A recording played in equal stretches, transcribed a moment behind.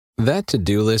That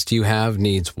to-do list you have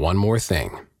needs one more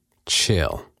thing.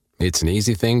 Chill. It's an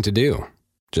easy thing to do.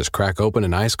 Just crack open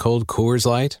an ice-cold Coors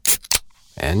Light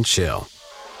and chill.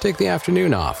 Take the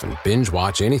afternoon off and binge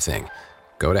watch anything.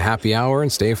 Go to happy hour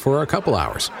and stay for a couple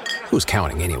hours. Who's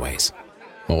counting anyways?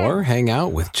 Or hang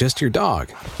out with just your dog,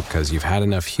 because you've had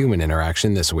enough human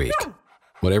interaction this week.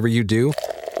 Whatever you do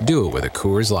it with a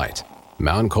Coors Light.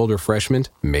 Mountain Cold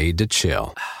Refreshment made to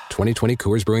chill. 2020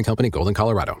 Coors Brewing Company, Golden,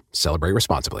 Colorado. Celebrate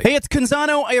responsibly. Hey, it's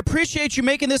Canzano. I appreciate you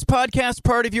making this podcast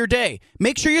part of your day.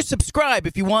 Make sure you subscribe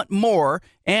if you want more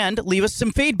and leave us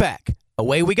some feedback.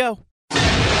 Away we go.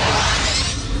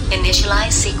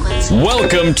 Initialize sequence.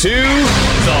 Welcome to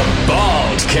The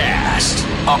Baldcast,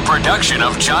 a production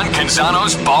of John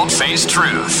Canzano's Bald-Faced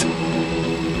Truth.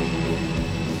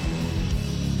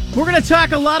 We're going to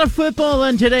talk a lot of football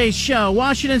on today's show.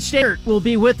 Washington State will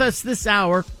be with us this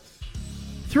hour.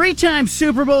 Three-time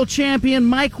Super Bowl champion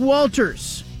Mike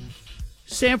Walters,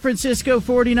 San Francisco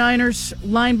 49ers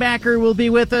linebacker, will be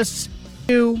with us.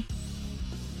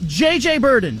 J.J.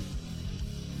 Birden,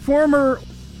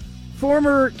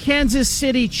 former Kansas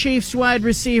City Chiefs wide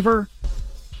receiver,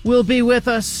 will be with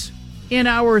us in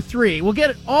hour 3. We'll get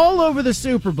it all over the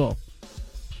Super Bowl.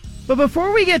 But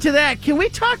before we get to that, can we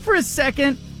talk for a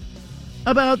second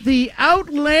about the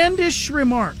outlandish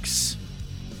remarks,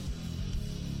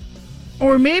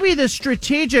 or maybe the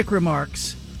strategic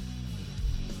remarks,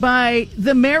 by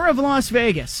the mayor of Las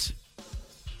Vegas?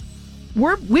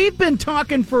 We've been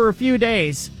talking for a few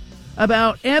days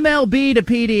about MLB to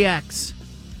PDX.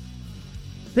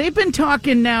 They've been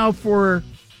talking now for a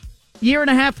year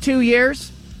and a half, 2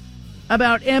 years,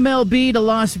 about MLB to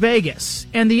Las Vegas.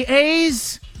 And the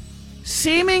A's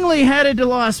seemingly headed to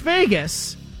Las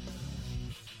Vegas.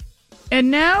 And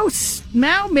now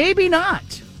maybe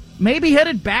not. Maybe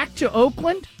headed back to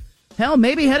Oakland. Hell,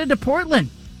 maybe headed to Portland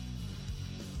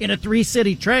in a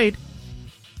 3-city trade.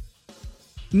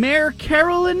 Mayor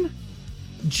Carolyn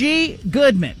G.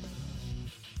 Goodman,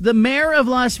 the mayor of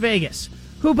Las Vegas,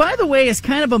 who, by the way, is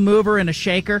kind of a mover and a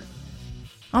shaker.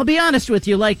 I'll be honest with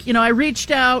you. I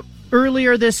reached out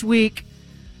earlier this week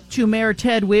to Mayor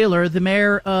Ted Wheeler, the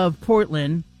mayor of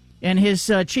Portland, and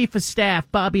his chief of staff,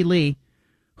 Bobby Lee,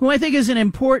 who I think is an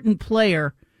important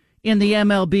player in the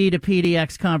MLB to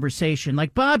PDX conversation.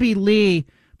 Bobby Lee,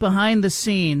 behind the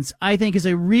scenes, I think is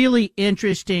a really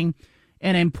interesting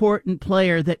and important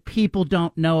player that people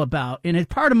don't know about. And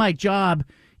it's part of my job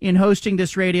in hosting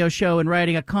this radio show and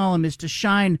writing a column is to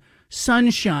shine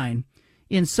sunshine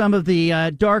in some of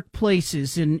the dark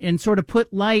places and sort of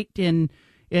put light and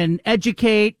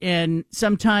educate and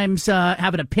sometimes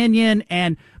have an opinion.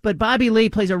 But Bobby Lee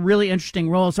plays a really interesting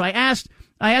role. So I asked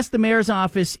the mayor's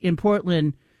office in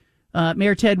Portland,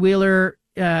 Mayor Ted Wheeler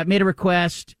made a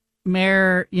request.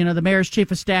 The mayor's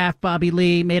chief of staff, Bobby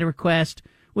Lee, made a request.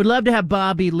 Would love to have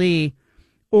Bobby Lee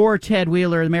or Ted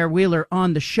Wheeler, the Mayor Wheeler,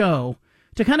 on the show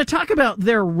to kind of talk about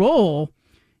their role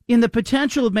in the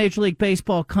potential of Major League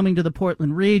Baseball coming to the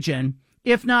Portland region,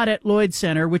 if not at Lloyd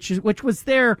Center, which was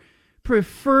their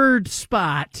preferred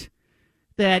spot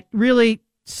that really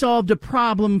solved a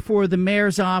problem for the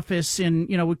mayor's office, and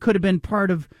it could have been part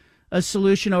of a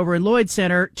solution over in Lloyd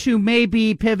Center, to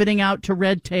maybe pivoting out to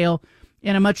Red Tail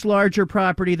and a much larger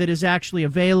property that is actually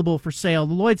available for sale.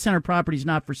 The Lloyd Center property is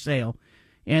not for sale,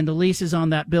 and the leases on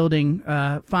that building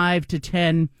 5 to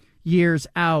 10 years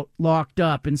out, locked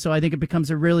up. And so I think it becomes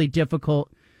a really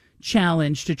difficult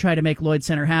challenge to try to make Lloyd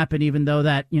Center happen, even though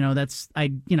that, in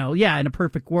a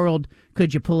perfect world,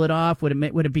 could you pull it off? Would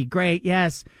it be great?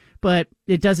 Yes. But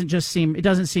it doesn't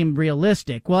seem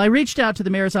realistic. Well, I reached out to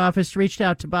the mayor's office, reached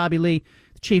out to Bobby Lee,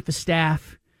 the chief of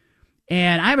staff,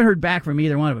 and I haven't heard back from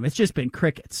either one of them. It's just been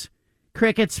crickets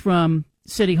from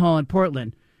City Hall in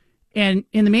Portland. And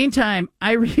in the meantime,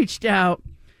 I reached out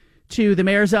to the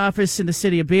mayor's office in the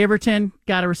city of Beaverton,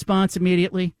 got a response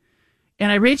immediately.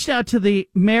 And I reached out to the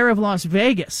mayor of Las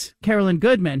Vegas, Carolyn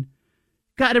Goodman,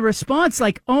 got a response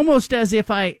almost as if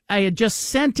I had just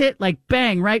sent it,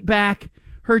 bang, right back.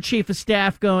 Her chief of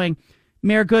staff going,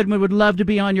 Mayor Goodman would love to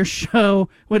be on your show,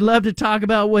 would love to talk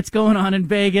about what's going on in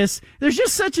Vegas. There's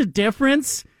just such a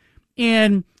difference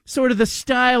in sort of the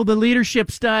style, the leadership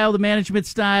style, the management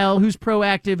style, who's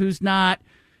proactive, who's not,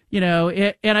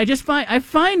 and I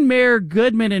find Mayor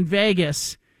Goodman in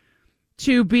Vegas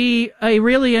to be a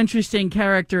really interesting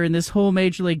character in this whole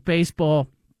Major League Baseball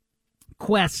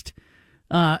quest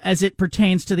as it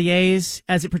pertains to the A's,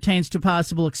 as it pertains to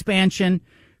possible expansion.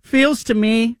 Feels to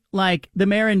me like the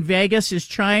mayor in Vegas is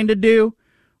trying to do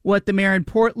what the mayor in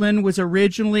Portland was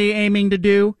originally aiming to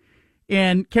do.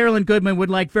 And Carolyn Goodman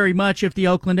would like very much if the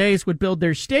Oakland A's would build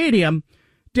their stadium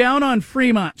down on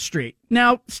Fremont Street.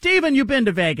 Now, Steven, you've been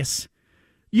to Vegas.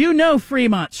 You know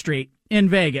Fremont Street in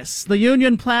Vegas, the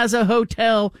Union Plaza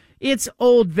Hotel. It's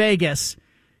old Vegas.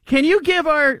 Can you give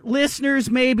our listeners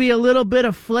maybe a little bit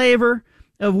of flavor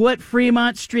of what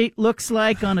Fremont Street looks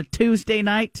like on a Tuesday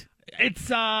night? It's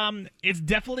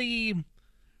definitely.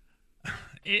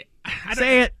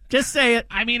 Say it. Just say it.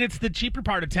 I mean, it's the cheaper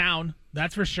part of town.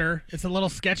 That's for sure. It's a little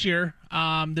sketchier.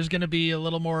 There's going to be a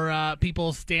little more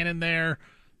people standing there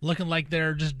looking like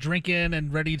they're just drinking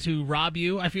and ready to rob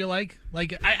you, I feel like.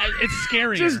 It's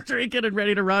scarier. Just drinking and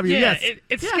ready to rob you, yeah, yes.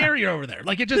 It's scarier over there.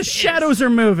 Like, it just the shadows are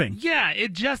moving. Yeah,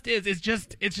 it just is. It's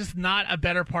just not a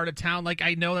better part of town. Like,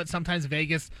 I know that sometimes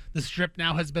Vegas, the Strip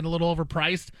now has been a little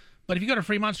overpriced. But if you go to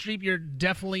Fremont Street, you're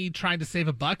definitely trying to save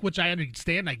a buck, which I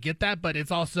understand. I get that. But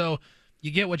it's also, you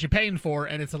get what you're paying for,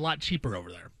 and it's a lot cheaper over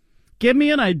there. Give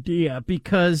me an idea,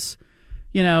 because,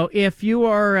 if you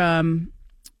are,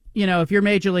 if you're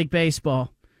Major League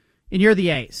Baseball and you're the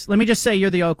A's, let me just say you're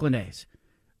the Oakland A's.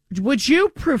 Would you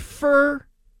prefer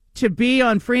to be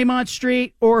on Fremont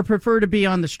Street or prefer to be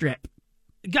on the Strip?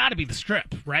 Got to be the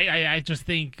Strip, right? I just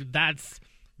think that's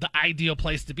the ideal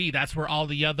place to be. That's where all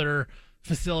the other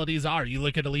facilities are. You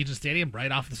look at Allegiant Stadium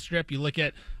right off the Strip. You look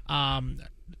at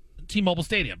T-Mobile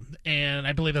Stadium, and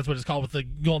I believe that's what it's called with the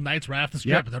Golden Knights, right off the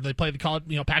Strip. Yep. They play the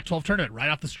Pac-12 tournament right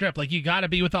off the Strip. Like, you got to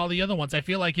be with all the other ones. I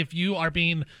feel like if you are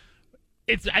being,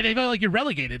 I feel like you're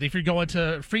relegated if you're going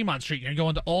to Fremont Street. You're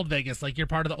going to Old Vegas, like you're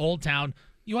part of the old town.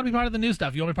 You want to be part of the new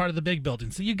stuff. You want to be part of the big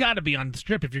buildings. So you got to be on the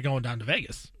Strip if you're going down to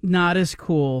Vegas. Not as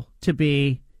cool to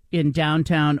be in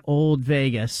downtown Old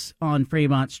Vegas on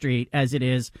Fremont Street as it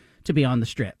is to be on the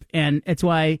Strip. And it's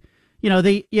why,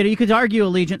 you could argue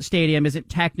Allegiant Stadium isn't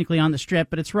technically on the Strip,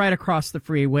 but it's right across the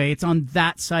freeway. It's on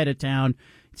that side of town.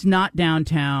 It's not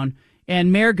downtown.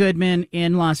 And Mayor Goodman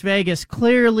in Las Vegas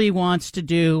clearly wants to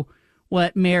do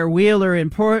what Mayor Wheeler in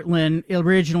Portland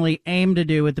originally aimed to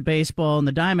do with the baseball and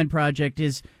the Diamond Project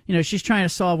is, she's trying to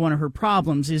solve one of her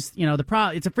problems is,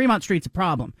 it's a Fremont Street's a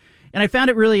problem. And I found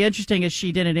it really interesting as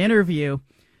she did an interview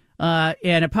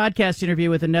and a podcast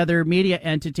interview with another media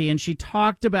entity, and she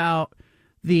talked about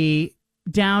the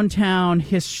downtown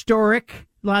historic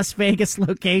Las Vegas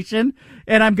location.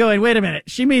 And I'm going, wait a minute,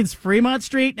 she means Fremont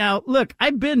Street? Now, look,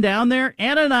 I've been down there.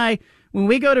 Anna and I, when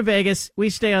we go to Vegas, we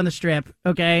stay on the Strip,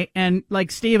 okay? And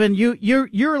like Steven, you're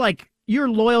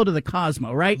loyal to the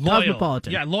Cosmo, right? Loyal.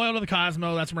 Cosmopolitan. Yeah, loyal to the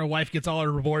Cosmo. That's where my wife gets all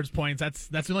her rewards points. That's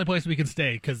the only place we can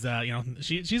stay because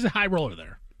she's a high roller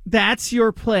there. That's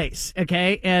your place,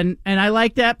 okay? And I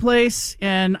like that place,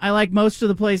 and I like most of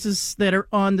the places that are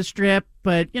on the Strip,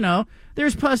 but,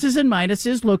 there's pluses and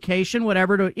minuses, location,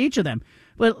 whatever, to each of them.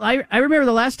 But I remember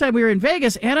the last time we were in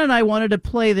Vegas, Anna and I wanted to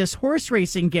play this horse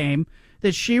racing game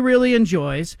that she really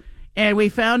enjoys, and we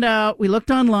found out, we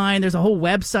looked online, there's a whole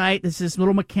website, this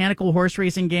little mechanical horse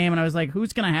racing game, and I was like,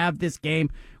 who's going to have this game?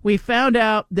 We found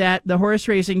out that the horse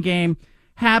racing game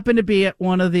happened to be at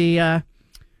one of the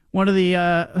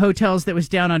hotels that was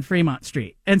down on Fremont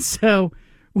Street. And so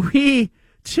we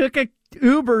took a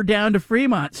Uber down to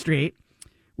Fremont Street.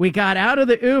 We got out of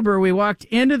the Uber. We walked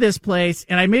into this place,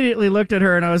 and I immediately looked at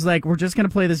her, and I was like, we're just going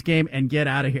to play this game and get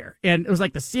out of here. And it was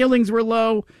like the ceilings were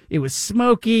low. It was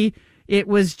smoky. It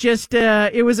was just,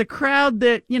 it was a crowd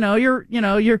that,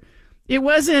 it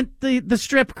wasn't the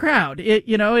Strip crowd,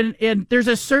 and there's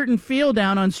a certain feel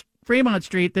down on Fremont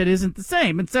Street that isn't the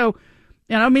same. And so,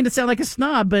 and I don't mean to sound like a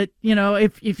snob, but,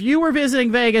 if you were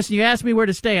visiting Vegas and you asked me where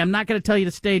to stay, I'm not going to tell you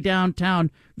to stay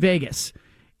downtown Vegas.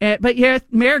 But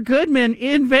yet, Mayor Goodman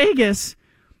in Vegas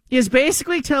is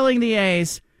basically telling the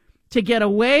A's to get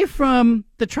away from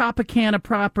the Tropicana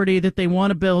property that they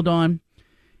want to build on,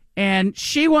 and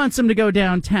she wants them to go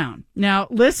downtown. Now,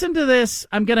 listen to this.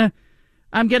 I'm gonna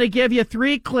give you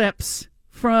 3 clips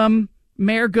from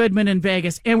Mayor Goodman in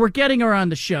Vegas, and we're getting her on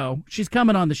the show. She's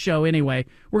coming on the show anyway.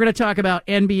 We're going to talk about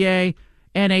NBA,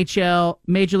 NHL,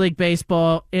 Major League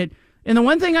Baseball. And the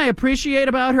one thing I appreciate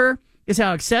about her is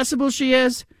how accessible she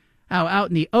is, how out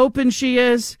in the open she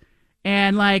is,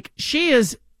 and she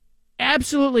is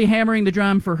absolutely hammering the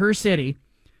drum for her city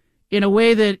in a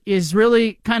way that is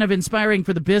really kind of inspiring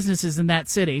for the businesses in that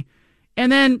city.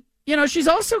 And then, she's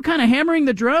also kind of hammering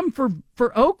the drum for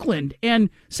Oakland and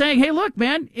saying, hey, look,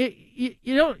 man,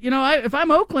 if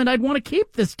I'm Oakland, I'd want to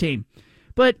keep this team.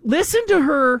 But listen to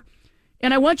her,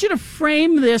 and I want you to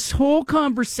frame this whole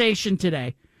conversation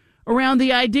today around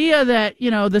the idea that,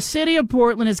 the city of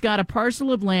Portland has got a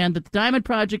parcel of land that the Diamond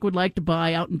Project would like to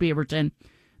buy out in Beaverton.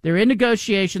 They're in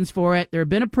negotiations for it. There have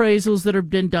been appraisals that have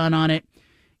been done on it.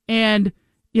 And,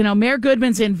 Mayor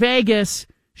Goodman's in Vegas.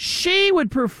 She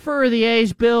would prefer the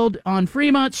A's build on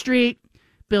Fremont Street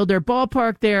build their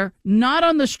ballpark there, not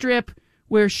on the Strip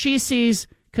where she sees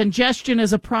congestion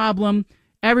as a problem.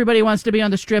 Everybody wants to be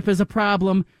on the Strip as a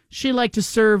problem. She'd like to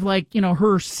serve,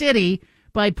 her city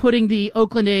by putting the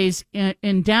Oakland A's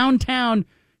in downtown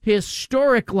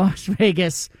historic Las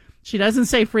Vegas. She doesn't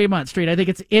say Fremont Street. I think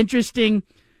it's interesting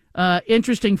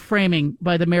framing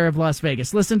by the mayor of Las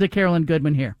Vegas. Listen to Carolyn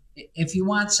Goodman here. If you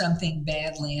want something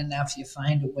badly enough, you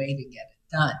find a way to get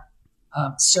it done.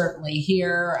 Certainly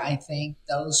here, I think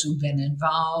those who've been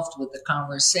involved with the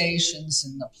conversations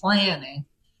and the planning,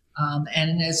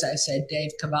 and as I said,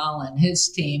 Dave Cavalla and his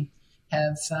team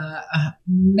have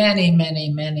many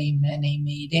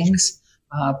meetings,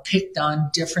 picked on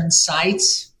different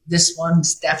sites. This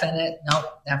one's definite.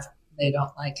 Nope, they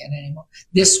don't like it anymore.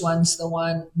 This one's the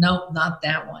one. Nope, not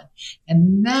that one.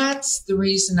 And that's the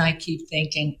reason I keep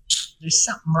thinking there's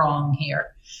something wrong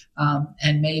here.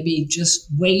 And maybe just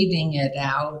waiting it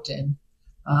out. And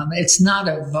it's not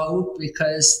a vote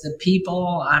because the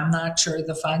people, I'm not sure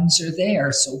the funds are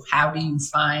there. So how do you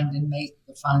find and make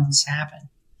the funds happen?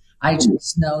 I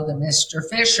just know that Mr.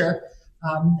 Fisher,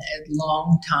 a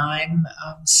long time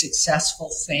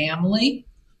successful family,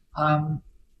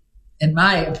 in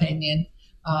my opinion,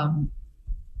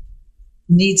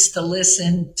 needs to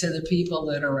listen to the people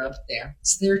that are up there.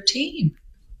 It's their team.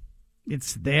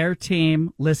 It's their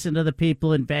team. Listen to the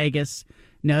people in Vegas.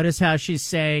 Notice how she's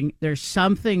saying there's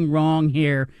something wrong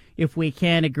here if we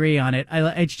can't agree on it.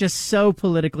 It's just so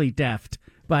politically deft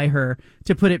by her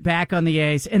to put it back on the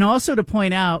A's, and also to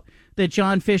point out that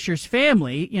John Fisher's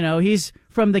family, he's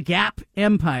from the Gap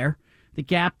empire, the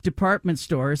Gap department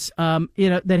stores,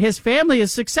 that his family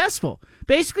is successful.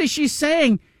 Basically, she's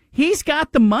saying he's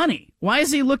got the money. Why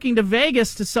is he looking to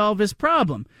Vegas to solve his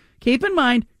problem? Keep in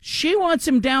mind, she wants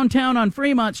him downtown on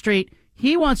Fremont Street.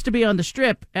 He wants to be on the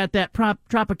Strip at that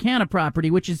Tropicana property,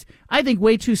 which is, I think,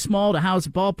 way too small to house a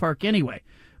ballpark anyway.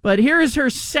 But here is her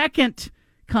second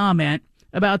comment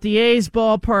about the A's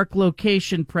ballpark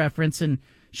location preference, and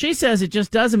she says it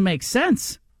just doesn't make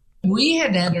sense. We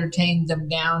had entertained them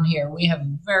down here. We have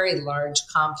a very large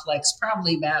complex,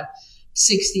 probably about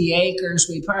 60 acres.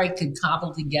 We probably could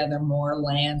cobble together more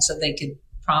land so they could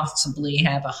possibly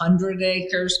have 100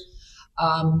 acres.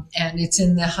 And it's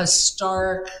in the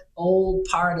historic old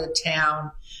part of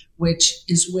town, which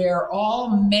is where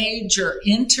all major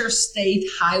interstate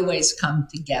highways come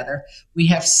together. We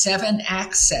have 7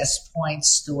 access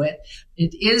points to it.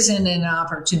 It is in an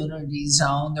opportunity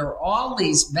zone. There are all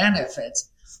these benefits.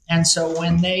 And so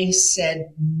when they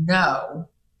said no,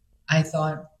 I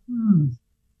thought,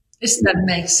 this doesn't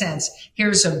make sense.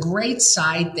 Here's a great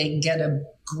site. They can get a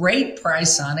great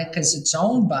price on it because it's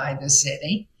owned by the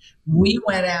city. We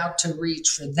went out to reach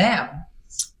for them.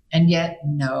 And yet,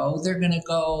 no, they're going to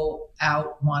go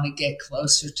out, want to get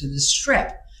closer to the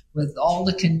Strip with all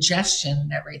the congestion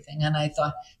and everything. And I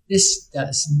thought, this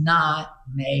does not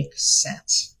make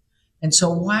sense. And so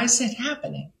why is it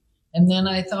happening? And then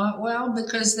I thought, well,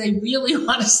 because they really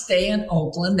want to stay in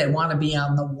Oakland. They want to be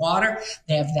on the water.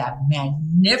 They have that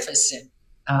magnificent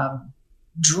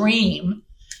dream,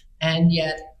 and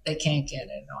yet they can't get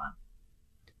it on.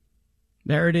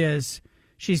 There it is.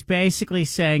 She's basically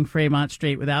saying Fremont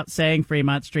Street without saying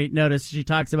Fremont Street. Notice she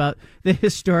talks about the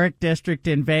historic district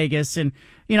in Vegas. And,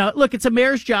 look, it's a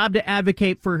mayor's job to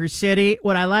advocate for her city.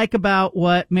 What I like about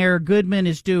what Mayor Goodman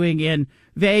is doing in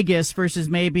Vegas versus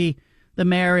maybe the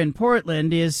mayor in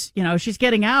Portland is, she's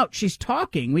getting out. She's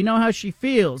talking. We know how she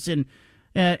feels. And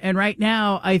right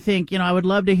now, I think, I would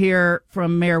love to hear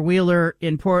from Mayor Wheeler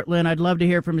in Portland. I'd love to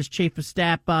hear from his chief of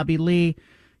staff, Bobby Lee.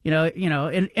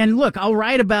 And look, I'll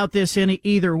write about this in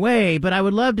either way, but I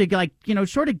would love to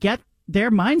sort of get their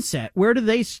mindset. Where do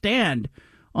they stand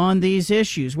on these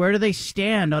issues? Where do they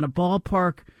stand on a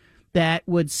ballpark that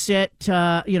would sit,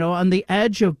 on the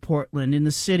edge of Portland in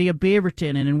the city of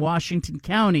Beaverton and in Washington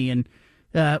County? And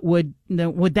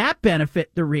would that benefit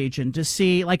the region to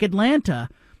see like Atlanta?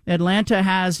 Atlanta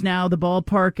has now the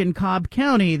ballpark in Cobb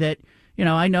County that,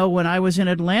 I know when I was in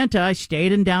Atlanta, I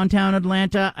stayed in downtown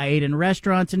Atlanta. I ate in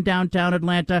restaurants in downtown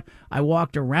Atlanta. I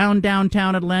walked around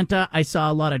downtown Atlanta. I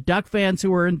saw a lot of Duck fans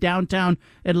who were in downtown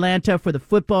Atlanta for the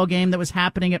football game that was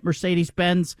happening at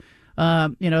Mercedes-Benz,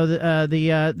 the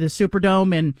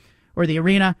Superdome or the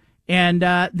arena. And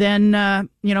then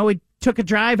we took a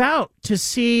drive out to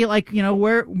see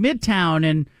where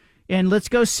Midtown and let's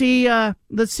go see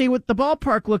let's see what the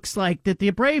ballpark looks like that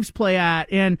the Braves play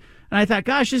at. And I thought,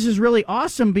 gosh, this is really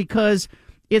awesome because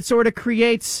it sort of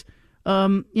creates,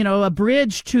 a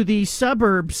bridge to the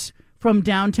suburbs from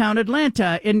downtown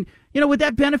Atlanta. And, would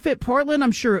that benefit Portland?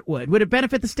 I'm sure it would. Would it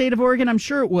benefit the state of Oregon? I'm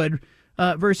sure it would.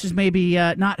 versus maybe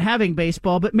not having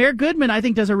baseball. But Mayor Goodman, I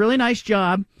think, does a really nice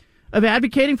job of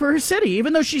advocating for her city,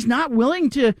 even though she's not willing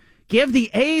to give the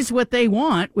A's what they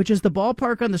want, which is the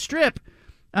ballpark on the Strip.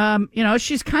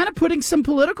 She's kind of putting some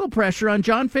political pressure on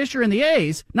John Fisher and the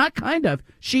A's. Not kind of.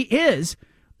 She is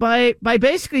by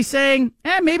basically saying,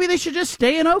 maybe they should just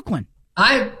stay in Oakland.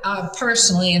 I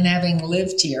personally, and having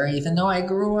lived here, even though I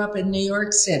grew up in New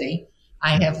York City,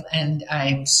 and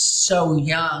I'm so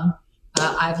young,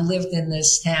 I've lived in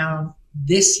this town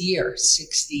this year,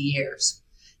 60 years.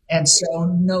 And so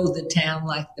know the town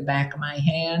like the back of my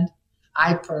hand.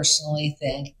 I personally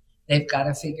think they've got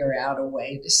to figure out a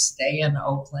way to stay in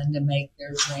Oakland and make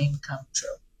their dream come true.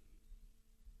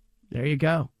 There you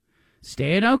go.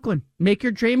 Stay in Oakland. Make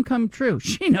your dream come true.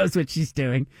 She knows what she's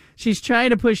doing. She's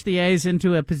trying to push the A's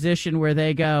into a position where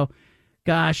they go,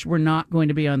 gosh, we're not going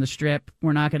to be on the Strip.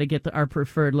 We're not going to get our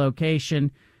preferred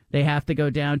location. They have to go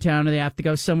downtown or they have to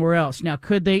go somewhere else. Now,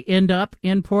 could they end up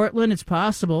in Portland? It's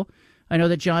possible. I know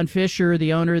that John Fisher,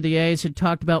 the owner of the A's, had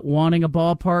talked about wanting a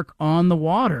ballpark on the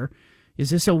water. Is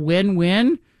this a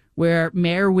win-win where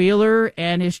Mayor Wheeler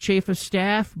and his chief of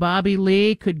staff, Bobby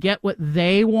Lee, could get what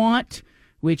they want,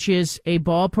 which is a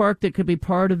ballpark that could be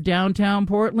part of downtown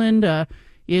Portland?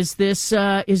 Is this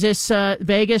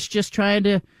Vegas just trying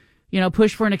to,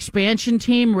 push for an expansion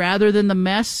team rather than the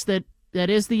mess that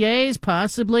is the A's?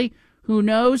 Possibly. Who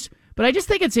knows? But I just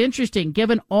think it's interesting,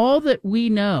 given all that we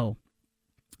know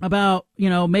about,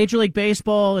 Major League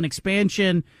Baseball and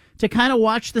expansion, to kind of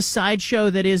watch the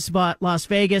sideshow that is Las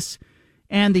Vegas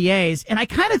and the A's. And I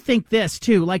kind of think this,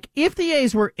 too. Like, if the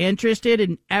A's were interested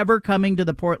in ever coming to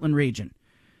the Portland region,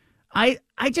 I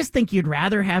just think you'd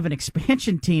rather have an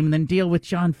expansion team than deal with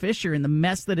John Fisher and the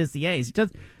mess that is the A's.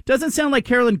 It doesn't sound like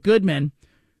Carolyn Goodman,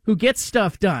 who gets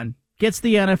stuff done, gets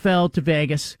the NFL to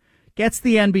Vegas, gets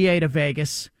the NBA to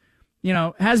Vegas,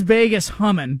 has Vegas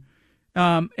humming.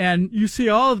 And you see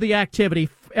all of the activity.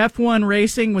 F1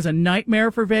 racing was a nightmare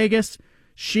for Vegas.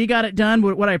 She got it done.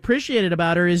 What I appreciated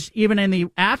about her is even in the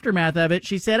aftermath of it,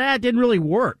 she said, it didn't really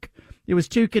work. It was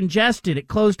too congested. It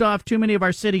closed off too many of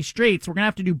our city streets. We're going to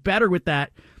have to do better with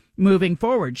that moving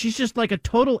forward. She's just like a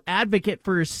total advocate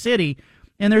for her city.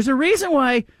 And there's a reason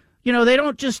why, they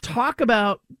don't just talk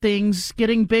about things,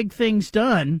 getting big things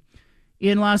done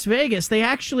in Las Vegas. They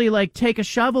actually take a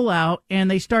shovel out and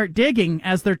they start digging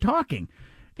as they're talking.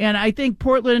 And I think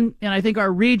Portland and I think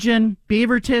our region,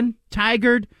 Beaverton,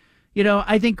 Tigard,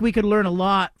 I think we could learn a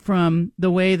lot from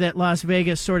the way that Las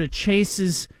Vegas sort of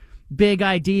chases big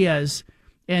ideas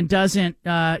and doesn't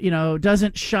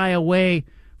shy away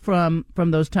from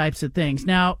those types of things.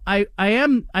 Now, I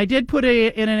did put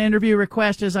in an interview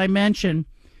request, as I mentioned,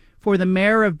 for the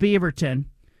mayor of Beaverton.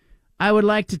 I would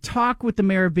like to talk with the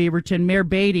mayor of Beaverton, Mayor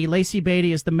Beatty. Lacey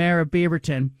Beatty is the mayor of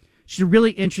Beaverton. She's a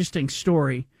really interesting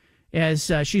story,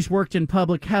 as she's worked in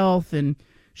public health, and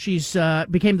she's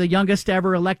became the youngest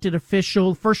ever elected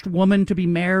official, first woman to be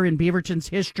mayor in Beaverton's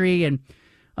history, and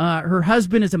her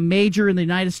husband is a major in the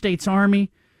United States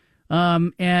Army,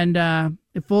 and a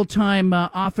full-time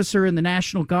officer in the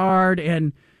National Guard,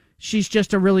 and she's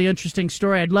just a really interesting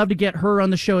story. I'd love to get her on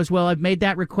the show as well. I've made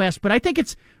that request, but I think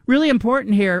it's really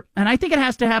important here, and I think it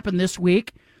has to happen this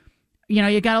week.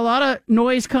 You got a lot of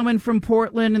noise coming from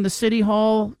Portland and the City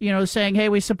Hall, saying, hey,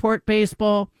 we support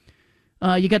baseball.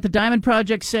 You got the Diamond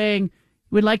Project saying,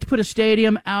 we'd like to put a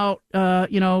stadium out,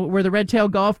 where the Red Tail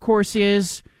Golf Course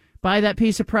is, buy that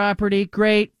piece of property.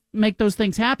 Great, make those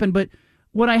things happen. But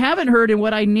what I haven't heard and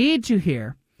what I need to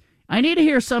hear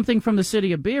something from the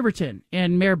city of Beaverton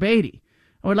and Mayor Beatty.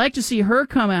 I would like to see her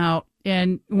come out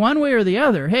and one way or the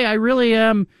other, hey, I really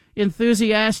am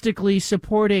enthusiastically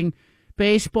supporting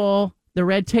baseball. The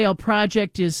Red Tail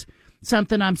Project is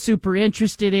something I'm super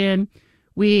interested in.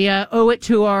 We owe it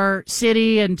to our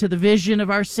city and to the vision of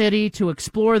our city to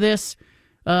explore this,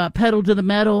 pedal to the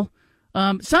metal,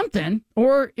 something.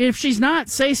 Or if she's not,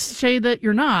 say that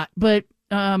you're not. But,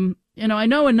 I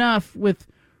know enough with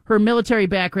her military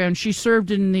background. She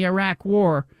served in the Iraq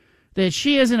War, that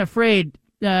she isn't afraid,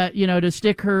 to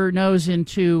stick her nose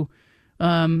into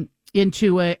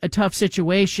a tough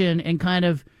situation and kind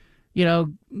of,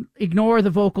 ignore the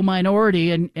vocal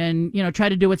minority and try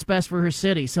to do what's best for her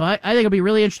city. So I think it'll be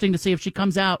really interesting to see if she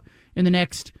comes out in the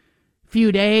next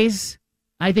few days.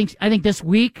 I think this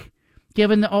week,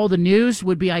 given all the news,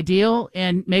 would be ideal,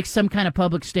 and make some kind of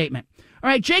public statement. All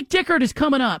right, Jake Dickert is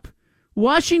coming up.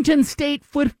 Washington State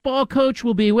football coach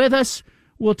will be with us.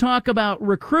 We'll talk about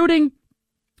recruiting.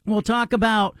 We'll talk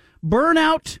about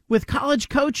burnout with college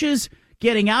coaches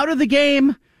getting out of the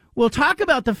game. We'll talk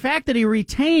about the fact that he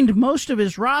retained most of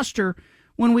his roster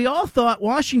when we all thought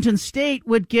Washington State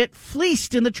would get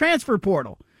fleeced in the transfer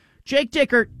portal. Jake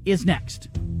Dickert is next.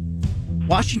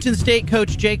 Washington State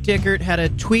coach Jake Dickert had a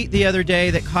tweet the other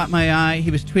day that caught my eye. He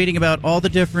was tweeting about all the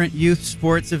different youth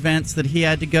sports events that he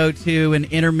had to go to and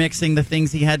intermixing the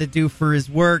things he had to do for his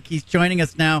work. He's joining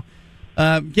us now.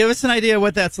 Give us an idea of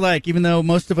what that's like, even though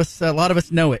a lot of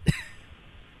us know it.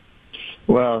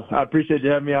 Well, I appreciate you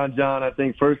having me on, John. I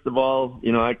think, first of all,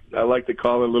 I like to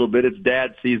call it a little bit, it's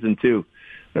dad season too,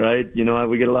 right?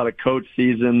 We get a lot of coach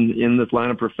season in this line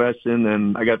of profession,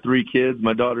 and I got 3 kids.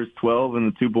 My daughter's 12,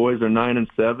 and the 2 boys are 9 and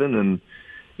 7, and,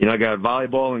 I got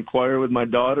volleyball and choir with my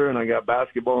daughter, and I got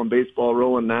basketball and baseball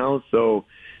rolling now, so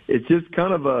it's just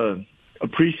kind of a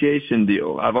appreciation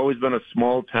deal. I've always been a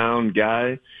small town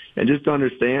guy, and just to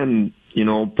understand,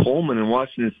 Pullman and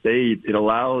Washington State, it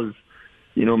allows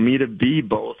me to be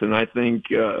both. And I think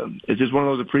it's just one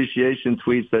of those appreciation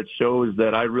tweets that shows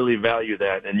that I really value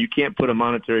that. And you can't put a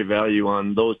monetary value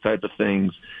on those type of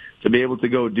things. To be able to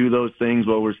go do those things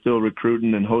while we're still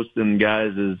recruiting and hosting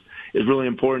guys is really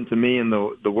important to me, and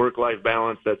the work-life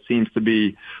balance that seems to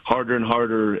be harder and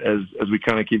harder as we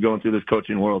kind of keep going through this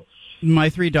coaching world. My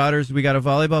 3 daughters, we got a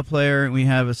volleyball player and we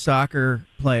have a soccer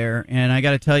player. And I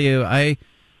got to tell you,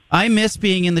 I miss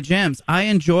being in the gyms. I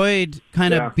enjoyed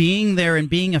kind of being there and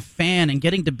being a fan and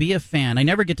getting to be a fan. I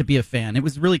never get to be a fan. It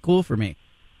was really cool for me.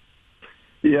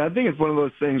 Yeah, I think it's one of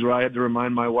those things where I had to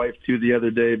remind my wife, too, the other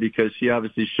day, because she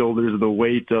obviously shoulders the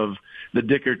weight of the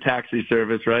Dickert taxi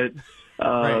service, right?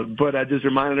 Right. But I just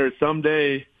reminded her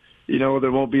someday,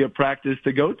 there won't be a practice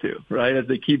to go to, right, as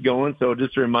they keep going. So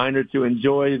just a reminder to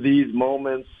enjoy these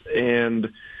moments.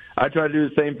 And I try to do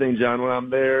the same thing, John. When I'm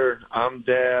there, I'm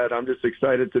dad. I'm just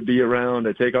excited to be around.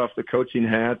 I take off the coaching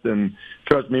hat, and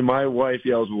trust me, my wife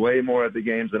yells way more at the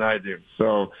games than I do.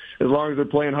 So as long as they're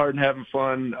playing hard and having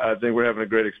fun, I think we're having a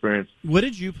great experience. What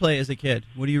did you play as a kid?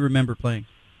 What do you remember playing?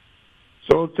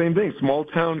 So same thing, small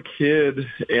town kid,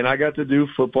 and I got to do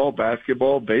football,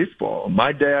 basketball, baseball.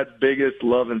 My dad's biggest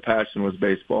love and passion was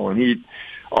baseball, and he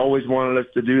always wanted us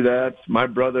to do that. My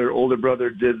older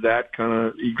brother did that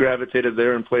he gravitated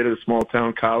there and played at a small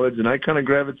town college, and I kind of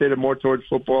gravitated more towards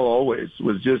football always. It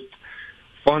was just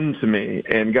fun to me,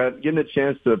 and getting a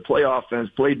chance to play offense,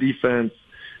 play defense,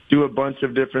 do a bunch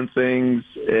of different things.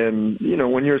 And,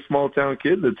 when you're a small town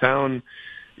kid, the town,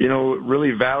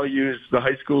 really values the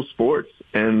high school sports.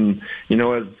 And,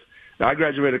 as I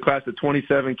graduated a class of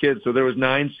 27 kids, so there was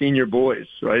 9 senior boys,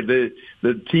 right? The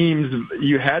teams,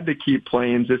 you had to keep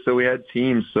playing just so we had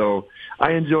teams. So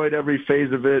I enjoyed every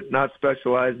phase of it, not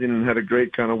specializing, and had a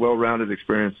great kind of well-rounded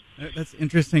experience. That's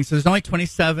interesting. So there's only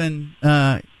 27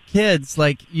 kids.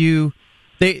 Did you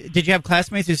have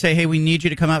classmates who say, hey, we need you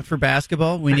to come out for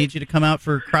basketball? We need you to come out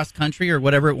for cross country or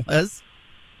whatever it was?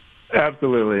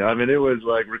 Absolutely. I mean, it was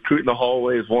like recruiting the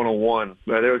hallways 101.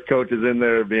 There was coaches in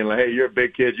there being like, hey, you're a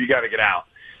big kid, you got to get out.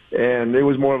 And it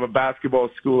was more of a basketball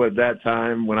school at that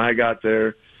time when I got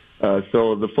there.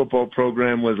 So the football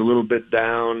program was a little bit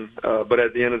down. But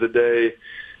at the end of the day,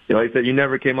 like I said, you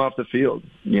never came off the field.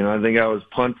 I think I was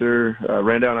punter,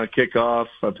 ran down on kickoff.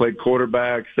 I played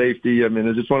quarterback, safety. I mean,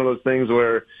 it's just one of those things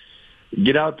where you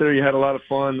get out there, you had a lot of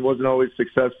fun, wasn't always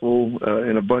successful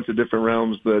in a bunch of different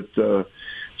realms, but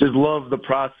just love the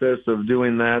process of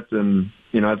doing that. And,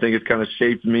 I think it's kind of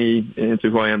shaped me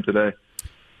into who I am today.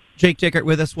 Jake Dickert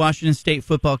with us, Washington State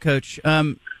football coach.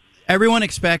 Everyone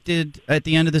expected at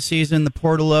the end of the season the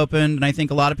portal opened, and I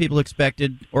think a lot of people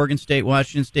expected Oregon State,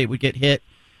 Washington State would get hit.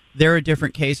 They're a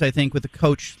different case, I think, with the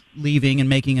coach leaving and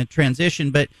making a transition.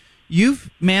 But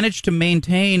you've managed to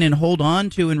maintain and hold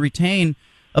on to and retain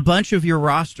a bunch of your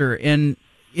roster. And,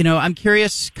 I'm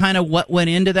curious kind of what went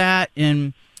into that.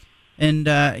 And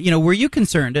were you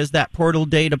concerned as that portal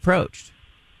date approached?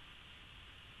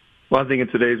 Well, I think in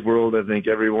today's world, I think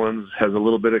everyone has a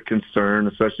little bit of concern,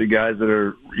 especially guys that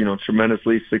are,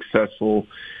 tremendously successful.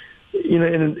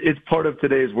 And it's part of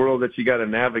today's world that you got to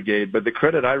navigate. But the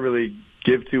credit I really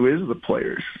give to is the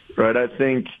players, right? I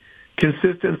think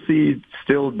consistency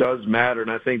still does matter,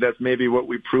 and I think that's maybe what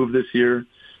we proved this year.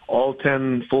 All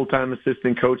 10 full-time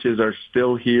assistant coaches are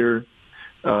still here.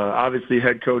 Obviously,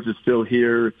 head coach is still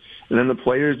here. And then the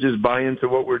players just buy into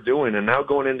what we're doing. And now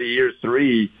going into year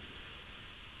 3,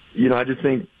 I just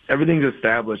think everything's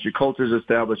established. Your culture's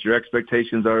established. Your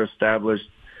expectations are established.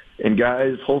 And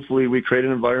guys, hopefully we create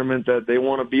an environment that they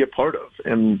want to be a part of.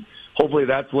 And hopefully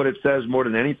that's what it says more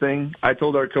than anything. I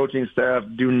told our coaching staff,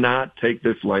 do not take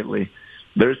this lightly.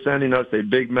 They're sending us a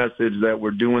big message that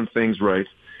we're doing things right.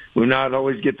 We not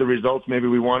always get the results maybe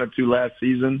we wanted to last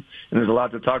season, and there's a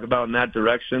lot to talk about in that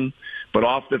direction. But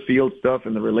off the field stuff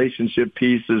and the relationship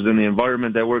pieces and the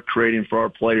environment that we're creating for our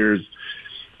players,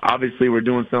 obviously we're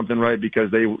doing something right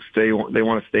because they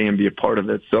want to stay and be a part of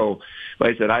it. So,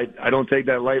 like I said, I don't take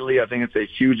that lightly. I think it's a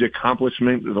huge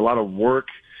accomplishment. There's a lot of work,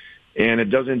 and it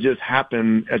doesn't just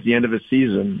happen at the end of a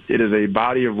season. It is a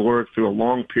body of work through a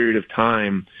long period of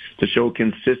time to show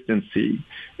consistency.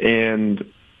 And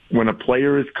when a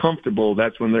player is comfortable,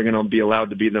 that's when they're going to be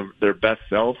allowed to be their best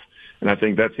self. And I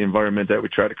think that's the environment that we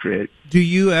try to create. Do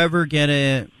you ever get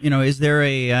is there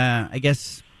I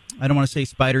guess, I don't want to say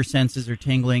spider senses or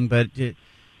tingling, but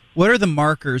what are the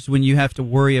markers when you have to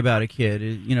worry about a kid?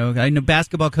 I know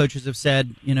basketball coaches have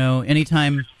said,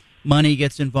 anytime money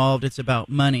gets involved, it's about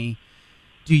money.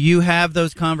 Do you have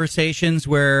those conversations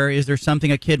where is there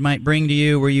something a kid might bring to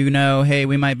you where hey,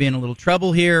 we might be in a little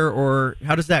trouble here, or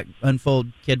how does that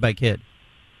unfold kid by kid?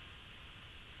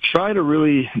 Try to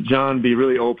really, John, be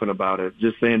really open about it.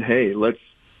 Just saying, hey, let's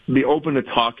be open to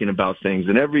talking about things.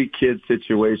 And every kid's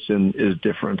situation is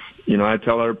different. I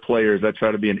tell our players I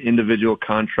try to be an individual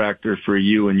contractor for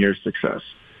you and your success.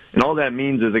 And all that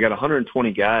means is I got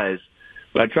 120 guys,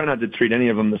 but I try not to treat any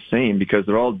of them the same because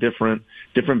they're all different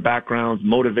backgrounds,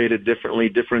 motivated differently,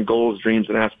 different goals, dreams,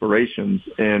 and aspirations.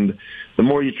 And the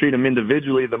more you treat them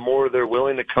individually, the more they're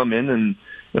willing to come in and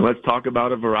let's talk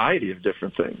about a variety of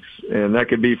different things. And that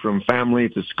could be from family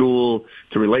to school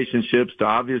to relationships to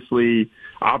obviously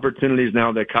opportunities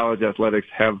now that college athletics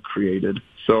have created.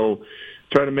 So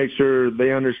try to make sure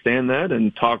they understand that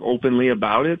and talk openly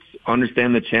about it,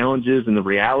 understand the challenges and the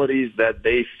realities that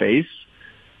they face.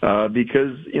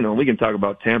 Because, we can talk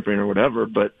about tampering or whatever,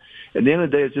 but at the end of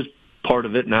the day, it's just part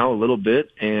of it now a little bit.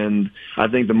 And I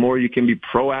think the more you can be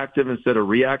proactive instead of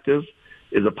reactive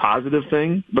is a positive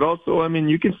thing. But also,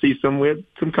 you can see we had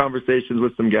some conversations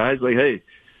with some guys like, hey,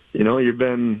 you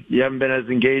haven't been as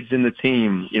engaged in the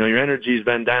team. Your energy's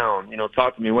been down.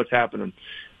 Talk to me. What's happening?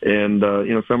 And,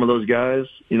 some of those guys,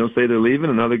 say they're leaving,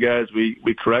 and other guys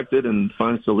we correct it and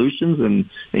find solutions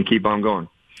and keep on going.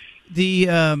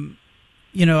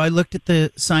 I looked at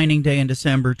the signing day in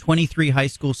December, 23 high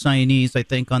school signees, I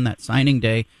think, on that signing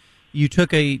day. You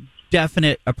took a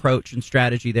definite approach and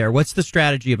strategy there. What's the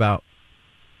strategy about?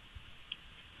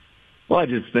 Well, I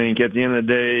just think at the end of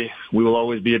the day, we will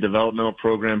always be a developmental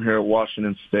program here at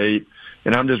Washington State.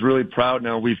 And I'm just really proud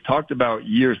now. We've talked about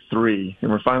year 3, and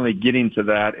we're finally getting to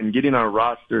that and getting our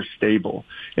roster stable.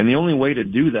 And the only way to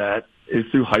do that is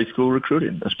through high school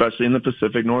recruiting, especially in the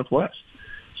Pacific Northwest.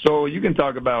 So you can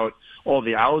talk about all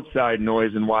the outside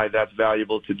noise and why that's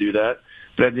valuable to do that.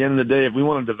 But at the end of the day, if we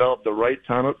want to develop the right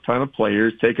ton of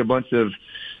players, take a bunch of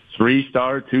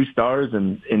 3-star, 2-stars,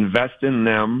 and invest in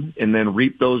them, and then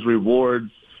reap those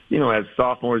rewards, as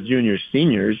sophomores, juniors,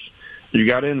 seniors, you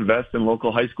got to invest in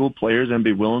local high school players and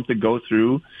be willing to go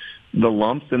through the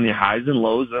lumps and the highs and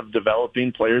lows of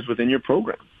developing players within your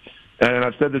program. And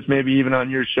I've said this maybe even on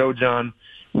your show, John,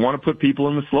 we want to put people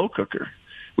in the slow cooker.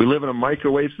 We live in a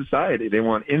microwave society. They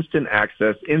want instant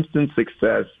access, instant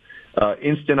success,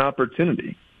 instant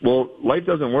opportunity. Well, life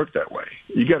doesn't work that way.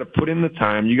 You got to put in the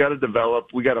time. You got to develop.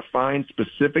 We got to find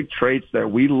specific traits that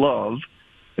we love,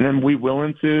 and then we're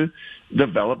willing to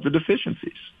develop the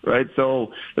deficiencies, right?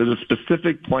 So there's a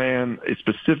specific plan, a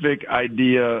specific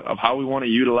idea of how we want to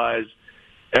utilize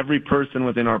every person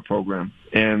within our program,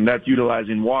 and that's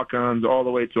utilizing walk-ons all the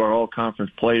way to our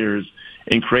all-conference players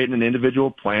and creating an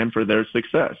individual plan for their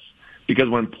success. Because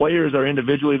when players are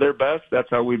individually their best, that's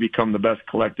how we become the best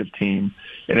collective team.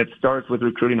 And it starts with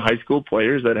recruiting high school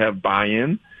players that have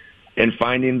buy-in and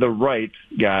finding the right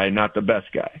guy, not the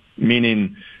best guy.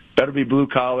 Meaning, better be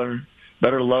blue-collar,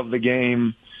 better love the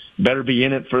game, better be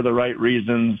in it for the right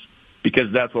reasons,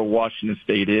 because that's what Washington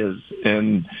State is.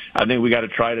 And I think we got to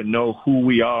try to know who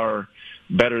we are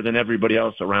better than everybody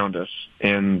else around us.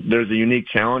 And there's a unique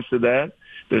challenge to that.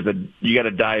 You got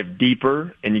to dive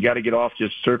deeper, and you got to get off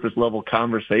just surface level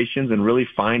conversations and really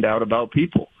find out about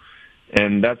people.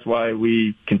 And that's why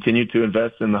we continue to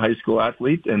invest in the high school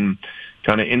athlete and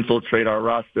kind of infiltrate our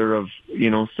roster of,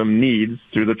 some needs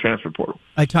through the transfer portal.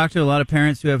 I talked to a lot of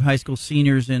parents who have high school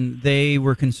seniors, and they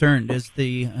were concerned as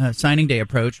the signing day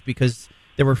approached because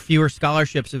there were fewer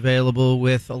scholarships available,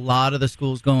 with a lot of the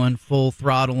schools going full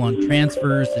throttle on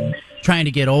transfers and trying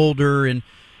to get older. And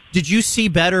did you see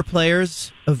better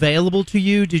players available to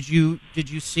you? Did you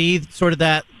see sort of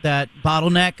that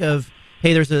bottleneck of,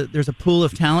 hey, there's a pool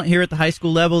of talent here at the high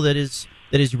school level that is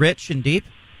rich and deep?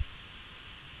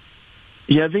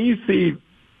 Yeah, I think you see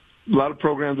a lot of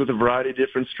programs with a variety of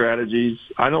different strategies.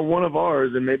 I know one of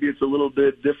ours, and maybe it's a little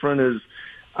bit different, is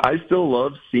I still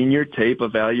love senior tape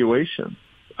evaluation.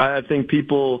 I think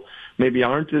people maybe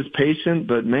aren't as patient,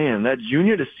 but man, that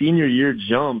junior to senior year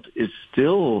jump is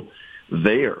still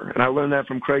there. And I learned that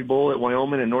from Craig Bowl at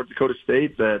Wyoming and North Dakota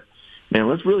State that, man,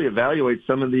 let's really evaluate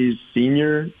some of these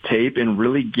senior tape and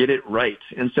really get it right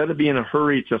instead of being in a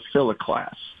hurry to fill a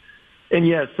class. And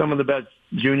yes, some of the best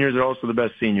juniors are also the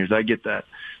best seniors. I get that.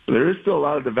 But there is still a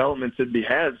lot of development to be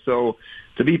had. So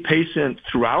to be patient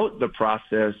throughout the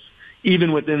process,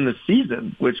 even within the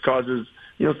season, which causes,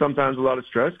 sometimes a lot of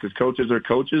stress because coaches are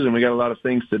coaches and we got a lot of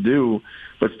things to do,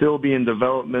 but still be in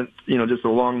development, just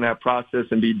along that process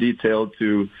and be detailed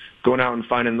to going out and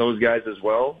finding those guys as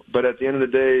well. But at the end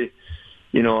of the day,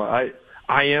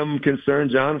 I am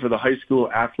concerned, John, for the high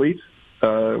school athlete.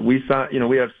 We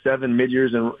have 7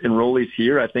 mid-years enrollees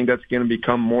here. I think that's going to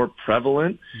become more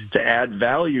prevalent to add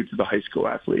value to the high school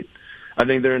athlete. I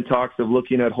think they're in talks of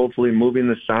looking at hopefully moving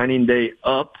the signing day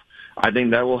up. I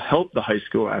think that will help the high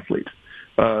school athlete.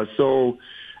 So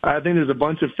I think there's a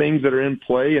bunch of things that are in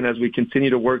play, and as we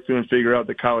continue to work through and figure out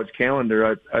the college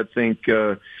calendar, I think,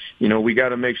 we got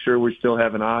to make sure we still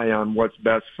have an eye on what's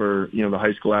best for, the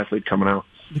high school athlete coming out.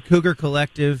 The Cougar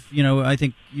Collective, I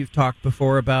think you've talked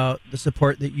before about the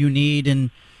support that you need and,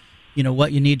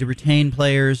 what you need to retain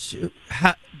players.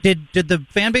 Did the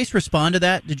fan base respond to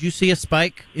that? Did you see a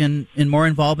spike in more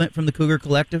involvement from the Cougar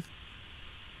Collective?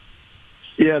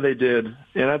 Yeah, they did.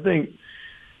 And I think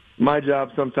my job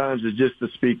sometimes is just to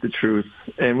speak the truth.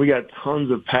 And we got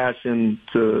tons of passion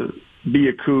to be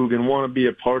a Coug and want to be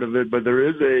a part of it, but there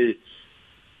is a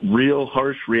real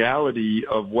harsh reality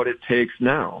of what it takes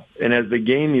now. And as the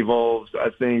game evolves, I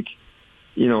think,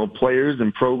 players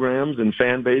and programs and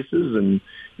fan bases and,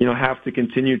 have to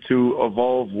continue to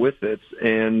evolve with it.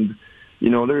 And,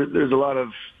 there's a lot of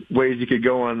ways you could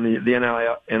go on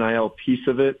the NIL piece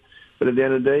of it. But at the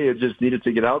end of the day, it just needed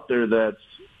to get out there that,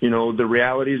 the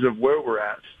realities of where we're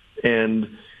at.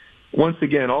 And once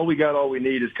again, all we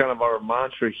need is kind of our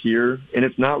mantra here. And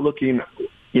it's not looking,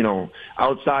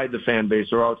 outside the fan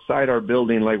base or outside our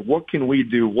building. Like, what can we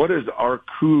do? What is our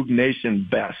Coug Nation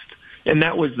best? And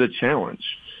that was the challenge.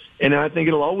 And I think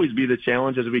it'll always be the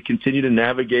challenge as we continue to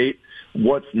navigate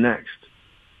what's next.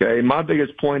 Okay. My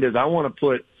biggest point is I want to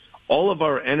put all of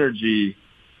our energy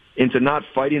into not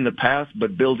fighting the past,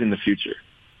 but building the future.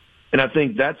 And I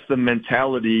think that's the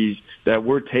mentality that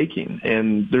we're taking.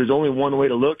 And there's only one way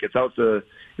to look. It's out the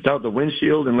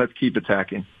windshield, and let's keep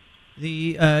attacking.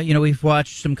 We've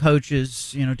watched some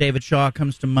coaches, David Shaw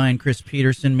comes to mind, Chris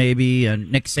Peterson maybe,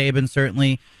 and Nick Saban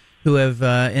certainly, who have,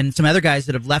 and some other guys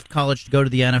that have left college to go to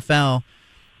the NFL.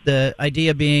 The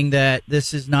idea being that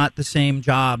this is not the same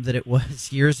job that it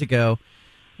was years ago.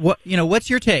 What's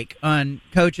your take on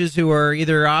coaches who are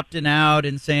either opting out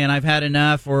and saying I've had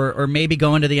enough, or maybe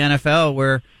going to the NFL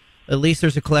where at least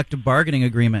there's a collective bargaining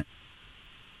agreement?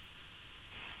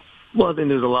 Well, I think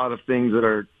there's a lot of things that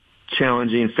are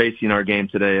challenging facing our game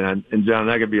today. And John,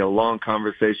 that could be a long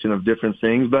conversation of different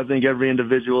things, but I think every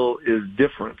individual is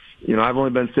different. I've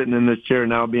only been sitting in this chair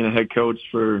now being a head coach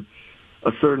for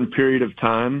a certain period of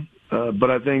time, but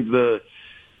I think the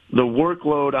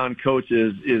workload on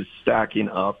coaches is stacking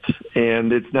up,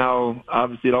 and it's now,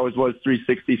 obviously it always was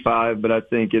 365, but I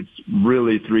think it's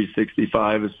really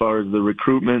 365 as far as the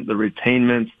recruitment, the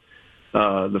retainment,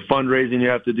 the fundraising you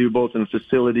have to do both in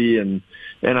facility and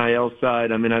NIL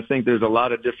side. I mean, I think there's a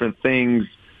lot of different things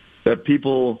that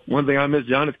one thing I miss,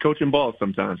 John, is coaching ball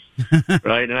sometimes,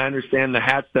 right? And I understand the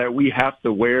hats that we have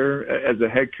to wear as a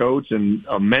head coach and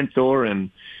a mentor and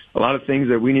a lot of things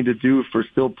that we need to do for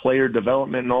still player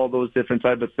development and all those different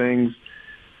type of things.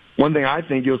 One thing I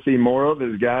think you'll see more of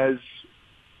is guys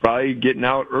probably getting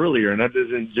out earlier, and that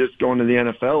isn't just going to the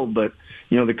NFL, but,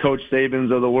 the Coach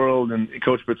Sabans of the world and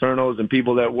Coach Paternos and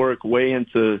people that work way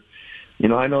into,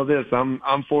 I know this, I'm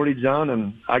 40, John,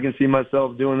 and I can see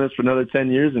myself doing this for another 10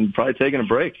 years and probably taking a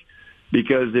break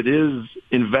because it is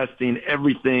investing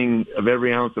everything of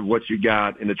every ounce of what you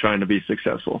got into trying to be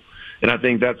successful. And I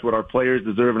think that's what our players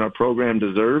deserve and our program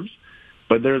deserves.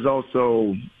 But there's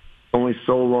also only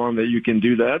so long that you can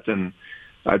do that. And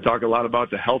I talk a lot about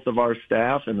the health of our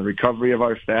staff and the recovery of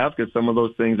our staff because some of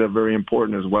those things are very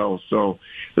important as well. So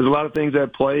there's a lot of things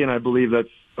at play, and I believe that's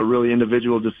a really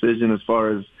individual decision as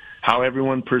far as how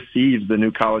everyone perceives the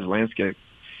new college landscape.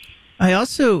 I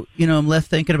also, I'm left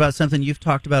thinking about something you've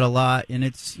talked about a lot, and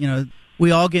it's,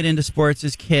 we all get into sports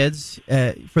as kids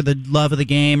for the love of the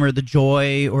game or the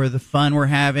joy or the fun we're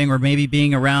having or maybe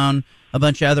being around a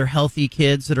bunch of other healthy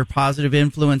kids that are positive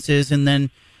influences. And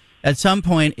then at some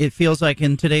point, it feels like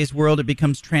in today's world, it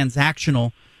becomes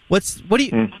transactional. What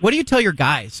do you tell your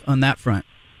guys on that front?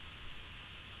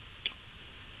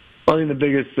 I think the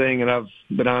biggest thing, and I've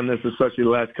been on this especially the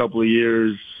last couple of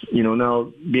years,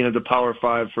 now being at the Power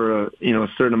 5 for a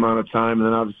certain amount of time, and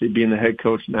then obviously being the head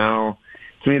coach now,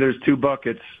 to me, there's two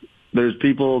buckets. There's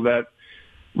people that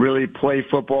really play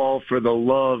football for the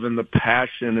love and the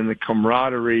passion and the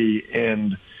camaraderie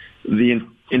and the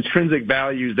intrinsic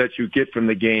values that you get from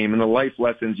the game and the life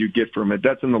lessons you get from it.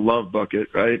 That's in the love bucket,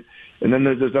 right? And then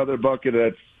there's this other bucket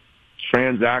that's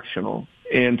transactional.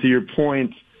 And to your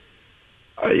point,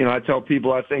 I tell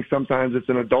people I think sometimes it's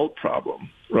an adult problem,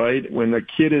 right? When a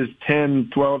kid is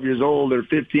 10, 12 years old or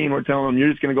 15, we're telling them you're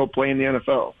just going to go play in the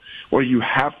NFL, or you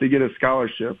have to get a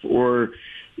scholarship, or,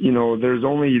 there's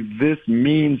only this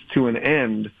means to an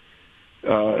end.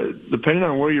 Depending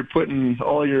on where you're putting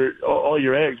all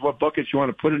your eggs, what buckets you want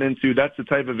to put it into, that's the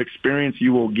type of experience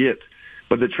you will get.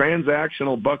 But the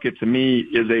transactional bucket to me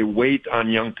is a weight on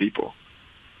young people.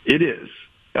 It is.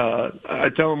 I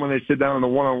tell them when they sit down in the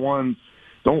one-on-ones,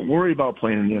 don't worry about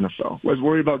playing in the NFL. Let's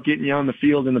worry about getting you on the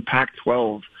field in the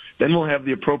Pac-12. Then we'll have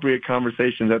the appropriate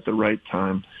conversations at the right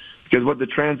time. Because what the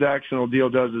transactional deal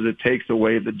does is it takes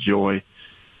away the joy.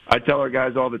 I tell our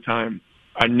guys all the time,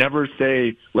 I never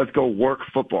say, let's go work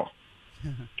football.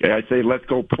 Okay, I say, let's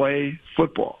go play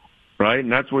football, right?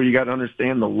 And that's where you got to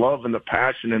understand the love and the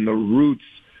passion and the roots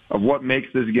of what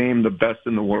makes this game the best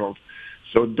in the world.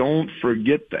 So don't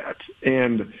forget that.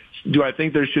 And do I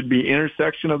think there should be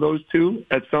intersection of those two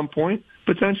at some point?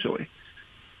 Potentially.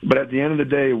 But at the end of the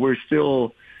day, we're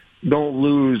still don't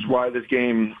lose why this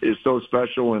game is so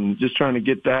special, and just trying to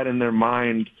get that in their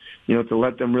mind, to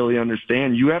let them really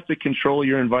understand. You have to control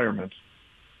your environment.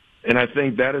 And I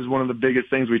think that is one of the biggest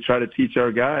things we try to teach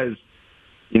our guys.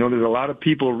 There's a lot of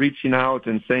people reaching out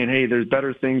and saying, hey, there's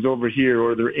better things over here,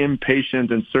 or they're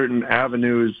impatient in certain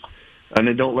avenues, and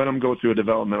they don't let them go through a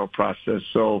developmental process.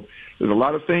 So there's a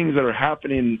lot of things that are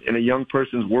happening in a young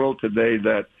person's world today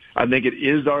that I think it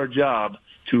is our job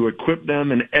to equip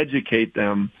them and educate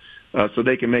them so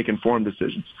they can make informed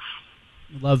decisions.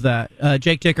 Love that.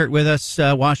 Jake Dickert with us,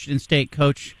 Washington State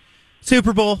coach.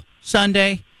 Super Bowl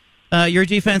Sunday. You're a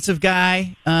defensive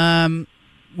guy.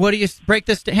 What do you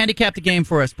handicap the game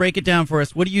for us? Break it down for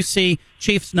us. What do you see,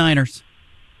 Chiefs-Niners?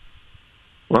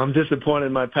 Well, I'm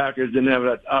disappointed my Packers didn't have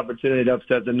an opportunity to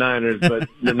upset the Niners, but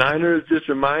the Niners just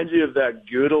remind you of that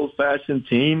good old-fashioned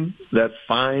team that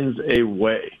finds a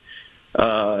way.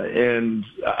 And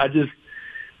I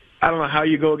don't know how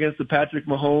you go against the Patrick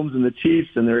Mahomes and the Chiefs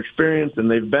and their experience,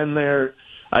 and they've been there.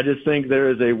 I just think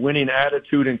there is a winning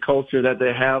attitude and culture that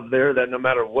they have there that no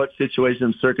matter what situation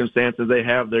and circumstances they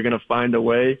have, they're going to find a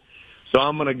way. So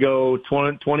I'm going to go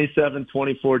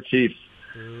 27-24 Chiefs.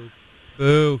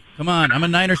 Boo. Come on. I'm a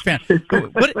Niners fan.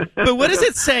 But what does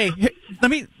it say?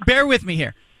 Bear with me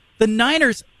here. The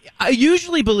Niners, I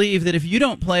usually believe that if you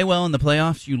don't play well in the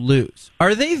playoffs, you lose.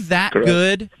 Are they that Correct.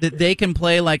 Good that they can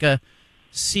play like a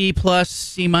C+,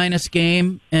 C-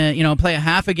 game, play a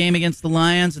half a game against the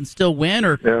Lions and still win?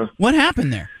 Or What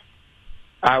happened there?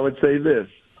 I would say this.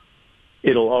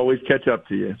 It'll always catch up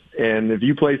to you. And if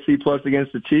you play C+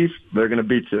 against the Chiefs, they're going to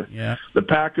beat you. Yeah. The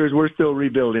Packers, we're still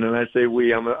rebuilding, and I say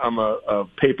I'm a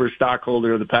paper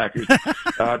stockholder of the Packers.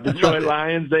 Detroit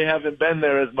Lions, they haven't been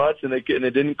there as much, and it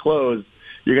didn't close.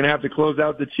 You're going to have to close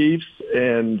out the Chiefs,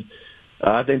 and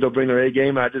I think they'll bring their A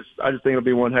game. I just think it'll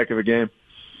be one heck of a game.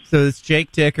 So it's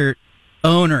Jake Dickert,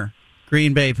 owner,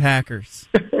 Green Bay Packers.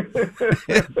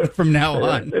 From now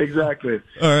on. Exactly.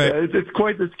 All right. It's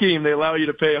quite the scheme. They allow you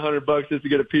to pay $100 just to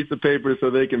get a piece of paper so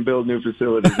they can build new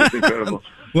facilities. It's incredible.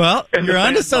 Well, you're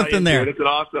onto something there. It's an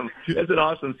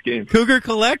awesome scheme. Cougar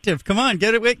Collective. Come on,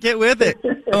 get with it.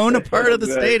 Own a part of the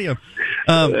stadium.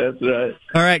 That's right.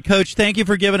 All right, Coach. Thank you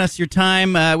for giving us your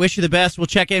time. Wish you the best. We'll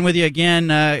check in with you again.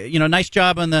 Nice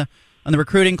job on the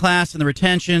recruiting class and the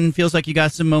retention. Feels like you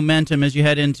got some momentum as you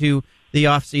head into the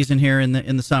off season here in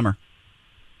the summer.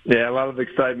 Yeah, a lot of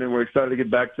excitement. We're excited to get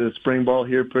back to spring ball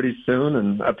here pretty soon,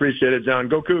 and I appreciate it, John.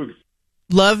 Go Cougs.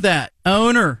 Love that.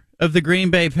 Owner of the Green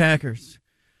Bay Packers.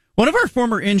 One of our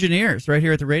former engineers right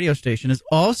here at the radio station is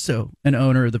also an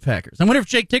owner of the Packers. I wonder if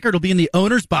Jake Dickert will be in the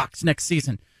owner's box next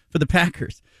season for the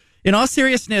Packers. In all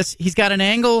seriousness, he's got an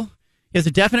angle. He has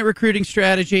a definite recruiting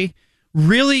strategy.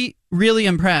 Really, really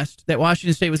impressed that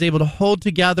Washington State was able to hold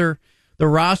together the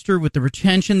roster with the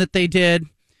retention that they did.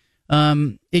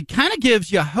 It kind of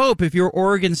gives you hope if you're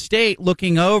Oregon State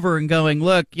looking over and going,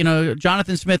 look,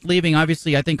 Jonathan Smith leaving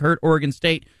obviously I think hurt Oregon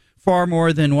State far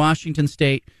more than Washington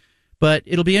State. But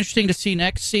it'll be interesting to see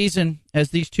next season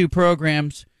as these two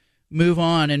programs move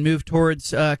on and move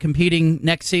towards competing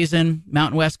next season,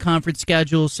 Mountain West Conference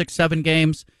schedule, 6-7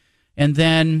 games, and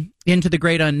then into the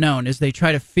great unknown as they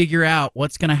try to figure out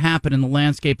what's going to happen in the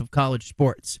landscape of college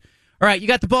sports. All right, you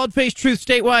got the Bald-Faced Truth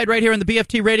statewide right here on the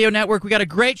BFT Radio Network. We got a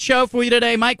great show for you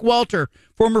today. Mike Walter,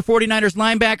 former 49ers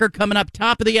linebacker, coming up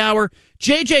top of the hour.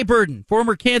 J.J. Birden,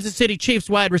 former Kansas City Chiefs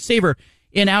wide receiver,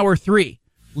 in hour 3.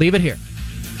 Leave it here.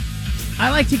 I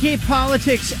like to keep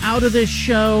politics out of this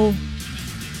show.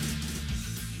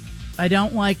 I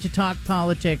don't like to talk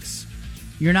politics.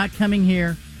 You're not coming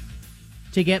here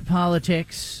to get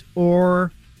politics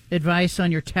or advice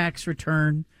on your tax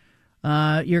return.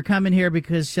 You're coming here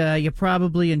because you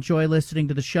probably enjoy listening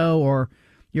to the show, or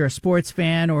you're a sports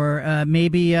fan, or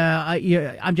maybe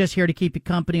I'm just here to keep you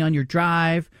company on your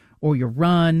drive or your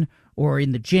run or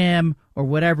in the gym or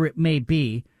whatever it may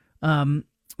be.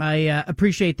 I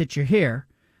appreciate that you're here,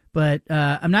 but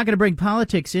I'm not going to bring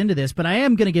politics into this, but I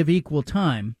am going to give equal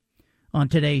time on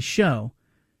today's show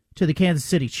to the Kansas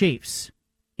City Chiefs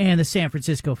and the San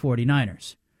Francisco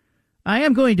 49ers. I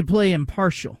am going to play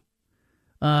impartial.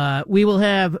 We will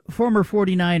have former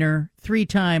 49er,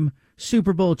 3-time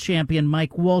Super Bowl champion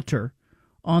Mike Walter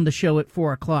on the show at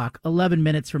 4 o'clock, 11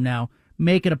 minutes from now.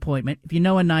 Make an appointment. If you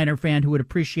know a Niner fan who would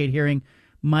appreciate hearing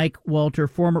Mike Walter,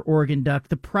 former Oregon Duck,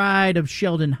 the pride of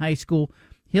Sheldon High School,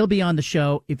 he'll be on the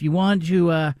show. If you want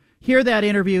to hear that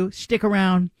interview, stick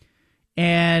around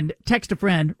and text a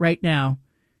friend right now.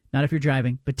 Not if you're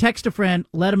driving, but text a friend.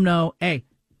 Let them know, hey,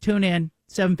 tune in,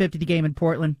 7:50 The Game in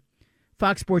Portland,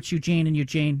 Fox Sports Eugene in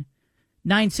Eugene,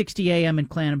 9:60 a.m. in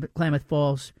Klamath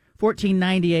Falls,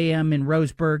 14:90 a.m. in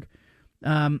Roseburg.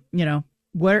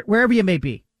 Wherever you may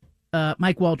be.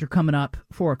 Mike Walter coming up,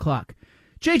 4 o'clock.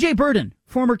 J.J. Birden,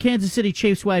 former Kansas City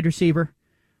Chiefs wide receiver,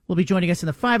 will be joining us in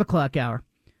the 5 o'clock hour.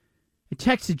 I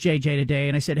texted J.J. today,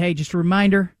 and I said, hey, just a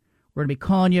reminder, we're going to be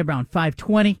calling you around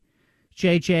 5:20.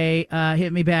 J.J.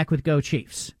 hit me back with Go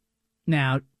Chiefs.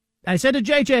 Now, I said to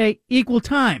J.J., equal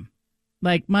time.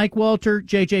 Like Mike Walter,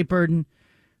 J.J. Birden,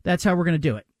 that's how we're going to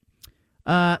do it.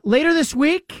 Later this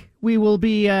week, we will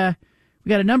be, we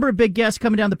got a number of big guests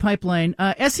coming down the pipeline.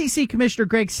 SEC Commissioner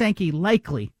Greg Sankey,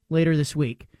 likely later this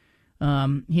week. He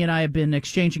and I have been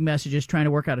exchanging messages, trying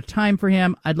to work out a time for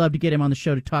him. I'd love to get him on the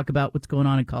show to talk about what's going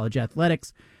on in college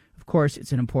athletics. Of course,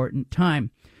 it's an important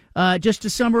time. Just to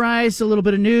summarize a little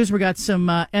bit of news, we got some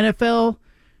NFL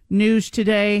news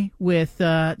today with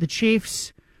the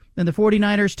Chiefs and the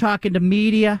 49ers talking to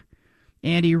media.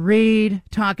 Andy Reid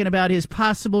talking about his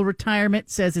possible retirement,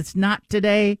 says it's not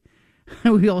today.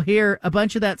 We'll hear a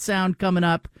bunch of that sound coming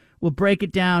up. We'll break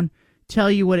it down,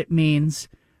 tell you what it means.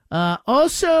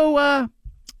 Also,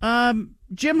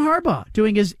 Jim Harbaugh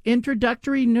doing his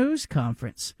introductory news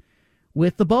conference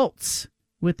with the Bolts,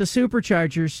 with the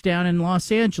Superchargers down in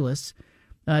Los Angeles.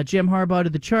 Jim Harbaugh to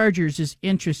the Chargers is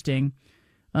interesting.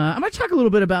 I'm going to talk a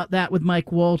little bit about that with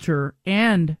Mike Walter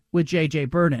and with J.J.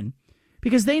 Birden,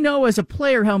 because they know as a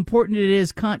player how important it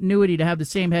is continuity to have the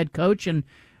same head coach. And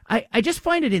I just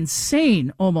find it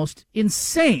insane, almost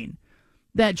insane,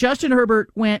 that Justin Herbert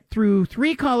went through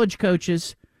 3 college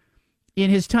coaches in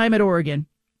his time at Oregon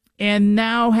and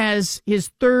now has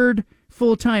his 3rd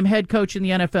full-time head coach in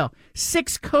the NFL.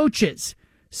 6 coaches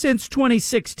since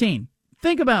 2016.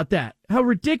 Think about that, how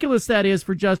ridiculous that is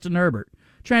for Justin Herbert.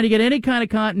 Trying to get any kind of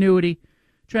continuity,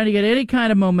 trying to get any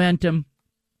kind of momentum.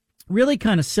 Really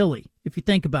kind of silly if you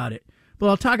think about it. But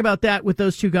I'll talk about that with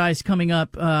those 2 guys coming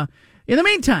up. In the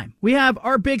meantime, we have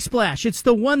our big splash. It's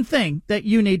the one thing that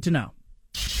you need to know.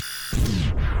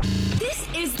 This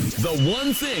is the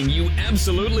one thing you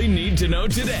absolutely need to know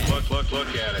today. Look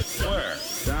at it. Where?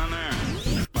 Down there.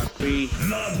 Must be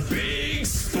the Big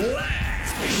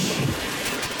Splash.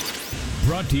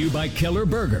 Brought to you by Killer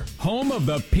Burger, home of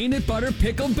the Peanut Butter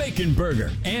Pickle Bacon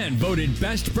Burger, and voted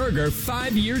Best Burger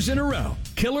 5 years in a row.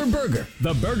 Killer Burger,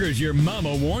 the burgers your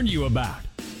mama warned you about.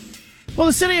 Well,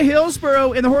 the city of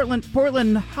Hillsborough and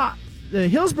the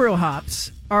Hillsborough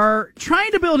Hops are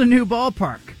trying to build a new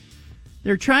ballpark.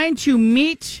 They're trying to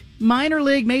meet minor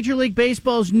league, Major League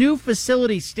Baseball's new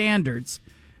facility standards.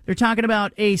 They're talking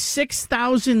about a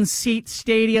 6,000 seat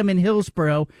stadium in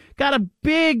Hillsborough. Got a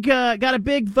big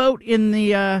vote in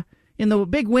the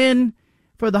big win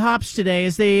for the Hops today,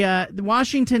 as the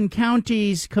Washington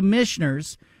County's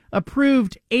commissioners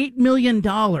approved $8 million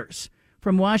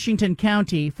from Washington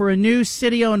County for a new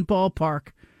city-owned ballpark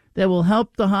that will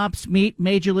help the Hops meet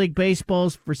Major League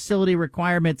Baseball's facility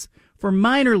requirements for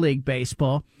minor league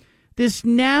baseball. This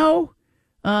now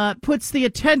puts the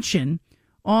attention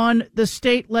on the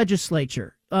state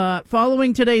legislature.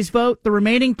 Following today's vote, the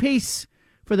remaining piece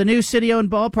for the new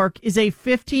city-owned ballpark is a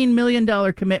 $15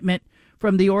 million commitment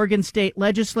from the Oregon State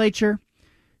Legislature.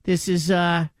 This is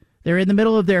they're in the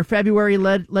middle of their February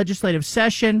legislative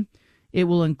session. It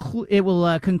will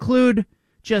conclude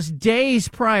just days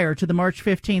prior to the March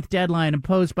 15th deadline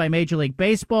imposed by Major League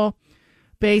Baseball.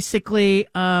 Basically,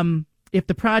 if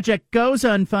the project goes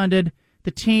unfunded,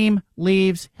 the team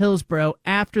leaves Hillsborough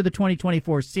after the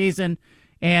 2024 season,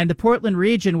 and the Portland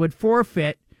region would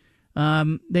forfeit.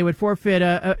 They would forfeit,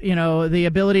 the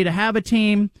ability to have a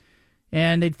team,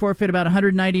 and they'd forfeit about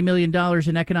 $190 million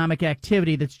in economic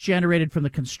activity that's generated from the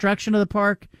construction of the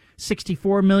park,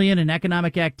 $64 million in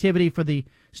economic activity for the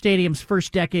stadium's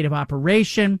first decade of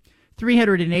operation,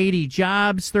 380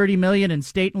 jobs, $30 million in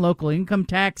state and local income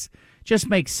tax. Just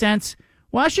makes sense.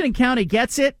 Washington County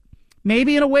gets it,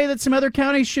 maybe in a way that some other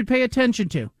counties should pay attention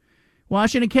to.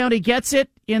 Washington County gets it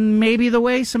in maybe the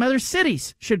way some other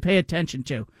cities should pay attention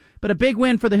to. But a big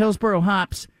win for the Hillsborough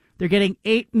Hops. They're getting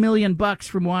 $8 million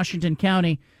from Washington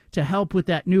County to help with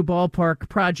that new ballpark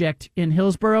project in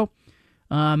Hillsborough.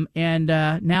 And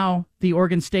now the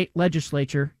Oregon State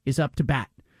Legislature is up to bat.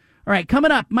 All right,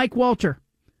 coming up, Mike Walter,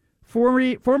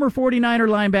 former 49er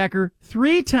linebacker,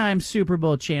 3-time Super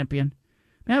Bowl champion.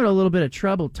 I'm having a little bit of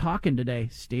trouble talking today,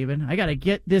 Steven. I got to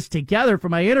get this together for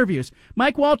my interviews.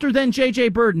 Mike Walter, then J.J.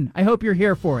 Birden. I hope you're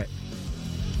here for it.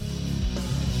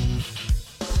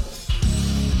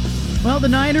 Well, the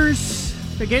Niners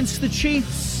against the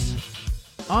Chiefs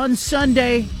on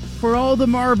Sunday for all the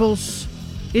marbles.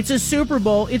 It's a Super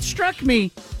Bowl. It struck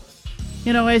me,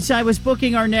 as I was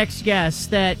booking our next guest,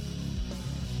 that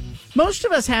most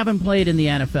of us haven't played in the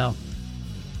NFL.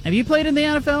 Have you played in the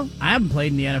NFL? I haven't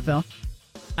played in the NFL.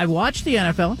 I've watched the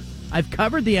NFL. I've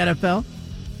covered the NFL.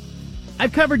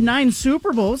 I've covered 9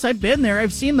 Super Bowls. I've been there.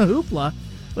 I've seen the hoopla.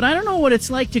 But I don't know what it's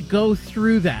like to go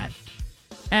through that.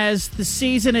 As the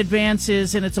season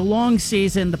advances, and it's a long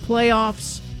season, the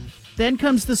playoffs, then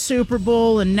comes the Super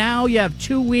Bowl, and now you have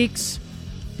 2 weeks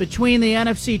between the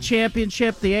NFC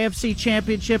Championship, the AFC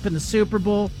Championship, and the Super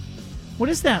Bowl. What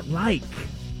is that like?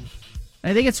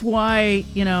 I think it's why,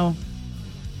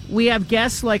 we have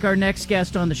guests like our next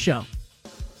guest on the show.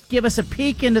 Give us a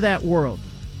peek into that world.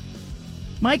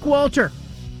 Mike Walter,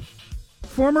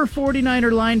 former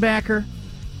 49er linebacker,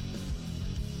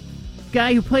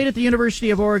 guy who played at the University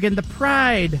of Oregon, the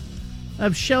pride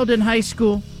of Sheldon High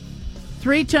School,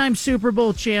 3-time Super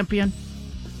Bowl champion.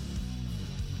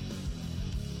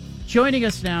 Joining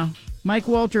us now, Mike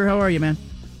Walter. How are you, man?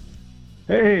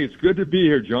 Hey, it's good to be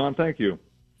here, John. Thank you.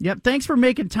 Yep, thanks for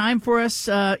making time for us.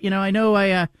 I know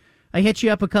I hit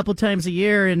you up a couple times a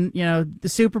year, and the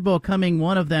Super Bowl coming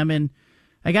one of them. And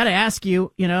I got to ask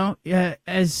you,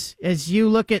 as you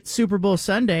look at Super Bowl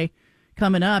Sunday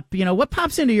coming up, what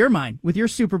pops into your mind with your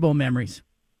Super Bowl memories?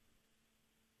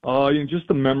 Just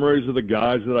the memories of the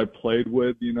guys that I played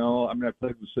with. I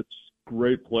played with such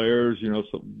great players. A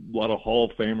lot of Hall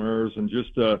of Famers, and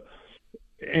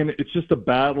and it's just a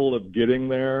battle of getting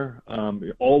there.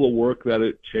 All the work that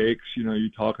it takes. You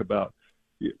talk about,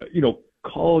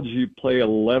 college. You play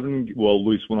 11. Well, at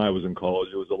least when I was in college,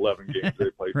 it was 11 games. They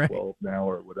play right. 12 now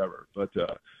or whatever. But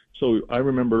so I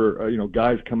remember,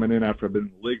 guys coming in after I've been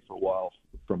in the league for a while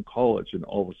from college, and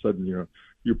all of a sudden,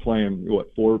 you're playing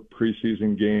 4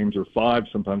 preseason games or 5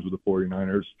 sometimes with the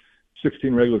 49ers,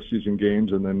 16 regular season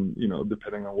games, and then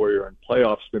depending on where you're in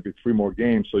playoffs, maybe 3 more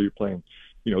games. So you're playing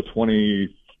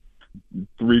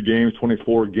 23 games,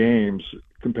 24 games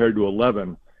compared to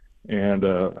 11. And,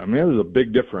 there's a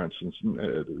big difference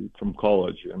from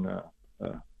college. And,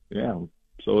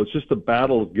 so it's just a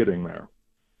battle of getting there.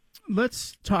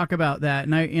 Let's talk about that.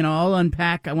 And I'll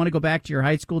unpack. I want to go back to your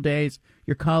high school days,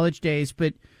 your college days,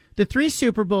 but the 3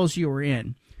 Super Bowls you were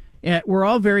in were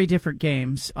all very different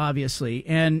games, obviously.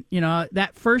 And,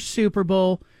 that first Super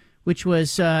Bowl, which was,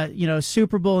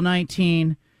 Super Bowl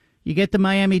 19, you get the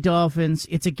Miami Dolphins.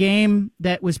 It's a game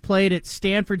that was played at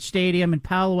Stanford Stadium in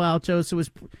Palo Alto, so it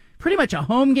was pretty much a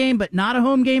home game, but not a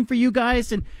home game for you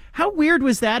guys. And how weird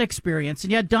was that experience? And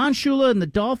you had Don Shula and the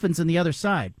Dolphins on the other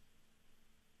side.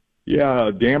 Yeah,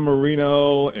 Dan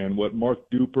Marino and Mark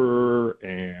Duper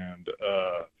and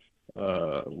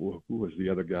who was the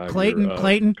other guy?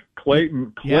 Clayton.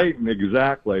 Clayton,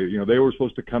 exactly. They were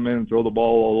supposed to come in and throw the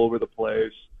ball all over the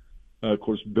place. Of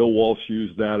course, Bill Walsh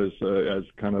used that as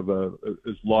kind of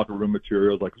as locker room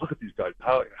material. Like, look at these guys.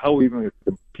 How are we even going to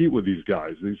compete with these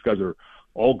guys? These guys are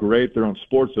all great. They're on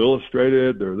Sports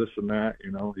Illustrated. They're this and that. He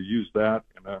used that,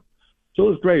 and so it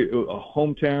was great. A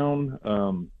hometown.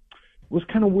 It was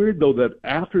kind of weird though that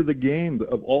after the game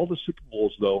of all the Super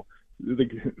Bowls, though,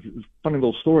 funny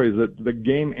little story is that the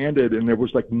game ended and there was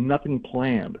like nothing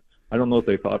planned. I don't know if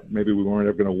they thought maybe we weren't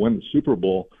ever going to win the Super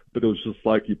Bowl, but it was just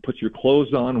like you put your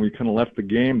clothes on and we kind of left the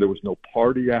game. There was no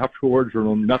party afterwards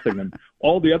or nothing. And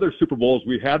all the other Super Bowls,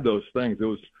 we had those things. It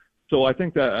was so I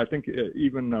think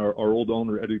even our old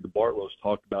owner, Eddie DeBartlos,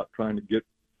 talked about trying to get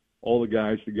all the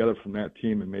guys together from that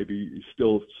team and maybe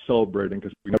still celebrating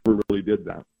because we never really did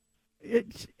that.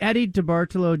 it's Eddie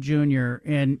DeBartolo Jr.,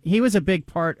 and he was a big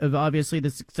part of, obviously, the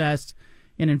success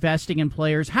in investing in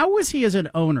players. How was he as an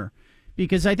owner?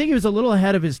 Because I think he was a little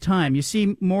ahead of his time. You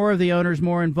see more of the owners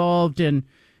more involved,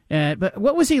 but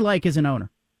what was he like as an owner?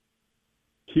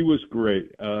 He was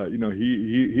great.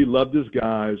 He loved his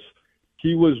guys.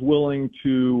 He was willing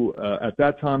to, at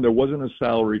that time, there wasn't a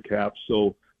salary cap,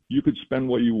 so you could spend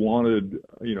what you wanted,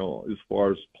 as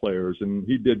far as players, and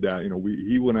he did that.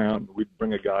 He went out and we'd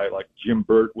bring a guy like Jim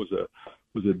Burt was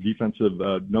a defensive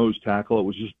nose tackle. It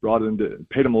was just brought in to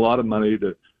paid him a lot of money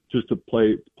to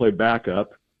play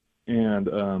backup, and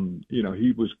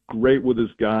he was great with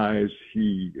his guys.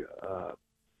 He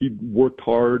worked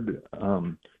hard.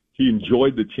 He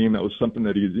enjoyed the team. That was something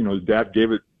that his dad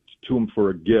gave it to him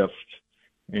for a gift,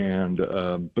 and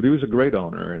but he was a great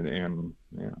owner, and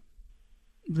yeah.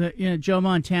 Joe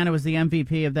Montana was the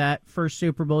MVP of that first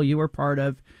Super Bowl you were part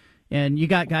of, and you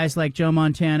got guys like Joe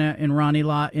Montana and Ronnie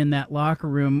Lott in that locker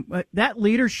room. That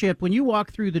leadership, when you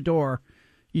walk through the door,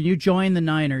 you join the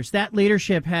Niners, that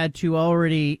leadership had to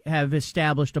already have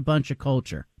established a bunch of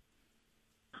culture.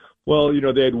 Well,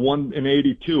 they had won in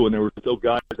 '82, and there were still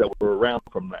guys that were around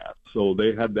from that, so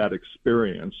they had that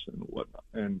experience and whatnot.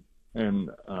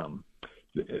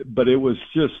 But it was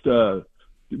just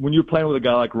when you're playing with a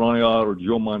guy like Ronnie Lott or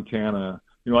Joe Montana,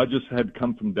 I just had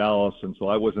come from Dallas, and so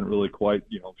I wasn't really quite,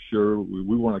 sure.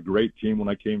 We weren't a great team when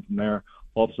I came from there.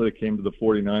 All of a sudden, I came to the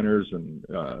 49ers, and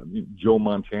Joe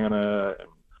Montana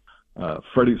and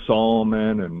Freddie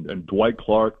Solomon and Dwight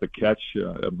Clark, the catch.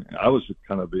 I was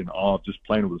kind of in awe of just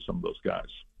playing with some of those guys.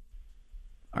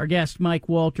 Our guest, Mike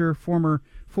Walter, former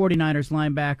 49ers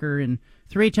linebacker and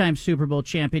three-time Super Bowl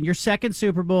champion. Your second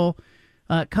Super Bowl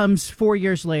comes 4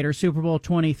 years later, Super Bowl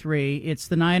 23. It's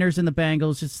the Niners and the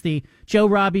Bengals. It's the Joe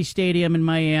Robbie Stadium in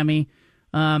Miami.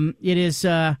 It is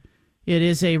a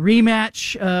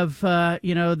rematch of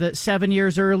the 7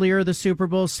 years earlier, the Super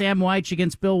Bowl. Sam Wyche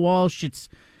against Bill Walsh. It's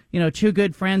two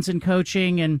good friends in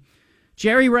coaching, and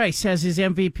Jerry Rice has his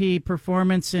MVP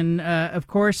performance, and of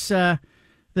course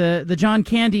the John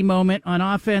Candy moment on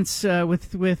offense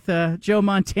with Joe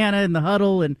Montana in the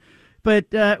huddle. But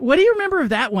what do you remember of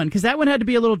that one? Because that one had to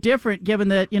be a little different, given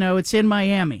that it's in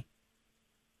Miami.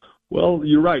 Well,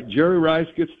 you're right. Jerry Rice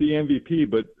gets the MVP,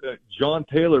 but John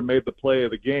Taylor made the play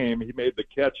of the game. He made the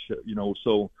catch.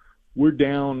 So we're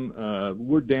down.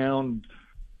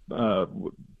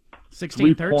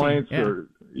 16-13. 3 points,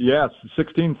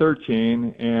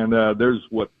 16-13, and there's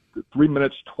 3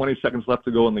 minutes 20 seconds left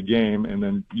to go in the game, and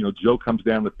then Joe comes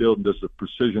down the field and does a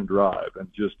precision drive, and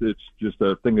it's just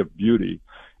a thing of beauty.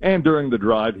 And during the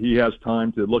drive, he has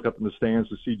time to look up in the stands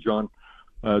to see John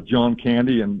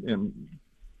Candy and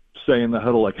say in the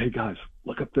huddle, like, "Hey guys,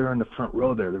 look up there in the front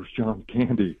row there. There's John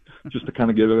Candy," just to kind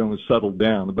of get everyone settled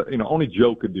down. But only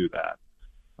Joe could do that.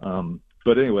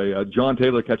 But anyway, John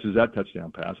Taylor catches that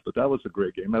touchdown pass. But that was a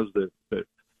great game. That was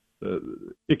the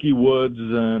Ickey Woods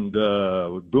and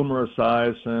Boomer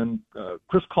Esiason.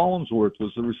 Chris Collinsworth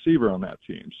was the receiver on that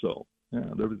team. So, yeah,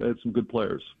 they had some good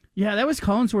players. Yeah, that was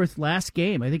Collinsworth's last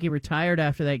game. I think he retired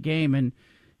after that game, and,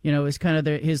 it was kind of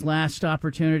his last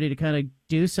opportunity to kind of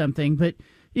do something. But,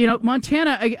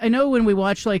 Montana, I know when we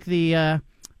watch, like, the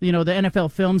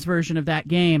NFL Films version of that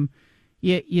game,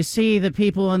 you see the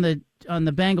people on the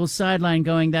Bengals sideline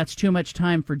going, "That's too much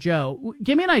time for Joe."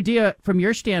 Give me an idea from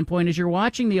your standpoint as you're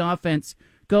watching the offense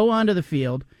go onto the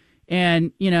field,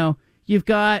 and you've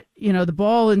got the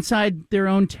ball inside their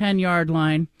own 10-yard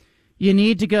line. You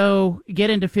need to go get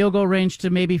into field goal range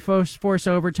to maybe force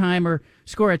overtime or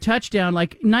score a touchdown,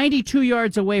 like 92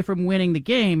 yards away from winning the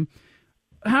game.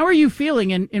 How are you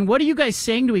feeling, and what are you guys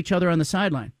saying to each other on the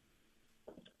sideline?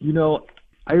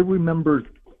 I remember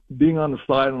being on the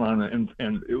sideline,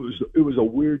 and it was a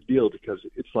weird deal, because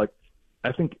it's like,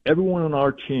 I think everyone on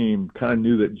our team kind of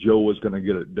knew that Joe was going to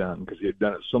get it done, because he had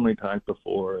done it so many times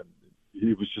before, and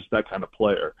he was just that kind of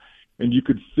player. And you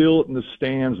could feel it in the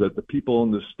stands, that the people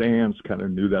in the stands kind of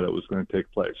knew that it was going to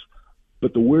take place.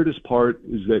 But the weirdest part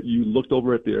is that you looked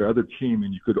over at the other team,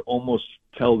 and you could almost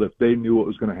tell that they knew what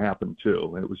was going to happen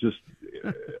too. And it was just,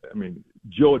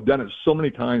 Joe had done it so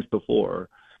many times before,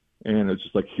 and it's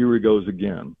just like, here he goes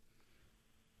again.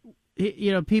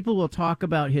 People will talk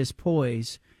about his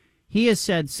poise. He has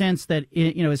said since that,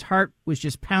 his heart was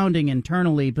just pounding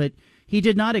internally, but he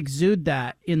did not exude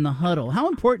that in the huddle. How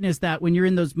important is that when you're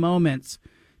in those moments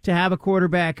to have a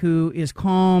quarterback who is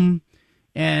calm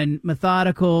and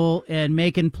methodical and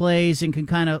making plays and can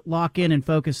kind of lock in and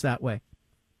focus that way?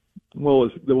 Well,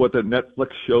 what that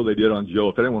Netflix show they did on Joe,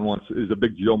 if anyone is a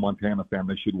big Joe Montana fan,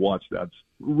 they should watch that. It's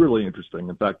really interesting.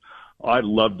 In fact, I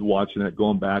loved watching it,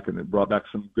 going back, and it brought back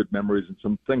some good memories and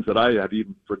some things that I had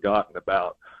even forgotten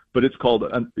about. But it's called,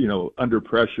 Under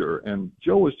Pressure, and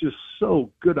Joe was just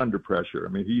so good under pressure. I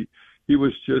mean, he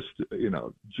was just,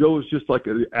 Joe was just like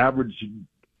an average,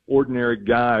 ordinary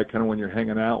guy, kind of when you're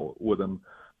hanging out with him.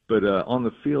 But on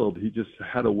the field, he just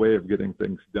had a way of getting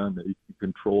things done, that he could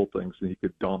control things and he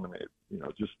could dominate.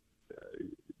 Just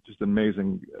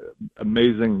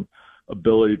amazing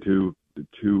ability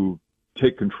to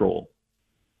take control.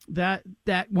 That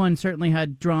one certainly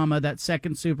had drama, that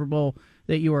second Super Bowl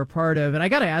that you were a part of. And I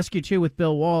got to ask you, too, with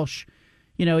Bill Walsh,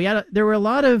 there were a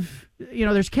lot of,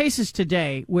 there's cases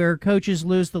today where coaches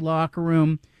lose the locker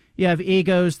room. You have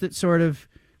egos that sort of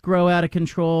grow out of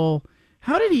control.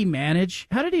 How did he manage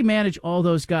all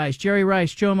those guys? Jerry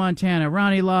Rice, Joe Montana,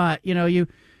 Ronnie Lott. You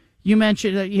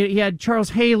mentioned that he had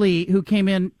Charles Haley, who came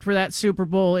in for that Super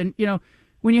Bowl. And,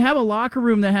 when you have a locker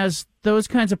room that has those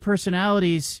kinds of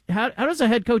personalities, how does a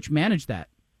head coach manage that?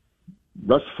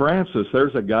 Russ Francis,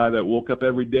 there's a guy that woke up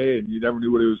every day and you never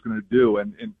knew what he was going to do.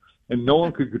 And no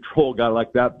one could control a guy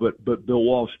like that but Bill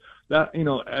Walsh. That,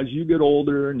 as you get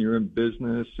older and you're in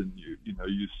business and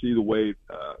you see the way,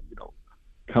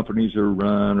 companies are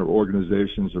run or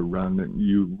organizations are run, and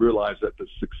you realize that the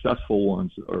successful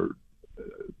ones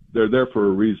they're there for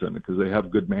a reason, because they have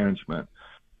good management.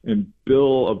 And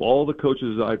Bill, of all the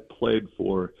coaches I played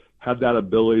for, had that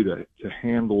ability to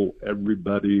handle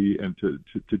everybody and to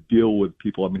deal with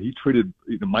people. I mean, he treated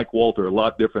Mike Walter a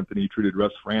lot different than he treated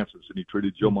Russ Francis, and he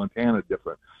treated Joe Montana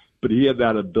different. But he had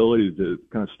that ability to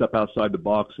kind of step outside the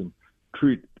box and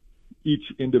treat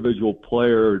each individual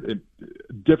player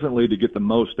differently to get the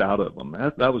most out of them.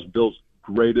 That was Bill's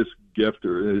greatest gift,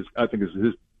 or I think is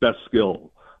his best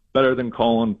skill. Better than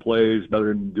calling plays, better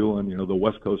than doing, the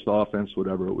West Coast offense,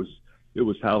 whatever. It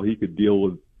was how he could deal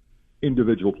with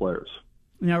individual players.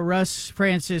 Now, Russ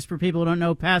Francis, for people who don't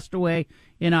know, passed away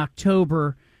in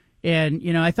October. And,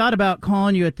 I thought about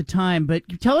calling you at the time, but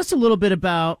tell us a little bit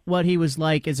about what he was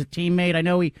like as a teammate. I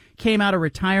know he came out of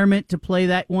retirement to play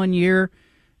that 1 year,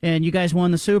 and you guys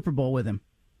won the Super Bowl with him.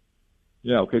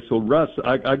 Yeah, okay. So Russ,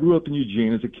 I grew up in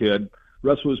Eugene as a kid.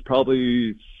 Russ was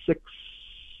probably 6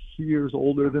 years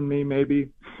older than me, maybe.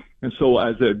 And so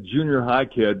as a junior high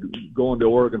kid going to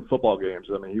Oregon football games,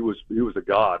 I mean, he was a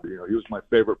god. He was my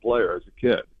favorite player as a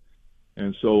kid.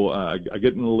 And so I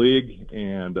get in the league,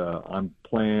 and I'm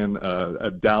playing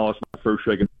at Dallas. My first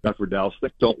year I get for Dallas.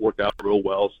 Things don't work out real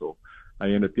well, so I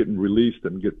end up getting released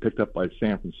and get picked up by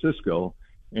San Francisco.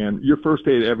 And your first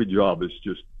day at every job is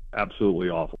just absolutely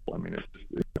awful. I mean,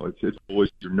 it's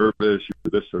always, you're nervous,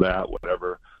 you're this or that,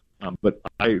 whatever. But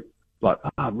I thought,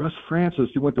 Russ Francis,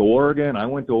 you went to Oregon, I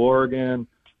went to Oregon.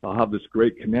 I'll have this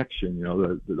great connection.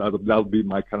 That'll be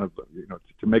my kind of,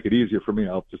 to make it easier for me.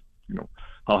 I'll just,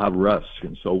 I'll have Russ.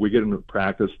 And so we get into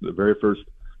practice. The very first,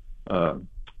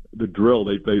 the drill,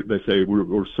 they say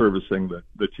we're servicing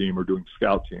the team or doing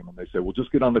scout team, and they say, well,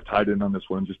 just get on the tight end on this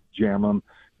one, just jam them,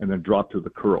 and then drop to the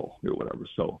curl or whatever.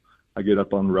 So I get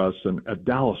up on Russ, and at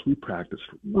Dallas we practiced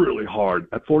really hard.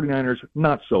 At 49ers,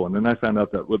 not so. And then I found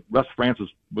out that with Russ Francis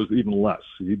was even less.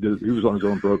 He was on his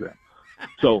own program.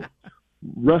 So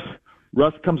Russ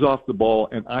comes off the ball,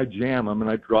 and I jam him, and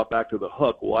I drop back to the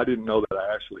hook. Well, I didn't know that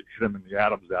I actually hit him in the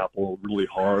Adam's apple really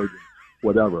hard, and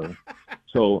whatever.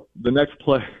 So the next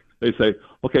play, they say,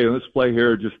 okay, let's play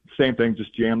here, just same thing,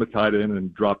 just jam the tight end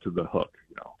and drop to the hook.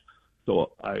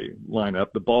 So I line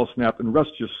up, the ball snapped, and Russ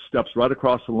just steps right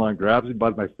across the line, grabs me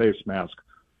by my face mask,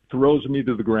 throws me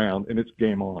to the ground, and it's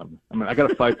game on. I mean, I got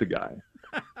to fight the guy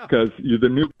because you're the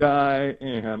new guy,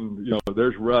 and,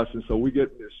 there's Russ. And so we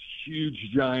get this huge,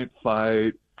 giant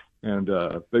fight, and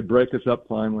they break us up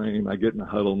finally, and I get in the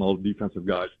huddle, and all the defensive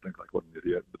guys think like, what an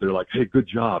idiot. But they're like, hey, good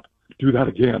job. Do that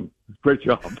again. Great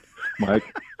job,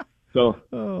 Mike.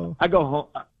 So I go home.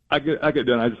 I get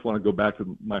done. I just want to go back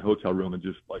to my hotel room and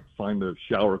just find the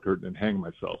shower curtain and hang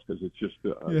myself, because it's just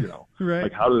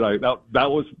right. How did I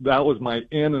that was my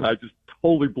in, and I just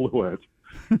totally blew it.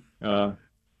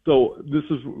 So we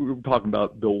were talking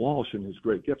about Bill Walsh and his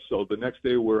great gift. So the next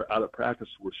day we're out of practice,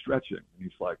 we're stretching, and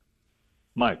he's like,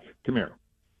 Mike, come here.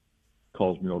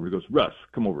 Calls me over. He goes, Russ,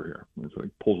 come over here. And so he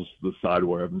pulls us to the side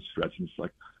where I've been stretching. He's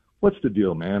like, what's the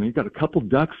deal, man? You got a couple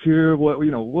ducks here. What's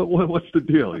the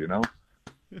deal? And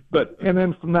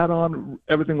then from that on,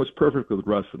 everything was perfect with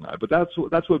Russ and I. But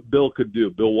that's what Bill could do.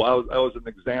 Bill, I was an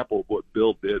example of what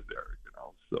Bill did there.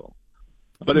 So,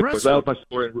 but anyways, that was my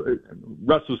story.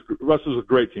 Russ was a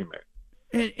great teammate.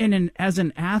 And as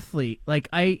an athlete,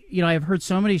 I've heard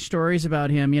so many stories about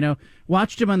him.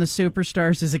 Watched him on the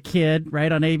Superstars as a kid, right,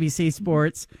 on ABC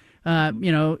Sports.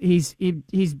 He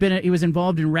was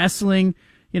involved in wrestling.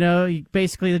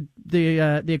 basically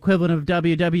the equivalent of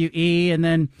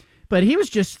WWE, but he was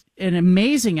just an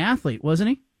amazing athlete, wasn't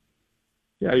he?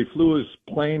 Yeah, he flew his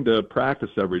plane to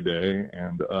practice every day,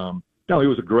 and no, he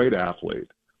was a great athlete.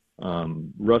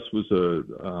 Russ was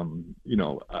he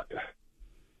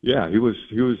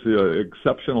was an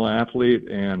exceptional athlete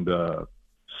and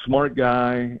smart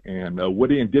guy and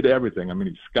witty and did everything. I mean,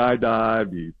 he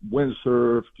skydived, he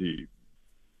windsurfed, he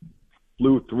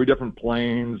flew 3 different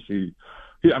planes.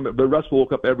 But Russ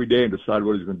woke up every day and decided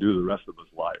what he was going to do the rest of his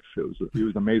life. He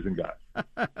was an amazing guy.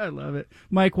 I love it.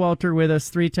 Mike Walter with us,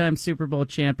 3-time Super Bowl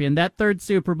champion. That third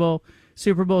Super Bowl,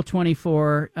 Super Bowl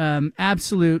 24,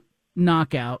 absolute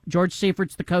knockout. George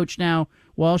Seifert's the coach now.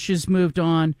 Walsh has moved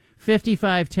on.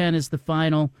 55-10 is the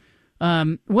final.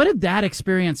 What did that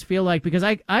experience feel like? Because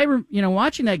I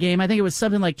watching that game, I think it was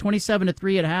something like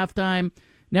 27-3 at halftime.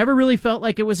 Never really felt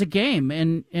like it was a game,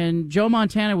 and Joe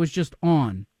Montana was just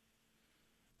on.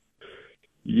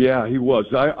 Yeah, he was.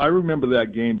 I remember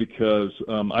that game because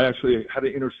I actually had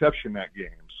an interception that game.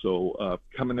 So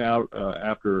coming out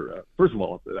after, first of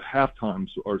all, the half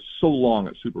times are so long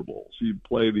at Super Bowls. You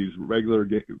play these regular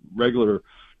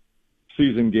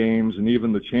season games and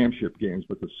even the championship games,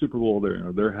 but the Super Bowl,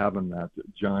 they're having that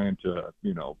giant,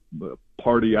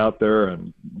 party out there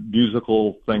and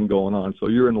musical thing going on. So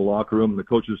you're in the locker room and the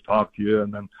coaches talk to you,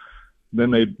 and then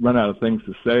they run out of things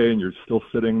to say, and you're still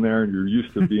sitting there, and you're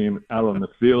used to being out on the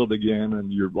field again,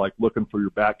 and you're like looking for your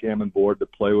backgammon board to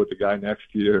play with the guy next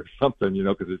to you or something,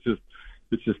 because it's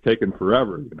just taking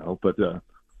forever, But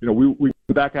we went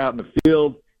back out in the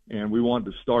field, and we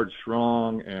wanted to start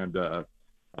strong, and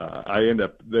they ended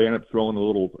up throwing a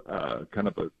little kind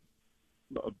of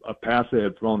a pass they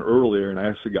had thrown earlier, and I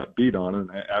actually got beat on it,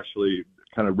 and I actually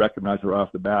kind of recognized it right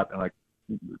off the bat, and I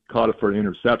caught it for an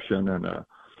interception, and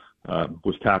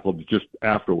was tackled just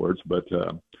afterwards. But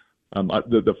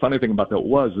the funny thing about that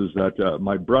is that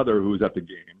my brother, who was at the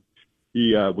game,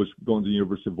 he was going to the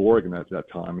University of Oregon at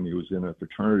that time, and he was in a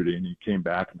fraternity, and he came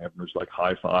back, and everyone was like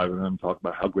high-fiving him, talking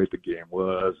about how great the game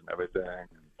was and everything.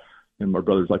 And my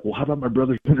brother's like, well, how about my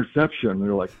brother's interception? And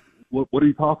they're like, what are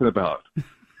you talking about?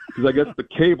 Because I guess the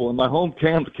cable, in my home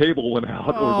cam's cable went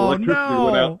out, or the electricity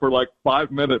went out for like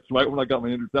 5 minutes right when I got my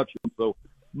interception, so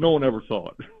no one ever saw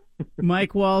it.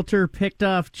 Mike Walter picked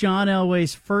off John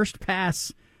Elway's first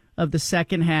pass of the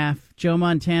second half. Joe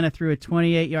Montana threw a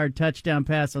 28-yard touchdown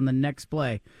pass on the next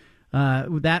play.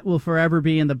 That will forever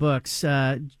be in the books.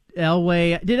 Did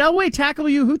Elway tackle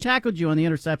you? Who tackled you on the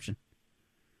interception?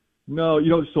 No,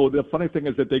 so the funny thing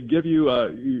is that they give you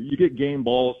you get game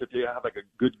balls if you have like a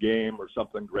good game or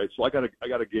something great. So I got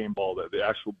a game ball, the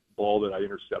actual ball that I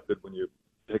intercepted. When you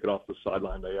take it off the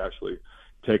sideline, they actually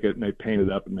take it and they paint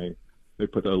it up, and they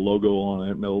put a logo on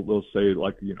it, and they'll say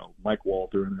like, Mike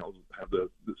Walter, and they'll have the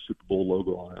Super Bowl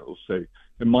logo on it. It'll say,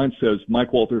 and mine says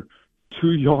Mike Walter,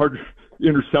 2-yard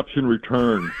interception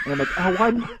return. And I'm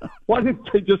like, why didn't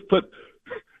they just put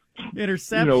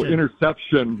interception?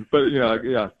 Interception. But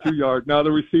yeah, 2-yard. No,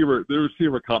 the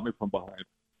receiver caught me from behind.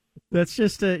 That's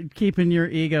just keeping your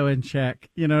ego in check.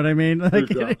 You know what I mean?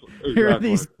 Like, exactly. Here are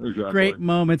these great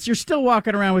moments. You're still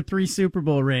walking around with 3 Super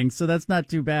Bowl rings, so that's not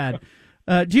too bad.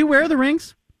 Do you wear the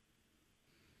rings?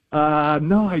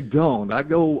 No, I don't. I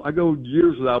go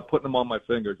years without putting them on my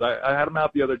fingers. I had them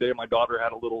out the other day. My daughter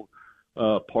had a little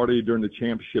party during the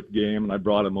championship game, and I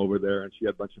brought them over there, and she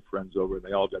had a bunch of friends over, and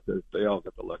they all got to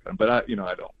look at them. But I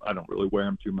don't really wear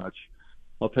them too much.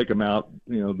 I'll take them out,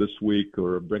 this week,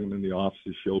 or bring them in the office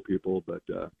to show people, but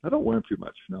I don't wear them too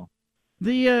much. No.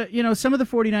 Some of the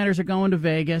 49ers are going to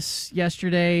Vegas.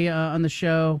 Yesterday on the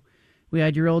show, we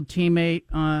had your old teammate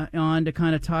on to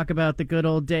kind of talk about the good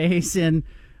old days, and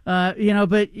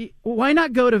but why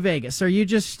not go to Vegas? Are you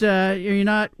just are you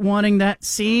not wanting that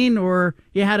scene, or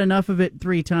you had enough of it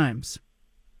 3 times?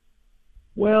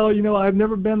 Well, I've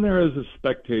never been there as a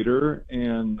spectator,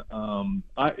 and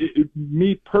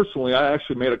me personally, I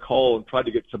actually made a call and tried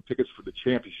to get some tickets for the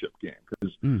championship game,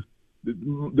 because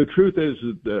the truth is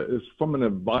from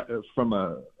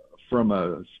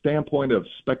a standpoint of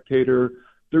spectator,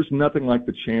 there's nothing like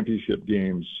the championship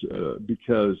games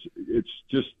because it's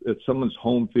someone's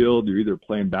home field. You're either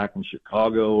playing back in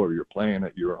Chicago or you're playing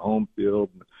at your home field.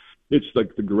 It's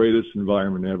like the greatest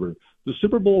environment ever. The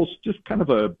Super Bowl is just kind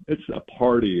of it's a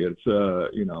party. It's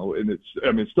and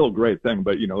it's still a great thing,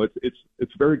 but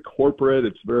it's very corporate.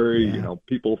 It's very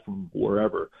people from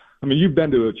wherever. I mean, you've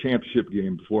been to a championship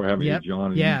game before, haven't you,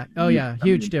 John? Yeah.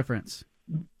 Huge difference.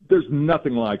 There's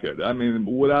nothing like it. I mean,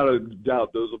 without a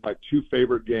doubt, those are my 2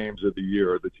 favorite games of the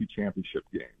year, the 2 championship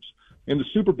games. And the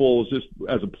Super Bowl is just,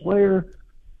 as a player,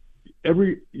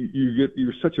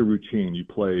 you're such a routine. You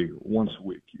play once a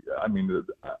week. I mean,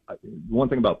 one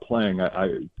thing about playing,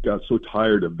 I got so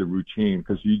tired of the routine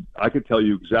because I could tell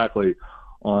you exactly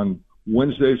on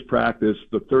Wednesday's practice,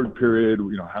 the third period,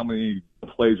 how many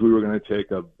plays we were going to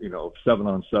take of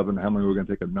 7-on-7, how many we were going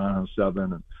to take of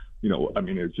 9-on-7, and I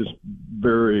mean, it's just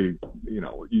very, you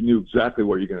knew exactly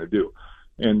what you're going to do.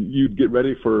 And you'd get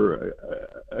ready for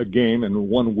a game in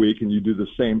 1 week, and you do the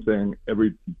same thing,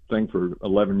 everything for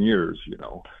 11 years,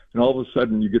 And all of a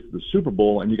sudden, you get to the Super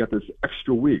Bowl, and you got this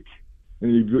extra week,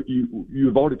 and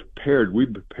you've already prepared. We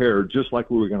prepared just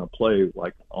like we were going to play,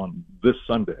 like on this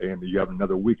Sunday, and you have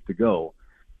another week to go.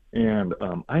 And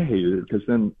I hated it because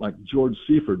then, like George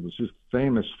Seifert was just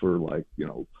famous for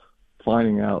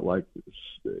finding out like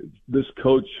this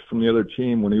coach from the other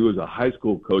team when he was a high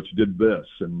school coach did this,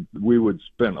 and we would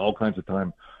spend all kinds of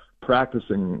time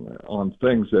practicing on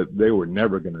things that they were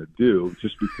never going to do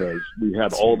just because we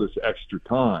had all this extra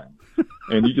time.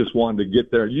 And you just wanted to get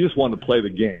there. You just wanted to play the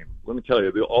game. Let me tell you,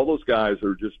 all those guys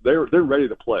are just they're ready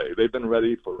to play. They've been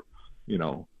ready for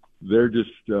they're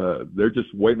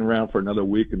just waiting around for another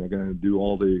week, and they're going to do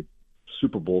all the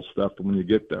Super Bowl stuff when you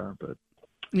get there. But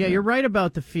yeah, you're right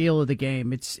about the feel of the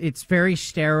game. It's very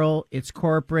sterile. It's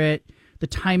corporate. The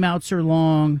timeouts are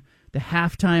long. The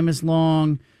halftime is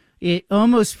long. It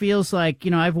almost feels like,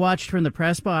 I've watched from the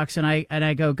press box and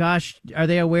I go, gosh, are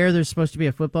they aware there's supposed to be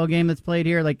a football game that's played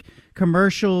here? Like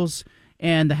commercials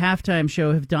and the halftime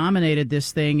show have dominated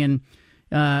this thing. And,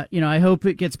 I hope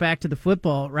it gets back to the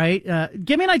football, right?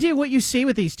 Give me an idea of what you see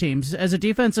with these teams. As a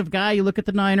defensive guy, you look at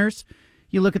the Niners,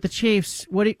 you look at the Chiefs.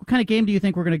 What kind of game do you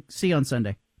think we're going to see on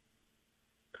Sunday?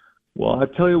 Well, I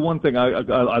tell you one thing. I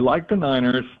like the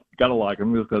Niners. Gotta like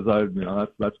them because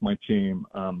that's my team.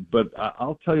 But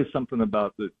I'll tell you something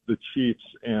about the Chiefs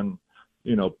and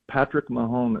Patrick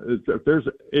Mahomes. If there's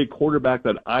a quarterback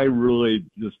that I really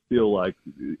just feel like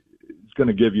is going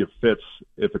to give you fits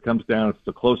if it comes down, it's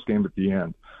a close game at the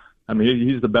end. I mean,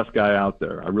 he's the best guy out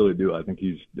there. I really do. I think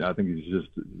he's just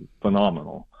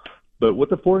phenomenal. But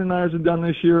what the 49ers have done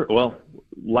this year, well,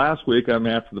 last week,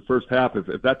 after the first half,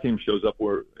 if that team shows up,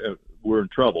 we're in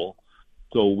trouble.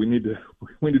 So we need to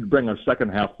bring our second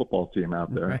half football team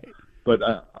out there. Right. But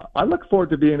I look forward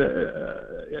to being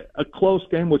a close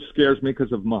game, which scares me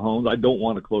because of Mahomes. I don't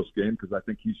want a close game because I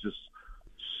think he's just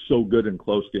so good in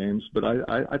close games. But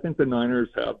I think the Niners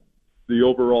have the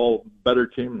overall better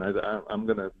team, and I'm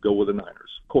going to go with the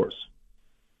Niners, of course.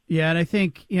 Yeah, and I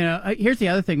think, here's the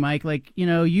other thing, Mike. Like,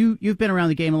 you've been around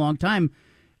the game a long time.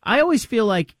 I always feel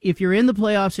like if you're in the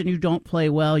playoffs and you don't play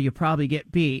well, you probably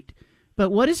get beat. But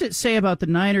what does it say about the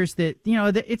Niners that,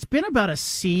 that it's been about a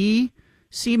C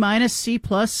minus, C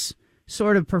plus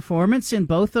sort of performance in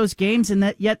both those games, and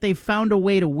that yet they've found a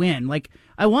way to win? Like,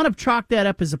 I want to chalk that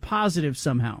up as a positive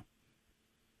somehow.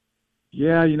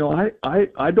 Yeah,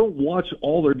 I don't watch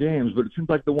all their games, but it seems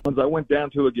like the ones I went down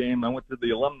to a game. I went to the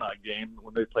alumni game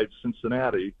when they played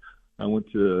Cincinnati. I went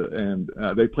to, and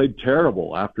they played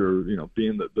terrible after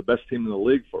being the best team in the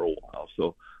league for a while.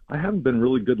 So I haven't been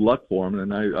really good luck for them,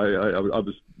 and I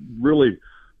was really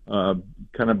kind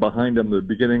of behind them the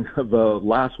beginning of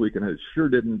last week, and it sure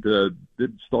didn't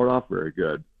start off very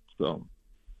good. So.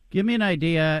 Give me an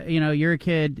idea. You're a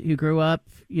kid who grew up,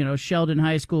 Sheldon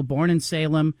High School, born in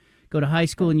Salem, go to high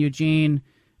school in Eugene,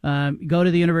 go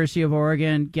to the University of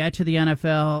Oregon, get to the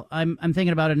NFL. I'm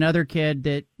thinking about another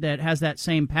kid that has that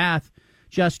same path,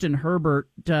 Justin Herbert.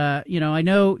 I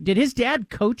know. Did his dad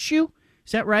coach you?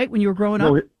 Is that right? When you were growing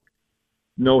up?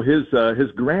 No, his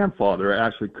grandfather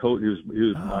actually coached. He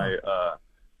was my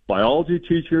biology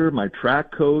teacher, my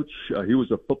track coach. He was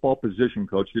a football position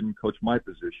coach. He didn't coach my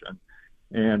position.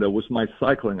 And was my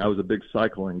cycling. I was a big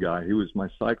cycling guy. He was my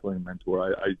cycling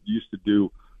mentor. I used to do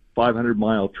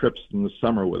 500-mile trips in the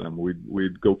summer with him.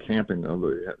 We'd go camping.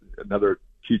 Another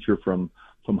teacher from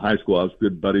high school I was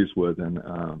good buddies with, and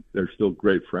they're still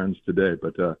great friends today.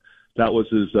 But that was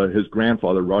his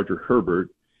grandfather, Roger Herbert,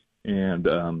 and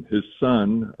his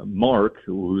son, Mark,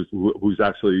 who's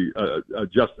actually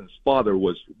Justin's father,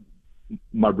 was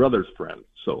my brother's friend.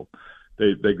 So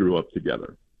they grew up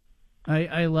together.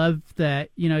 I love that,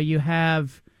 you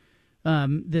have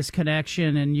this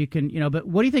connection, and you can, but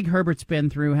what do you think Herbert's been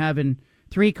through, having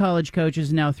 3 college coaches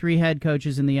and now 3 head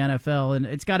coaches in the NFL? And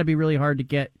it's got to be really hard to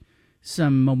get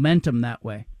some momentum that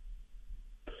way.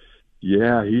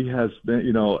 Yeah, he has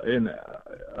been, and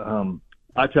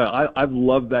I tell you, I've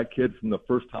loved that kid from the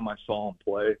first time I saw him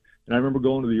play. And I remember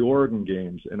going to the Oregon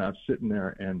games, and I'm sitting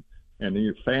there, and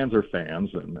the fans are fans,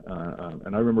 and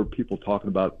I remember people talking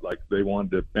about like they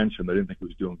wanted to bench him, they didn't think he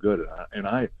was doing good, and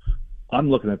I I'm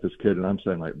looking at this kid and I'm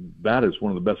saying, like, that is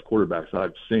one of the best quarterbacks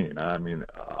I've seen. I mean,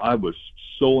 I was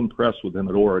so impressed with him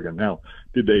at Oregon. Now,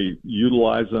 did they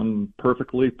utilize him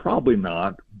perfectly? Probably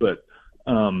not, but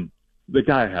the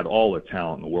guy had all the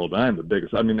talent in the world. I am the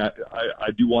biggest. I mean, I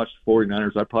do watch the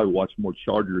 49ers. I probably watch more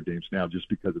Charger games now just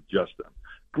because of Justin.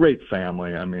 Great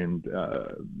family. I mean,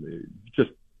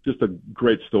 just a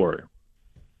great story.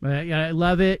 Yeah, I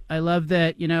love it. I love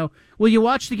that. Will you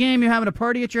watch the game? You're having a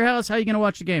party at your house? How are you going to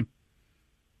watch the game?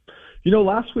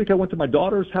 Last week I went to my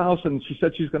daughter's house and she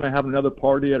said she's going to have another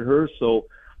party at hers. So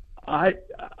I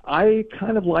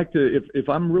kind of like to, if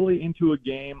I'm really into a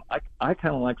game, I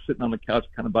kind of like sitting on the couch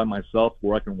kind of by myself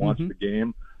where I can watch the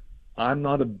game. I'm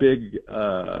not a big,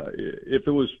 if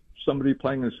it was somebody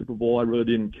playing in the Super Bowl I really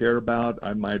didn't care about,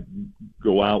 I might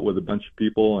go out with a bunch of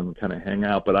people and kind of hang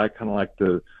out. But I kind of like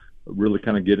to really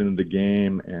kind of get into the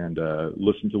game and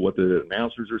listen to what the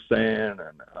announcers are saying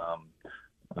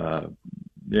and,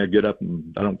 get up,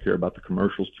 and I don't care about the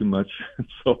commercials too much.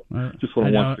 So just want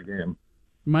to watch the game.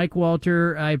 Mike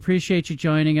Walter, I appreciate you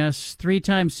joining us.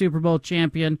 3-time Super Bowl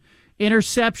champion.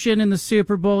 Interception in the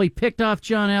Super Bowl. He picked off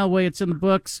John Elway. It's in the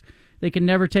books. They can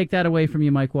never take that away from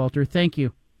you, Mike Walter. Thank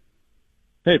you.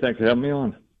 Hey, thanks for having me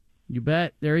on. You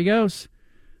bet. There he goes.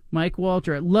 Mike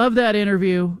Walter. I love that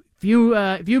interview.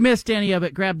 If you missed any of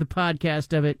it, grab the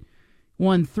podcast of it.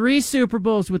 Won 3 Super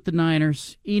Bowls with the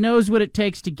Niners. He knows what it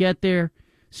takes to get there,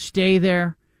 stay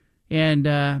there,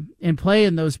 and play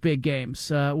in those big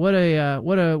games. What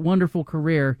a wonderful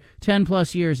career,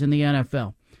 10+ years in the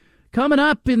NFL. Coming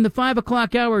up in the 5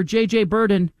 o'clock hour, J.J.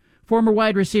 Birden, former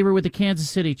wide receiver with the Kansas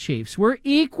City Chiefs. We're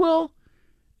equal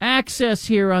access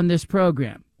here on this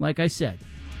program, like I said.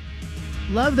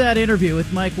 Love that interview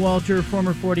with Mike Walter,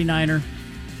 former 49er,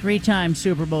 3-time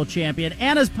Super Bowl champion.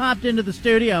 Anna's popped into the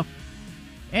studio.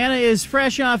 Anna is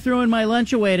fresh off throwing my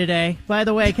lunch away today. By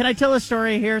the way, can I tell a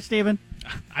story here, Stephen?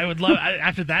 I would love,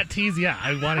 after that tease, yeah,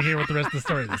 I want to hear what the rest of the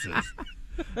story this is.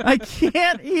 I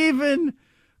can't even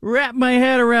wrap my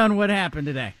head around what happened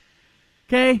today.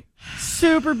 Okay?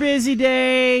 Super busy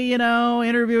day,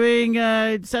 interviewing,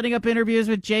 setting up interviews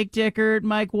with Jake Dickert,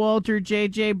 Mike Walter,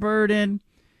 J.J. Birden,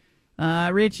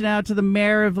 reaching out to the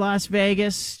mayor of Las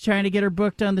Vegas, trying to get her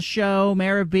booked on the show,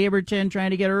 mayor of Beaverton,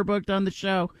 trying to get her booked on the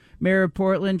show, mayor of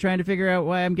Portland, trying to figure out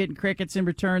why I'm getting crickets in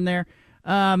return there.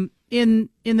 In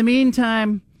the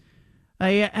meantime,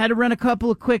 I had to run a couple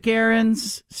of quick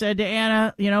errands. Said to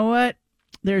Anna, you know what?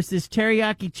 There's this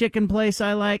teriyaki chicken place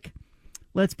I like.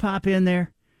 Let's pop in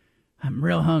there. I'm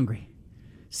real hungry.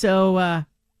 So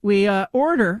we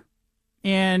order,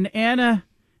 and Anna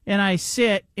and I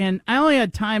sit, and I only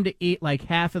had time to eat like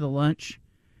half of the lunch.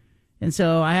 And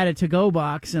so I had a to-go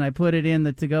box, and I put it in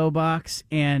the to-go box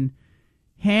and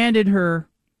handed her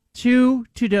 2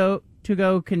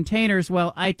 to-go containers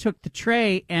while I took the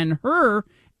tray and her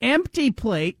empty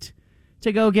plate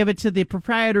to go give it to the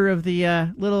proprietor of the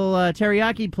little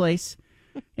teriyaki place.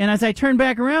 And as I turn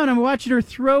back around, I'm watching her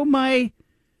throw my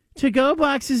to-go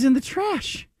boxes in the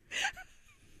trash.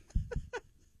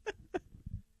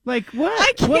 Like,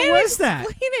 what? What was that?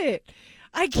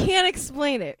 I can't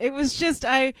explain it. It was just,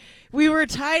 we were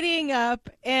tidying up,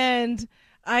 and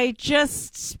I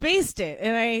just spaced it,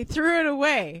 and I threw it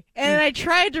away. And I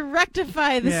tried to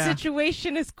rectify the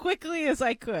situation as quickly as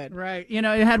I could. Right. It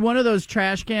had one of those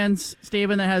trash cans,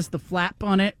 Stephen, that has the flap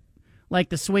on it, like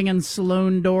the swinging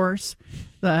saloon doors,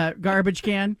 the garbage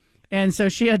can. And so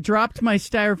she had dropped my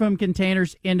styrofoam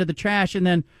containers into the trash, and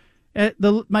then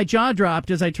my jaw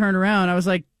dropped as I turned around. I was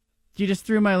like, you just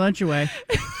threw my lunch away.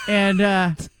 And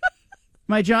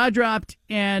my jaw dropped,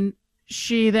 and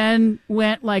she then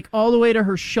went like all the way to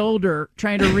her shoulder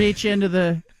trying to reach into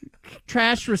the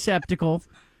trash receptacle,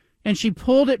 and she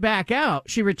pulled it back out.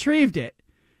 She retrieved it,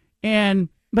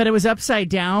 but it was upside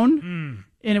down,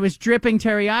 and it was dripping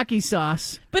teriyaki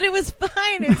sauce. But it was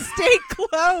fine. It stayed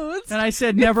closed. And I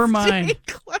said, never mind. Stayed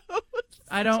closed.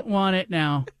 I don't want it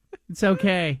now. It's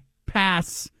okay.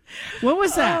 Pass. What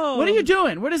was that? Oh. What are you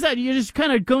doing? What is that? You just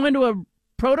kind of go into a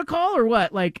protocol or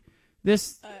what? Like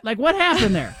this? Like what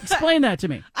happened there? Explain that to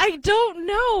me. I don't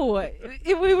know.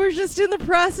 We were just in the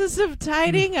process of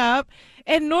tidying up,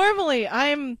 and normally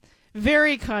I'm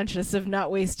very conscious of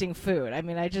not wasting food. I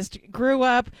mean, I just grew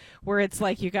up where it's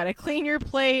like you got to clean your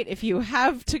plate. If you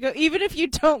have to go, even if you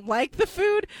don't like the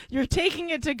food, you're taking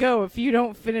it to go if you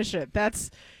don't finish it.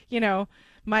 That's,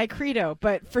 my credo.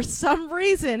 But for some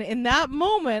reason, in that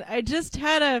moment, I just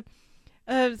had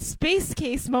a space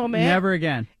case moment. Never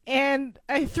again. And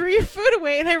I threw your food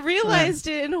away, and I realized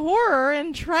it in horror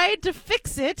and tried to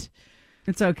fix it.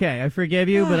 It's okay. I forgive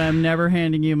you, but I'm never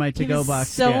handing you my to-go box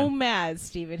so again. mad,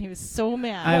 Steven. He was so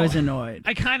mad. I was annoyed.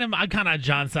 I'm kind of on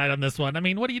John's side on this one. I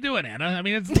mean, what are you doing, Anna? I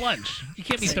mean, it's lunch. You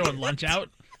can't be throwing lunch out.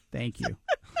 Thank you.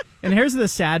 And here's the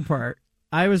sad part.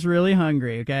 I was really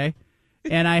hungry, okay?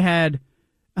 And I had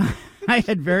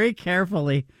very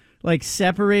carefully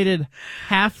separated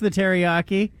half the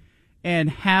teriyaki and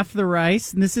half the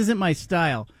rice. And this isn't my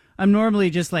style. I'm normally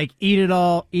just eat it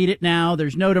all, eat it now.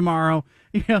 There's no tomorrow,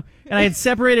 And I had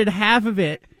separated half of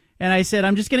it, and I said,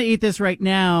 I'm just going to eat this right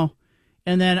now,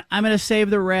 and then I'm going to save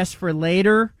the rest for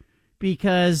later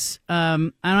because I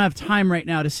don't have time right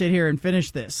now to sit here and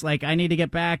finish this. I need to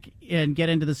get back and get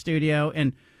into the studio,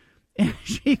 and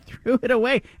she threw it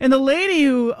away. And the lady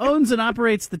who owns and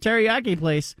operates the teriyaki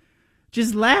place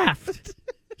just laughed.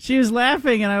 She was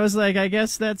laughing, and I was like, I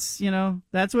guess that's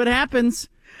what happens.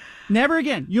 Never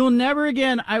again. You'll never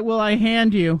again will I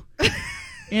hand you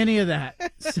any of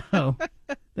that. So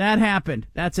that happened.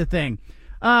 That's a thing.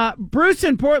 Bruce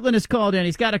in Portland has called in.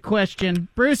 He's got a question.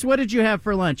 Bruce, what did you have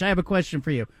for lunch? I have a question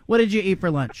for you. What did you eat for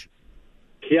lunch?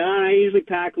 John, I usually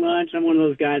pack lunch. I'm one of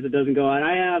those guys that doesn't go out.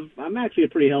 I'm actually a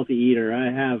pretty healthy eater. I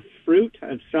have fruit. I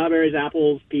have strawberries,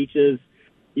 apples, peaches,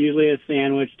 usually a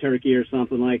sandwich, turkey or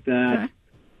something like that.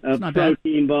 Okay. A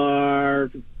protein bar,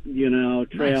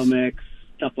 trail mix,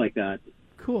 stuff like that.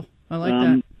 Cool. I like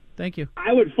that. Thank you.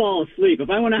 I would fall asleep. If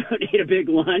I went out and ate a big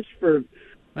lunch at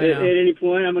any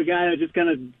point, I'm a guy that just kind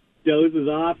of dozes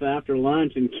off after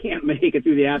lunch and can't make it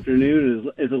through the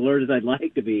afternoon as alert as I'd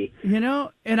like to be.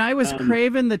 And I was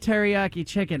craving the teriyaki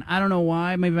chicken. I don't know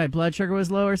why. Maybe my blood sugar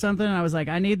was low or something. And I was like,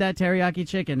 I need that teriyaki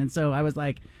chicken. And so I was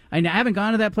like, I haven't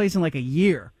gone to that place in a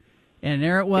year. And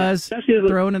there it was,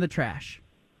 thrown in the trash.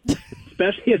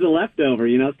 Especially as a leftover,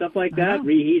 stuff like that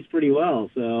reheats pretty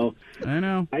well. So I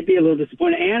know I'd be a little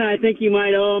disappointed. Anna, I think you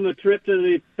might owe him a trip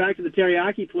back to the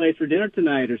teriyaki place for dinner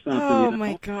tonight or something. Oh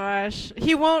my gosh,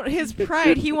 he won't. His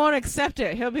pride, he won't accept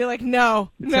it. He'll be like, no,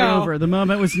 it's over. The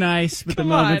moment was nice, but the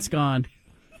moment's gone.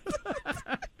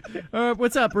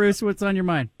 What's up, Bruce? What's on your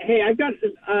mind? Hey, I've got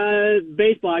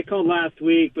baseball. I called last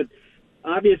week, but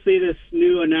obviously this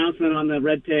new announcement on the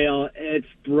red tail, it's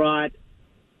brought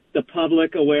the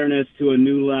public awareness to a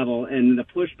new level, and the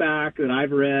pushback that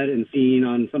I've read and seen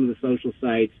on some of the social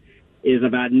sites is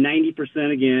about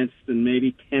 90% against and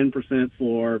maybe 10%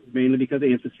 for, mainly because of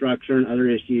infrastructure and other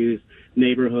issues,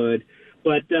 neighborhood.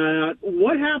 But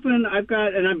what happened, I've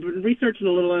been researching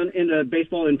a little into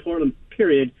baseball in Portland,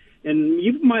 period, and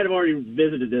you might have already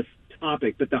visited this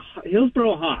topic, but the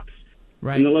Hillsborough Hops,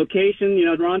 right, and the location,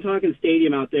 Ron Tonkin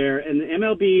Stadium out there, and the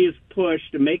MLB's push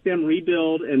to make them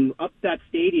rebuild and up that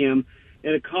stadium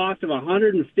at a cost of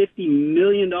 $150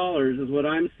 million is what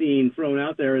I'm seeing thrown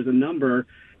out there as a number,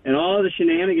 and all of the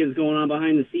shenanigans going on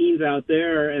behind the scenes out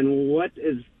there, and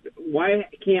why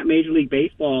can't Major League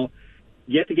Baseball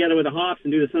get together with the Hops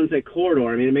and do the Sunset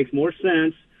Corridor? I mean, it makes more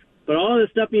sense, but all of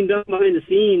this stuff being done behind the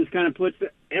scenes kind of puts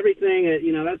everything at,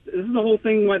 this is the whole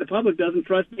thing why the public doesn't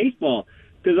trust baseball.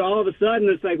 Because all of a sudden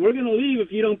it's like, we're going to leave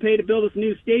if you don't pay to build this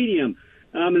new stadium.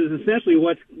 And it's essentially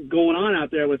what's going on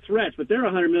out there with threats. But they're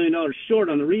 $100 million short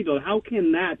on the rebuild. How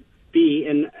can that be?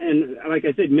 And like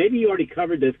I said, maybe you already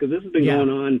covered this because this has been going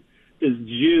on since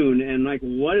June. And,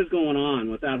 what is going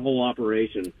on with that whole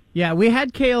operation? Yeah, we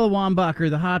had Kayla Wambacher,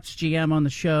 the Hops GM, on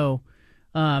the show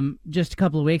just a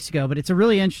couple of weeks ago. But it's a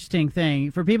really interesting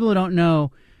thing. For people who don't know,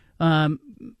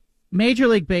 Major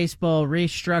League Baseball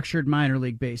restructured minor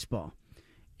league baseball.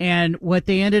 And what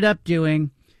they ended up doing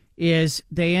is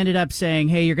they ended up saying,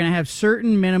 hey, you're going to have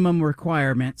certain minimum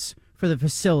requirements for the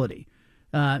facility.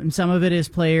 And some of it is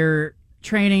player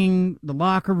training, the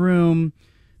locker room,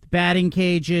 the batting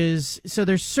cages. So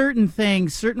there's certain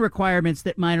things, certain requirements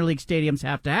that minor league stadiums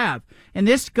have to have. And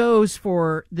this goes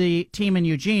for the team in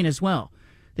Eugene as well.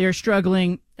 They're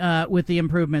struggling with the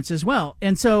improvements as well.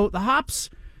 And so the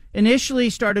Hops initially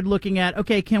started looking at,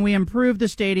 okay, can we improve the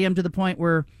stadium to the point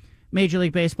where Major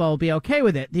League Baseball will be okay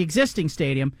with it, the existing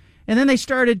stadium. And then they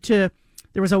started there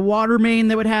was a water main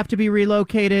that would have to be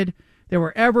relocated. There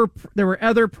were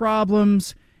other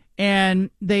problems, and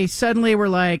they suddenly were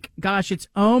like, gosh, it's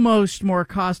almost more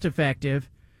cost effective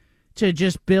to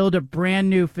just build a brand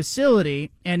new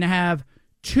facility and have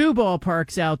two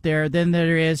ballparks out there than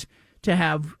there is to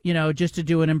have, just to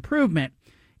do an improvement.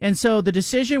 And so the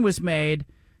decision was made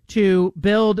to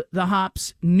build the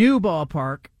Hops new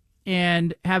ballpark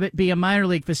and have it be a minor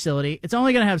league facility. It's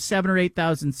only going to have 7,000 or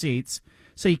 8,000 seats,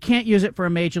 so you can't use it for a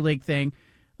major league thing.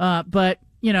 But,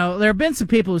 there have been some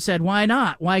people who said, why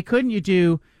not? Why couldn't you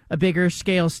do a bigger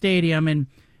scale stadium? And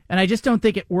I just don't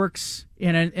think it works.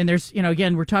 And there's,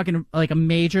 again, we're talking like a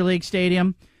major league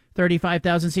stadium.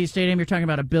 35,000 seat stadium, you're talking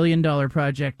about $1 billion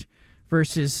project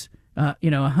versus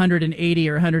 180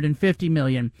 or 150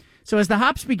 million. So as the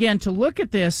Hops began to look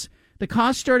at this, the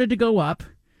cost started to go up,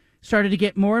 started to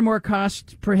get more and more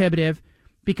cost prohibitive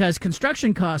because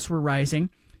construction costs were rising.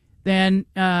 Then,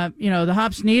 the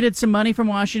Hops needed some money from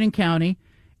Washington County,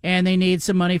 and they need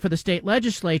some money for the state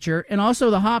legislature. And also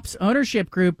the Hops ownership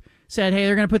group said, hey,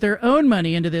 they're going to put their own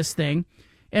money into this thing.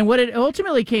 And what it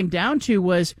ultimately came down to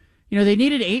was, they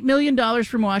needed $8 million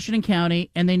from Washington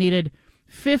County, and they needed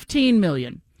 $15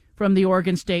 million from the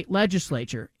Oregon State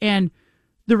Legislature. And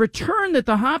the return that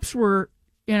the Hops were,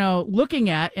 looking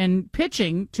at and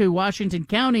pitching to Washington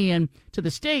County and to the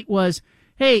state was,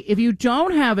 hey, if you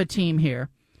don't have a team here,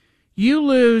 you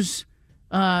lose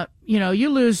 $30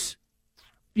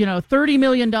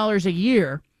 million a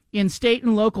year in state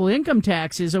and local income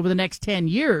taxes over the next 10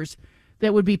 years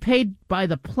that would be paid by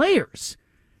the players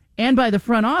and by the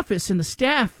front office and the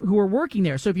staff who are working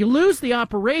there. So if you lose the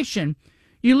operation,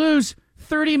 you lose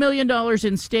 $30 million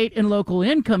in state and local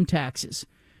income taxes.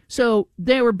 So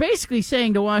they were basically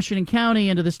saying to Washington County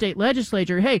and to the state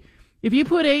legislature, hey, if you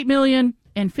put $8 million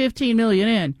and $15 million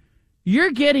in,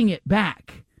 you're getting it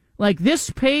back. Like, this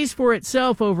pays for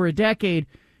itself over a decade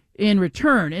in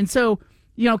return. And so,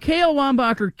 K.L.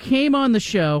 Wambacher came on the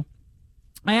show.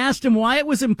 I asked him why it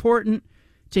was important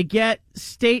to get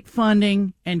state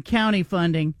funding and county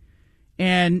funding.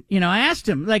 And, I asked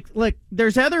him, like,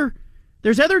 there's other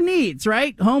needs,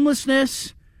 right?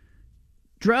 Homelessness,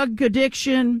 drug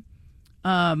addiction,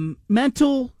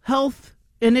 mental health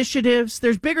initiatives.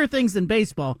 There's bigger things than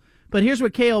baseball. But here's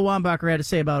what K.L. Wambacher had to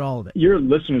say about all of it. Your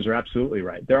listeners are absolutely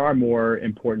right. There are more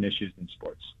important issues than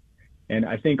sports. And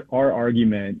I think our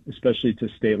argument, especially to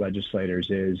state legislators,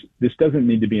 is this doesn't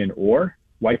need to be an or.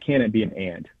 Why can't it be an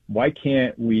and? Why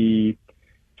can't we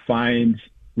find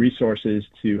resources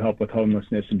to help with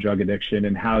homelessness and drug addiction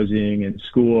and housing and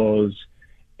schools?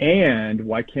 And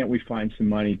why can't we find some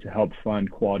money to help fund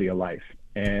quality of life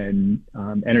and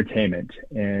entertainment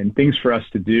and things for us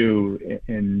to do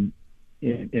in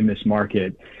this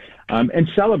market, and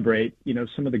celebrate,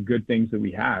 some of the good things that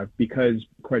we have? Because,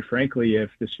 quite frankly, if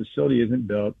this facility isn't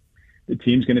built, the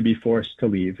team's going to be forced to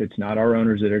leave. It's not our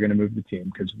owners that are going to move the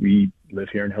team, because we live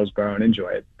here in Hillsborough and enjoy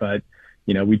it. But,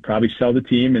 we'd probably sell the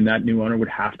team, and that new owner would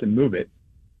have to move it.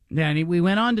 Yeah, and we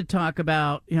went on to talk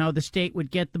about, the state would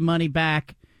get the money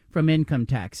back from income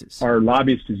taxes. Our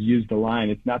lobbyist has used the line,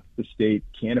 it's not that the state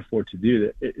can't afford to do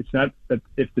this. It's not that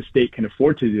if the state can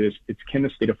afford to do this, it's can the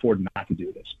state afford not to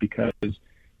do this? Because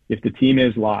if the team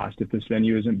is lost, if this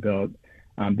venue isn't built,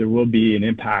 there will be an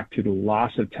impact to the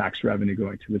loss of tax revenue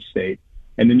going to the state.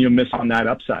 And then you'll miss on that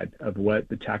upside of what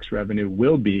the tax revenue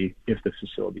will be if the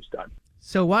facility's done.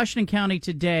 So Washington County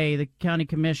today, the county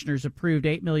commissioners approved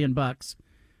 $8 million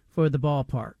for the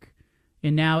ballpark.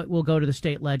 And now it will go to the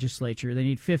state legislature. They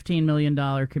need $15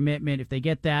 million commitment. If they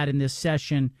get that in this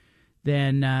session,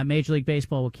 then Major League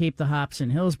Baseball will keep the Hops in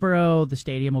Hillsborough. The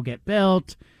stadium will get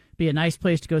built. Be a nice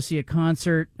place to go see a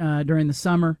concert during the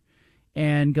summer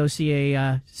and go see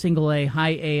a single A,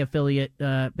 high A affiliate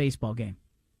baseball game.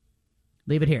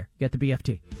 Leave it here. Get the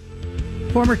BFT.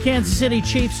 Former Kansas City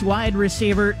Chiefs wide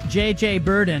receiver J.J.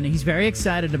 Birden. He's very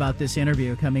excited about this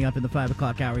interview coming up in the 5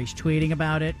 o'clock hour. He's tweeting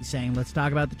about it. He's saying, let's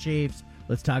talk about the Chiefs.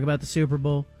 Let's talk about the Super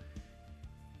Bowl.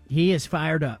 He is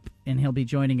fired up, and he'll be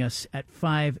joining us at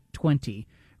 5:20,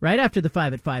 right after the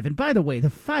 5 at 5. And by the way, the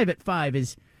 5 at 5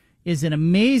 is an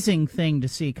amazing thing to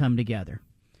see come together.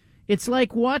 It's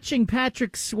like watching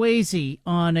Patrick Swayze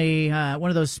on a one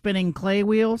of those spinning clay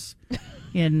wheels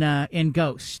in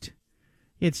Ghost.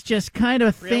 It's just kind of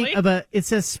a thing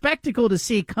it's a spectacle to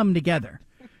see come together.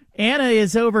 Anna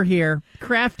is over here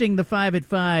crafting the 5 at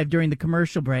 5 during the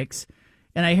commercial breaks.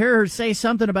 And I hear her say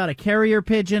something about a carrier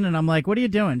pigeon, and I'm like, what are you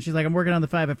doing? She's like, I'm working on the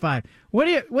 5 at 5.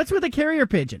 What's with a carrier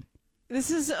pigeon?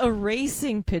 This is a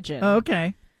racing pigeon. Oh,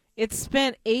 okay. It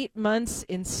spent 8 months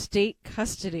in state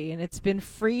custody, and it's been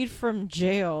freed from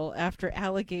jail after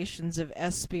allegations of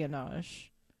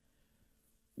espionage.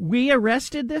 We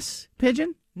arrested this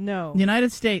pigeon? No. The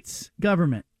United States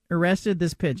government arrested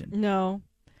this pigeon? No.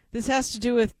 This has to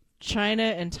do with China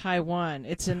and Taiwan.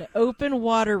 It's an open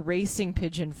water racing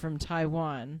pigeon from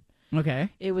Taiwan. Okay.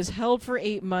 It was held for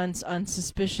 8 months on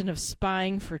suspicion of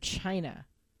spying for China.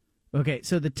 Okay,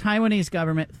 so the Taiwanese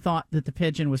government thought that the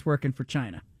pigeon was working for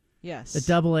China. Yes. The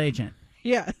double agent.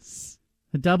 Yes.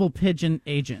 A double pigeon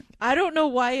agent. I don't know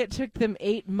why it took them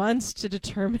 8 months to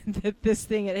determine that this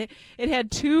thing, it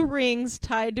had 2 rings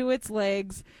tied to its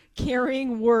legs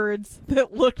carrying words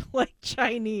that looked like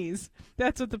Chinese.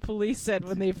 That's what the police said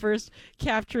when they first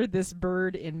captured this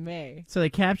bird in May. So they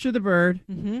capture the bird,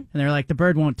 Mm-hmm. and they're like, the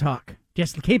bird won't talk.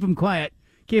 Just keep him quiet.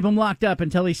 Keep him locked up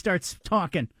until he starts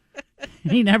talking.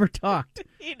 He never talked.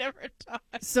 He never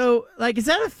talked. So, like, is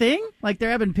that a thing? Like,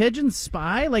 they're having pigeons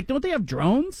spy? Like, don't they have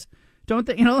drones? Don't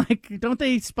they, don't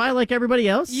they spy like everybody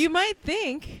else? You might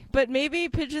think, but maybe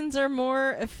pigeons are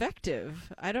more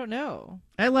effective. I don't know.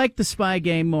 I liked the spy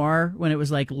game more when it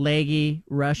was like leggy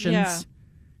Russians,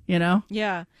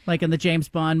 Yeah. like in the James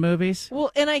Bond movies.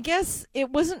 Well, and I guess it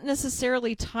wasn't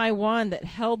necessarily Taiwan that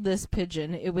held this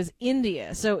pigeon. It was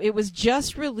India. So it was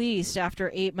just released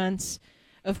after 8 months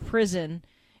of prison.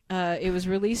 It was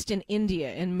released in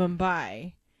India, in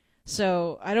Mumbai.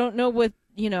 So I don't know what,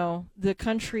 the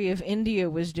country of India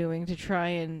was doing to try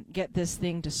and get this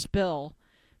thing to spill.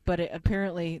 But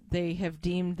apparently they have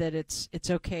deemed that it's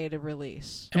okay to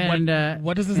release. And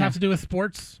what does this have to do with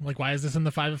sports? Like, why is this in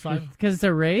the 5 of 5? Because it's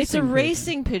a racing. It's a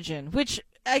racing pigeon, which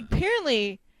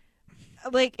apparently,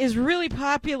 is really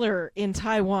popular in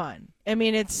Taiwan. I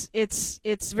mean, it's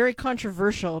very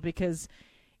controversial because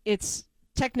it's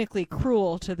technically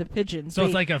cruel to the pigeons. So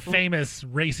it's like a famous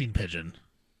racing pigeon.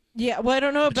 Yeah, well, I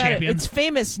don't know about champion? it. It's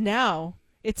famous now.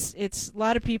 It's a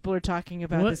lot of people are talking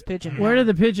about this pigeon. What did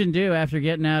the pigeon do after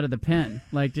getting out of the pen?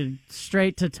 Like, did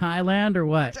straight to Thailand or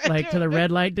what? Like to the red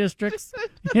light districts?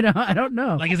 I don't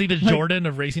know. Like, is he the Jordan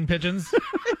of racing pigeons?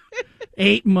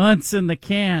 8 months in the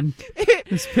can.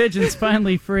 This pigeon's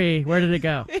finally free. Where did it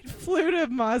go? It flew to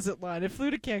Mazatlan. It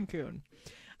flew to Cancun.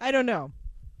 I don't know.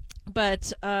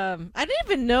 But I didn't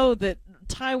even know that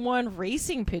Taiwan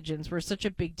racing pigeons were such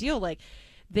a big deal. Like,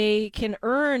 they can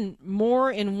earn more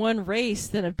in one race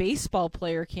than a baseball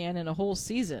player can in a whole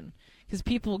season because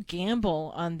people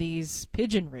gamble on these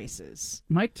pigeon races.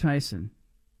 Mike Tyson,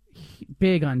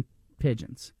 big on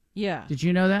pigeons. Yeah. Did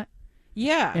you know that?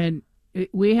 Yeah. And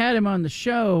we had him on the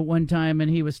show one time,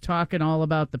 and he was talking all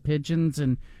about the pigeons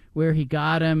and where he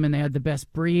got them, and they had the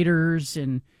best breeders,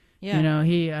 and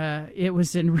he it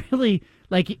was in really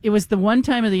it was the one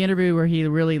time of the interview where he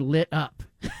really lit up.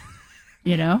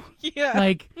 Yeah.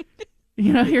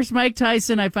 Here's Mike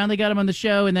Tyson. I finally got him on the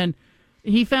show, and then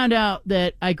he found out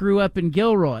that I grew up in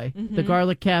Gilroy, the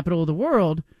garlic capital of the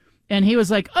world, and he was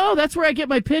like, "Oh, that's where I get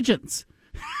my pigeons."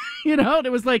 And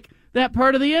it was like that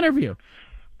part of the interview.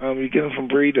 You get them from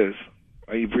breeders,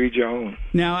 or you breed your own.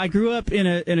 Now, I grew up in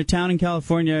a town in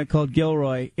California called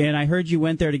Gilroy, and I heard you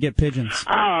went there to get pigeons.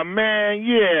 Oh man,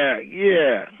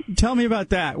 yeah. Tell me about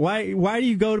that. Why do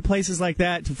you go to places like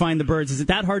that to find the birds? Is it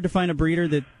that hard to find a breeder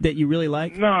that you really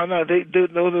like? No, those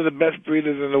are the best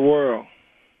breeders in the world.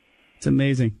 It's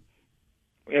amazing.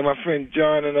 And my friend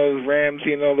John and those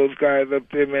Ramsey and all those guys up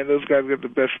there, man, those guys got the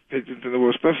best pigeons in the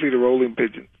world, especially the rolling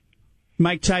pigeons.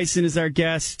 Mike Tyson is our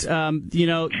guest.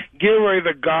 Gilroy's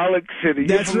a garlic city.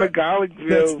 You're from the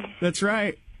Garlicville. That's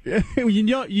right.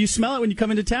 You smell it when you come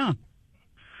into town.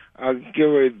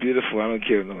 Gilroy is beautiful. I don't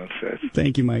care what no one says.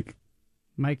 Thank you, Mike.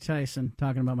 Mike Tyson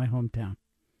talking about my hometown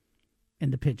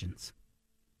and the pigeons.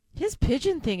 His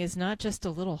pigeon thing is not just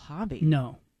a little hobby.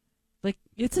 No.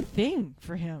 It's a thing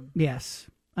for him. Yes.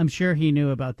 I'm sure he knew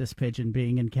about this pigeon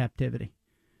being in captivity.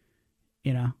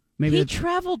 Maybe he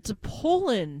traveled to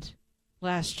Poland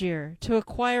last year to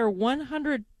acquire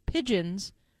 100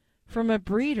 pigeons from a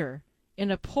breeder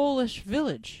in a Polish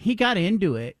village. He got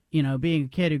into it, being a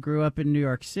kid who grew up in New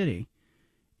York City.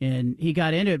 And he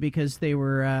got into it because they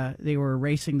were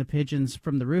racing the pigeons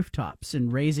from the rooftops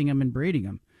and raising them and breeding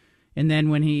them. And then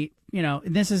when he, and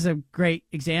this is a great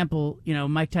example,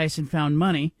 Mike Tyson found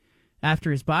money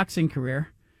after his boxing career.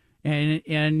 And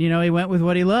he went with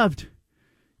what he loved.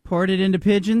 Poured it into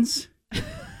pigeons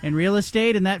and real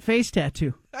estate and that face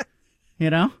tattoo.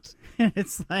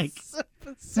 It's like,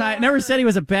 So I never said he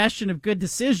was a bastion of good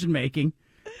decision making.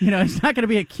 He's not going to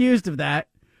be accused of that.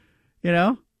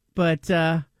 But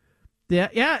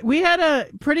we had a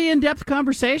pretty in depth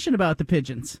conversation about the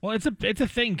pigeons. Well, it's a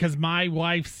thing because my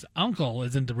wife's uncle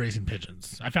is into raising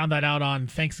pigeons. I found that out on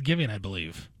Thanksgiving, I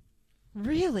believe.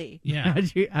 Really? Yeah.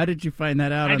 How did you find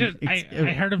that out? I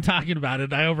heard him talking about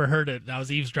it. I overheard it. I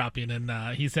was eavesdropping,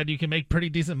 and he said you can make pretty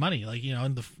decent money, in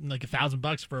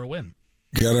 $1,000 for a win.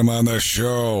 Get him on the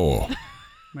show.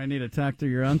 Might need to talk to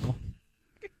your uncle.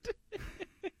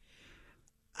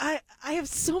 I have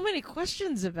so many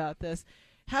questions about this.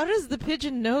 How does the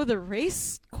pigeon know the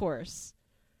race course?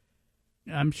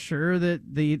 I'm sure that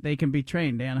they can be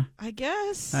trained, Anna. I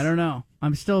guess. I don't know.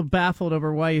 I'm still baffled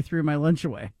over why you threw my lunch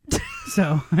away.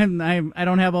 So I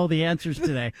don't have all the answers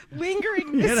today. Lingering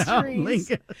You know, mysteries.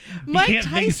 He Mike can't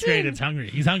think straight. Tyson. It's hungry.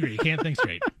 He's hungry. He can't think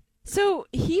straight. So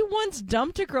he once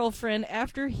dumped a girlfriend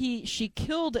after she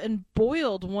killed and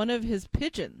boiled one of his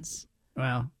pigeons.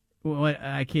 Well, what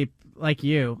I keep like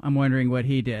you, I'm wondering what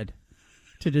he did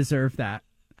to deserve that.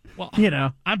 Well,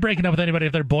 I'm breaking up with anybody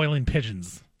if they're boiling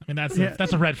pigeons. I mean, that's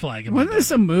a red flag. in my Wasn't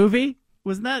this a movie?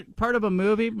 Wasn't that part of a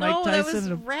movie? Mike No, Tyson that was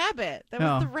and Rabbit. That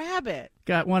was the rabbit.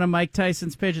 got one of Mike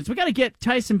Tyson's pigeons. We got to get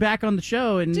Tyson back on the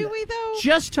show and Do we, though?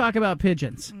 just talk about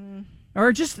pigeons,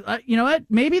 or just you know what?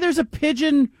 Maybe there's a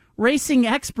pigeon racing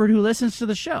expert who listens to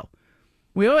the show.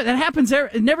 That happens.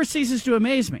 It never ceases to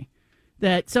amaze me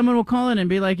that someone will call in and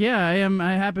be like, "Yeah,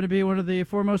 I happen to be one of the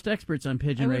foremost experts on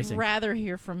pigeon I would racing." rather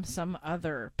hear from some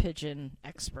other pigeon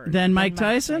expert Than Mike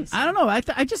Tyson? I don't know.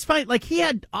 I just find like he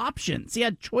had options. He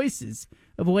had choices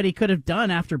of what he could have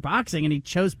done after boxing, and he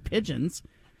chose pigeons.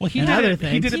 Well, he and did other it.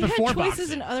 things. He did it before had choices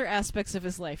boxing. in other aspects of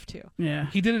his life too. Yeah,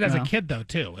 He did it as a Well. kid, though,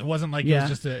 too. It wasn't like it Yeah. was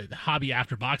just a hobby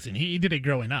after boxing. He did it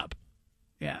growing up.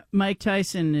 Yeah, Mike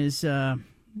Tyson is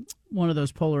one of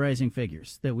those polarizing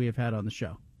figures that we have had on the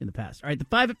show in the past. All right, the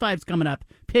 5 at 5's coming up.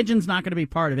 Pigeon's not going to be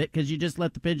part of it because you just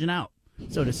let the pigeon out,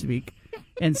 so to speak.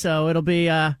 And so it'll be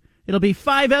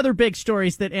 5 other big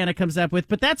stories that Anna comes up with.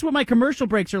 But that's what my commercial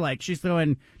breaks are like. She's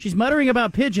muttering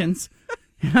about pigeons,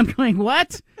 and I'm going,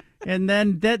 what? And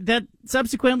then that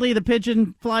subsequently the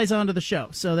pigeon flies onto the show.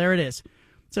 So there it is.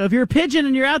 So if you're a pigeon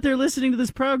and you're out there listening to this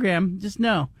program, just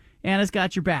know Anna's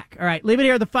got your back. All right, leave it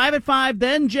here. The 5 at 5,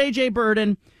 then J.J.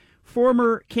 Birden,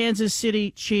 former Kansas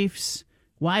City Chiefs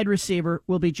wide receiver,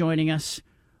 will be joining us.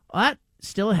 But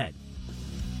still ahead.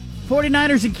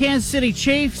 49ers and Kansas City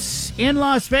Chiefs in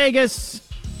Las Vegas.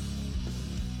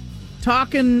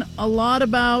 Talking a lot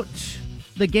about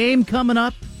the game coming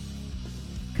up.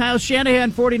 Kyle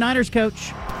Shanahan, 49ers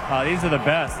coach. These are the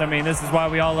best. I mean, this is why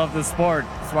we all love this sport.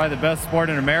 It's why the best sport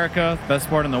in America, best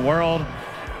sport in the world.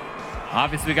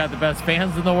 Obviously, we got the best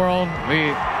fans in the world.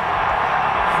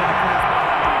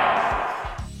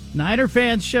 Niner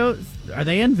fans are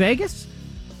they in Vegas?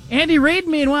 Andy Reid,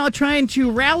 meanwhile, trying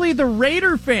to rally the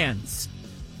Raider fans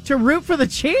to root for the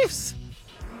Chiefs.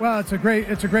 Well, it's a great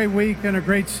week and a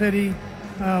great city.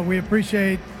 We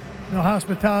appreciate the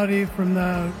hospitality from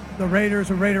the Raiders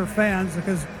and Raider fans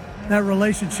because that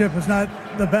relationship is not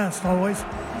the best always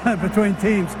between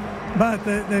teams. But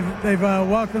they've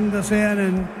welcomed us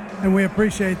in, and we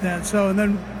appreciate that. So, and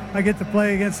then I get to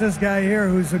play against this guy here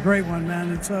who's a great one,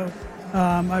 man. And so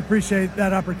I appreciate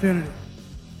that opportunity.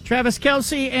 Travis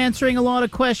Kelce answering a lot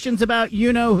of questions about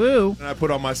you-know-who. I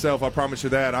put on myself, I promise you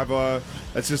that.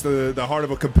 That's just the heart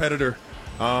of a competitor.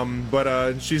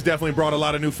 But she's definitely brought a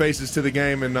lot of new faces to the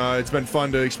game, and it's been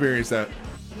fun to experience that.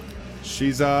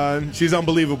 She's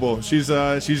unbelievable. She's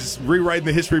rewriting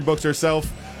the history books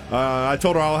herself. I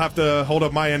told her I'll have to hold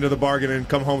up my end of the bargain and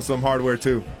come home with some hardware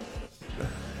too.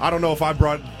 I don't know if I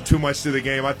brought too much to the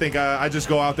game. I think I just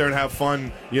go out there and have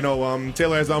fun.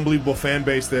 Taylor has an unbelievable fan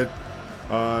base that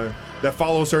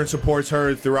follows her and supports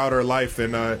her throughout her life,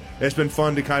 and it's been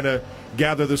fun to kind of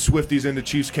gather the Swifties into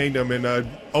Chiefs Kingdom and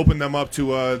open them up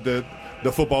to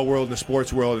the football world and the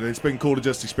sports world, and it's been cool to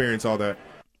just experience all that.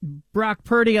 Brock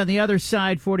Purdy on the other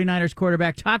side, 49ers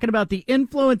quarterback, talking about the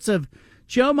influence of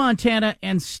Joe Montana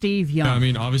and Steve Young. Yeah, I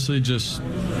mean, obviously just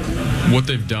what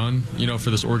they've done, for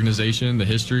this organization, the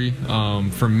history.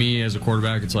 For me as a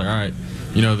quarterback, it's like, all right,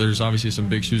 there's obviously some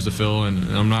big shoes to fill, and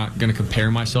I'm not going to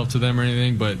compare myself to them or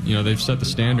anything, but, they've set the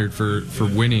standard for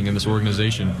winning in this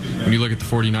organization. When you look at the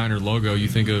 49er logo, you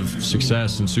think of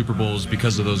success and Super Bowls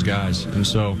because of those guys. And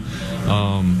so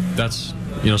that's,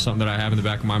 something that I have in the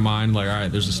back of my mind, like, all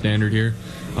right, there's a standard here.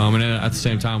 And at the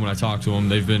same time, when I talk to them,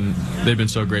 they've been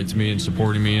so great to me and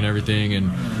supporting me and everything.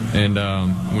 And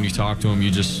when you talk to them,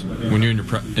 when you're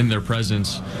in their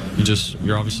presence,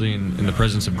 you're obviously in the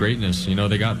presence of greatness.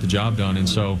 They got the job done, and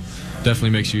so definitely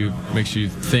makes you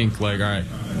think like, all right,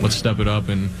 let's step it up,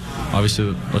 and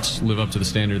obviously let's live up to the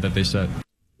standard that they set.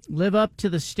 Live up to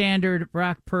the standard.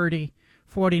 Brock Purdy,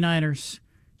 49ers,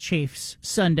 Chiefs,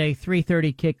 Sunday,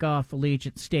 3:30 kickoff,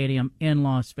 Allegiant Stadium in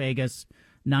Las Vegas.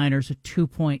 Niners a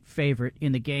 2-point favorite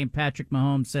in the game. Patrick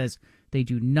Mahomes says they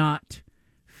do not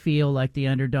feel like the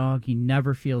underdog. He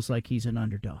never feels like he's an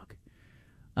underdog.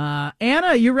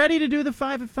 Anna, you ready to do the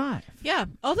 5 at 5? Yeah,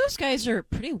 all those guys are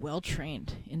pretty well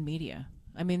trained in media.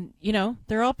 I mean,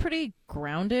 they're all pretty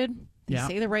grounded. They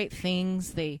say the right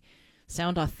things. They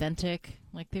sound authentic.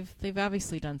 Like they've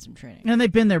obviously done some training. And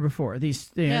they've been there before.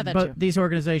 These too. These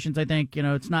organizations, I think,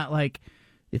 it's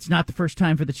not the first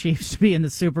time for the Chiefs to be in the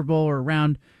Super Bowl or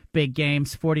around big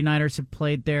games. 49ers have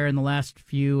played there in the last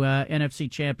few NFC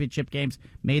Championship games,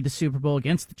 made the Super Bowl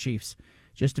against the Chiefs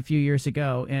just a few years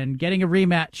ago, and getting a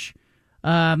rematch.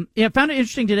 I found it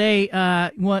interesting today.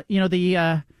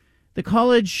 The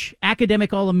college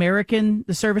academic All-American,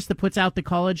 the service that puts out the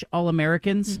college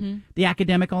All-Americans, the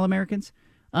academic All-Americans,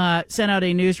 sent out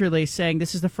a news release saying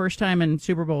this is the first time in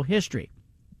Super Bowl history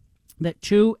that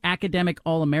 2 academic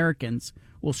All-Americans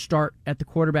will start at the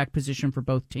quarterback position for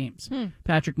both teams.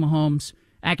 Patrick Mahomes,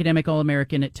 academic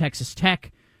All-American at Texas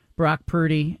Tech, Brock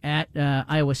Purdy at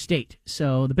Iowa State.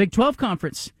 So the Big 12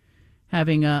 Conference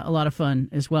having a lot of fun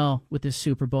as well with this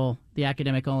Super Bowl, the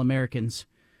academic All-Americans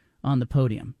on the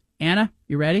podium. Anna,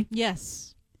 you ready?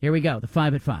 Yes. Here we go, the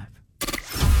 5 at 5.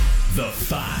 The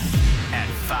 5 at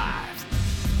 5.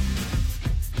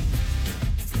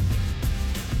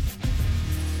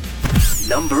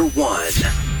 Number 1.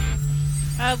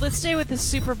 Let's stay with the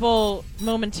Super Bowl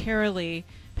momentarily.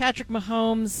 Patrick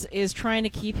Mahomes is trying to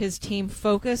keep his team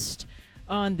focused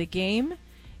on the game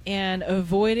and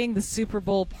avoiding the Super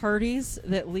Bowl parties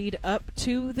that lead up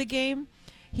to the game.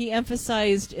 He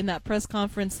emphasized in that press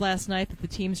conference last night that the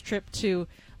team's trip to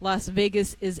Las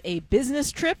Vegas is a business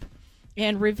trip,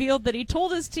 and revealed that he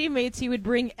told his teammates he would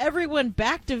bring everyone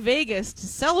back to Vegas to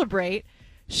celebrate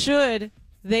should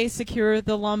they secure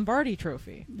the Lombardi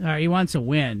Trophy. He wants a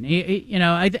win.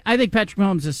 I think Patrick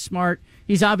Mahomes is smart.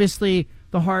 He's obviously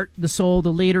the heart, the soul,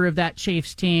 the leader of that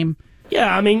Chiefs team.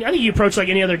 Yeah, I think you approach like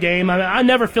any other game. I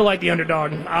never feel like the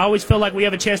underdog. I always feel like we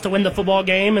have a chance to win the football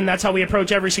game, and that's how we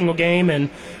approach every single game. And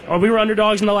we were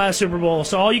underdogs in the last Super Bowl,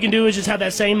 so all you can do is just have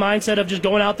that same mindset of just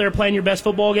going out there playing your best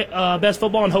football,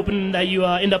 and hoping that you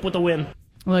end up with a win.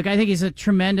 Look, I think he's a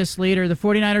tremendous leader. The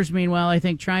 49ers, meanwhile, I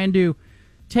think trying to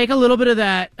take a little bit of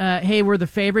that, hey, we're the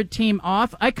favorite team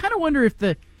off. I kind of wonder if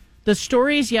the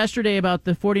stories yesterday about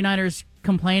the 49ers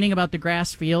complaining about the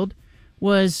grass field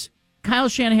was Kyle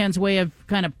Shanahan's way of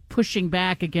kind of pushing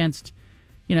back against,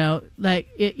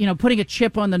 putting a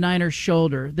chip on the Niners'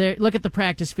 shoulder. Look at the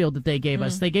practice field that they gave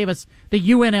us. They gave us the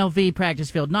UNLV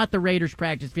practice field, not the Raiders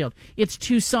practice field. It's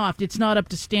too soft. It's not up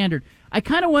to standard. I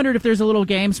kind of wondered if there's a little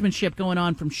gamesmanship going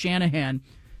on from Shanahan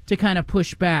to kind of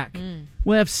push back.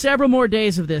 We'll have several more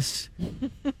days of this.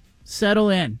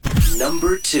 Settle in.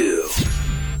 Number 2.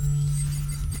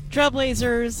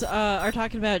 Trailblazers are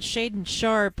talking about Shaden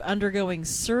Sharp undergoing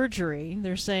surgery.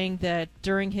 They're saying that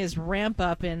during his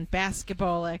ramp-up in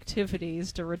basketball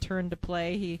activities to return to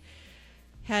play, he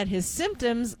had his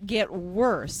symptoms get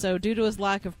worse. So due to his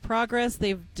lack of progress,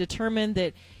 they've determined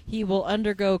that he will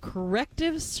undergo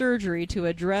corrective surgery to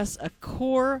address a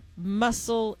core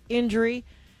muscle injury.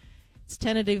 It's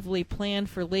tentatively planned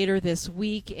for later this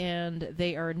week, and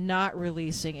they are not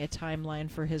releasing a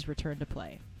timeline for his return to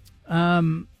play.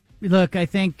 Look, I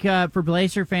think for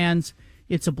Blazer fans,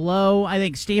 it's a blow. I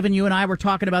think, Steven, you and I were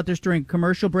talking about this during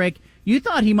commercial break. You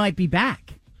thought he might be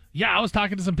back. Yeah, I was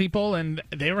talking to some people, and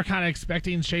they were kind of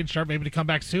expecting Shade Sharp maybe to come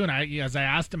back soon. As I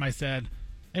asked him, I said,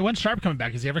 hey, when's Sharp coming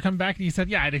back? Is he ever coming back? And he said,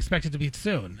 yeah, I'd expect it to be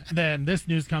soon. And then this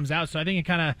news comes out, so I think it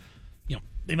kind of,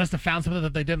 they must have found something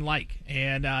that they didn't like.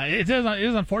 And it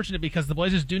is unfortunate because the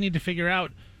Blazers do need to figure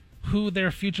out who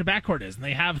their future backcourt is. And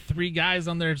they have 3 guys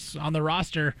on the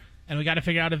roster, and we got to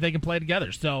figure out if they can play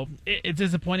together. So it's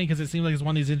disappointing because it seems like it's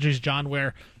one of these injuries, John,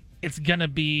 where it's going to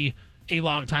be a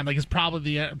long time. Like, it's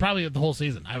probably the whole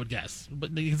season, I would guess.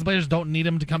 But the Blazers don't need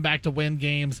him to come back to win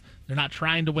games. They're not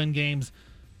trying to win games.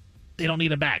 They don't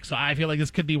need him back. So I feel like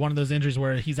this could be one of those injuries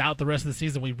where he's out the rest of the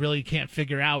season. We really can't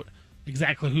figure out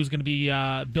exactly who's going to be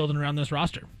building around this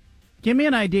roster. Give me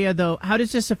an idea, though. How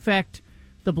does this affect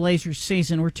the Blazers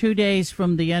season? We're 2 days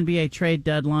from the NBA trade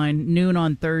deadline, noon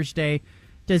on Thursday.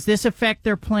 Does this affect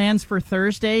their plans for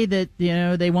Thursday that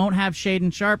they won't have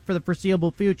Shaden Sharp for the foreseeable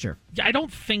future? Yeah, I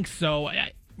don't think so.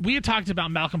 We had talked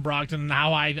about Malcolm Brogdon and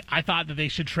how I thought that they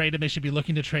should trade him. They should be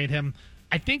looking to trade him.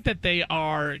 I think that they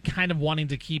are kind of wanting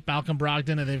to keep Malcolm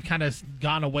Brogdon, and they've kind of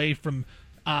gone away from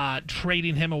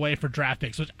trading him away for draft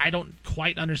picks, which I don't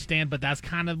quite understand, but that's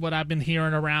kind of what I've been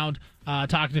hearing around,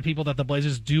 talking to people, that the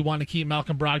Blazers do want to keep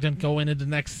Malcolm Brogdon going into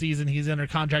next season. He's under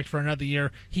contract for another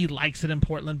year. He likes it in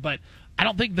Portland, but I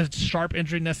don't think the Sharp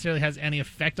injury necessarily has any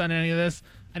effect on any of this.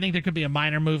 I think there could be a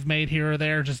minor move made here or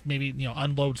there, just maybe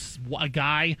unload a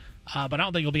guy, but I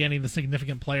don't think it'll be any of the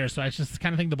significant players. So I just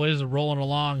kind of think the Blazers are rolling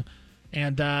along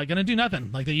and going to do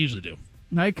nothing like they usually do.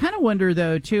 I kind of wonder,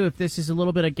 though, too, if this is a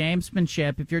little bit of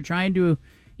gamesmanship. If you're trying to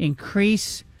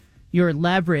increase your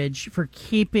leverage for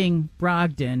keeping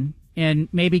Brogdon and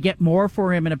maybe get more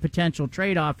for him in a potential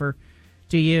trade offer,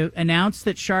 do you announce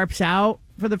that Sharp's out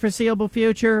for the foreseeable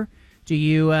future? Do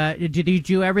you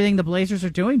do everything the Blazers are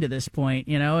doing to this point?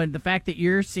 And the fact that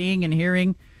you're seeing and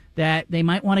hearing that they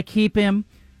might want to keep him,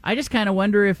 I just kind of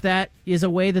wonder if that is a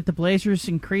way that the Blazers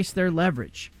increase their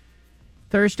leverage.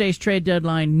 Thursday's trade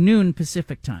deadline, noon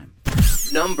Pacific time.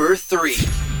 Number 3.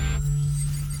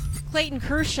 Clayton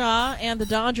Kershaw and the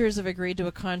Dodgers have agreed to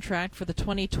a contract for the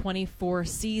 2024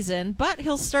 season, but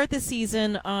he'll start the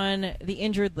season on the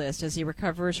injured list as he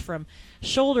recovers from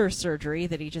shoulder surgery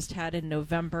that he just had in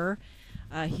November.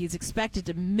 He's expected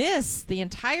to miss the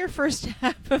entire first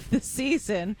half of the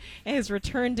season, and his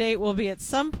return date will be at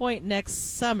some point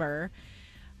next summer.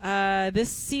 This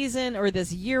season, or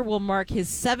this year, will mark his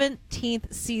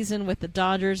 17th season with the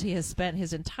Dodgers. He has spent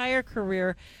his entire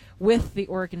career with the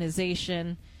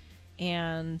organization.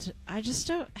 And I just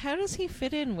don't. How does he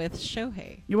fit in with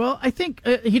Shohei? Well, I think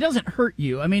he doesn't hurt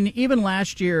you. I mean, even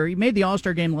last year, he made the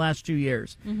All-Star game the last 2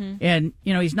 years, and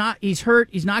he's hurt.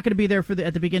 He's not going to be there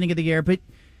at the beginning of the year. But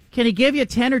can he give you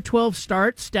 10 or 12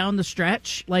 starts down the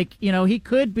stretch? He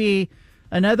could be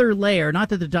another layer. Not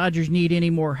that the Dodgers need any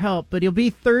more help, but he'll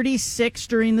be 36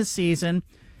 during the season.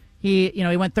 He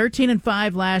went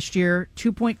 13-5 last year,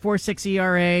 2.46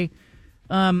 ERA.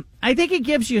 I think it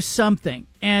gives you something,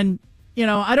 and.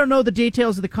 I don't know the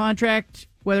details of the contract,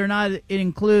 whether or not it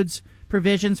includes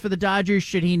provisions for the Dodgers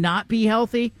should he not be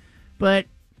healthy, but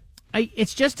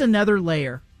it's just another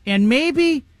layer. And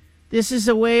maybe this is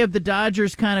a way of the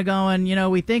Dodgers kind of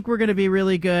going, we think we're going to be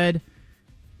really good.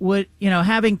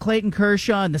 Having Clayton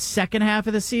Kershaw in the second half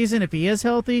of the season, if he is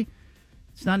healthy,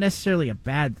 it's not necessarily a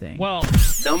bad thing. Well,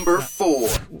 number 4.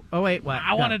 Oh, wait, what?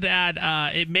 I wanted to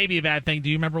add, it may be a bad thing. Do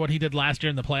you remember what he did last year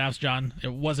in the playoffs, John?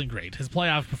 It wasn't great. His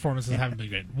playoff performances haven't been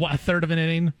great. What, a third of an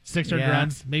inning, 6 earned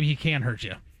runs? Maybe he can hurt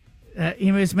you.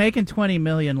 He was making $20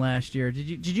 million last year.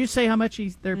 Did you say how much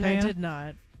they're paying? I did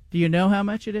not. Do you know how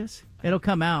much it is? It'll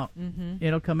come out. Mm-hmm.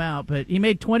 It'll come out. But he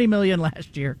made $20 million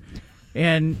last year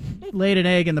and laid an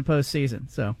egg in the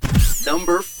postseason. So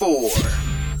number 4.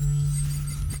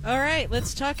 All right,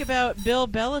 let's talk about Bill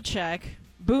Belichick.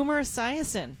 Boomer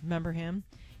Esiason, remember him?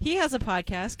 He has a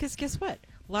podcast, because guess what?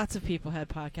 Lots of people had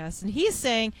podcasts. And he's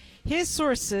saying his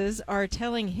sources are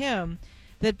telling him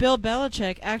that Bill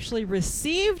Belichick actually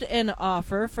received an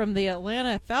offer from the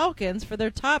Atlanta Falcons for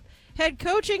their top head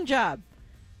coaching job,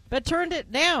 but turned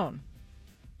it down.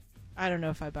 I don't know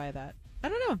if I buy that. I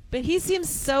don't know. But he seems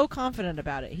so confident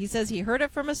about it. He says he heard it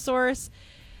from a source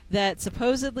that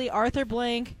supposedly Arthur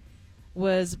Blank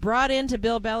was brought into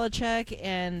Bill Belichick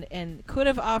and could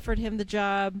have offered him the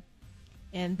job,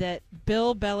 and that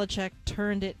Bill Belichick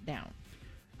turned it down.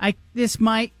 This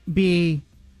might be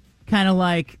kind of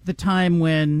like the time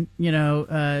when,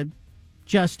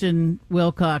 Justin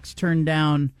Wilcox turned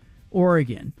down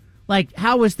Oregon.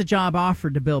 How was the job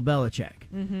offered to Bill Belichick?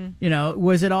 Mm-hmm.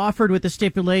 Was it offered with the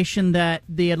stipulation that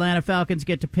the Atlanta Falcons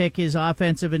get to pick his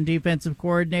offensive and defensive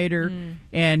coordinator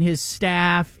and his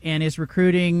staff and his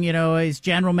recruiting, his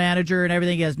general manager and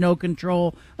everything? He has no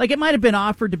control. It might have been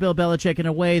offered to Bill Belichick in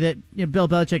a way that Bill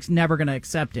Belichick's never going to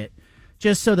accept it,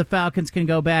 just so the Falcons can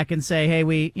go back and say, hey,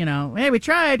 we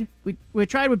tried. We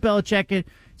tried with Belichick.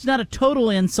 It's not a total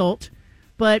insult.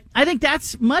 But I think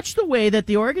that's much the way that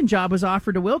the Oregon job was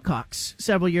offered to Wilcox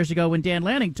several years ago when Dan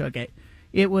Lanning took it.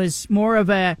 It was more of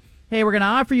a, hey, we're going to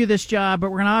offer you this job, but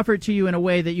we're going to offer it to you in a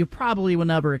way that you probably will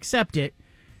never accept it.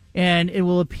 And it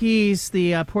will appease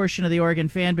the portion of the Oregon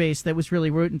fan base that was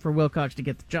really rooting for Wilcox to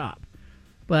get the job.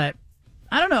 But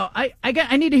I don't know.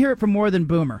 I need to hear it from more than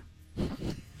Boomer.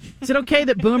 Is it okay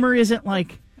that Boomer isn't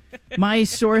my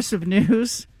source of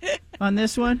news on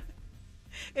this one?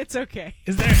 It's okay.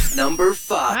 Is there number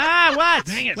 5? What?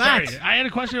 Dang it! What? Sorry, I had a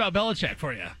question about Belichick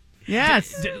for you.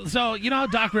 Yes. So how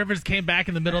Doc Rivers came back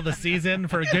in the middle of the season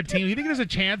for a good team. You think there's a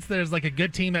chance there's a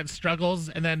good team that struggles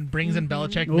and then brings in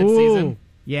Belichick mid-season?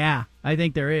 Yeah, I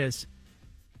think there is.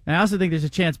 I also think there's a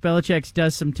chance Belichick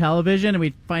does some television and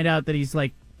we find out that he's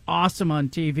awesome on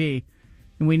TV,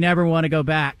 and we never want to go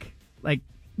back.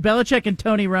 Belichick and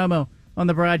Tony Romo on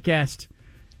the broadcast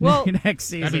next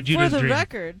season. For the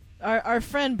record, our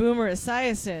friend Boomer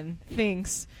Esiason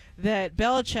thinks that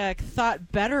Belichick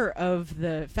thought better of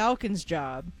the Falcons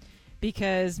job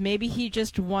because maybe he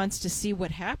just wants to see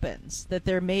what happens, that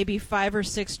there may be 5 or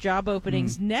 6 job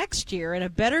openings next year in a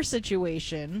better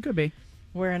situation. Could be.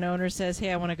 Where an owner says,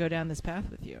 hey, I want to go down this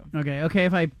path with you. Okay,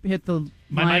 if I hit the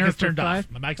My mic is turned 5?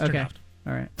 off. My mic's turned off.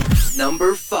 All right.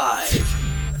 Number 5.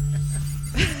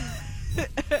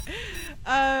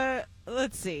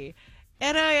 Let's see.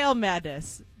 NIL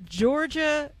Madness.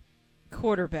 Georgia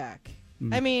quarterback.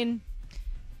 I mean,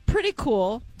 pretty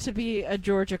cool to be a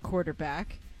Georgia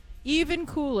quarterback. even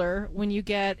cooler when you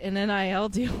get an NIL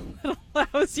deal that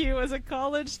allows you as a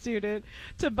college student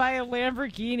to buy a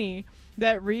Lamborghini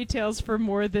that retails for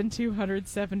more than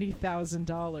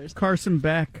 $270,000. Carson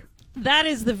Beck. That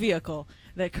is the vehicle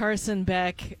that Carson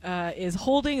Beck is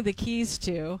holding the keys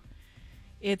to.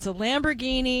 It's a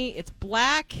Lamborghini. It's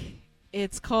black.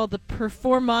 It's called the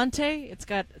Performante. It's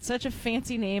got such a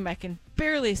fancy name I can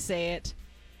barely say it.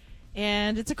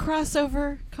 And it's a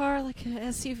crossover car, like an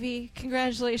SUV.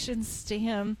 Congratulations to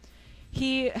him.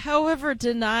 He, however,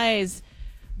 denies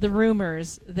the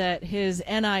rumors that his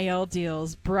NIL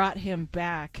deals brought him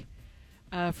back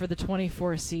for the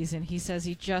 24 season. He says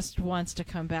he just wants to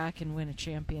come back and win a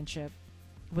championship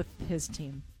with his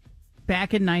team.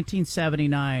 Back in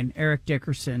 1979, Eric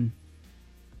Dickerson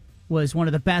was one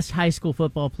of the best high school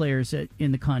football players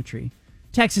in the country.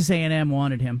 Texas A&M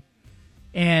wanted him.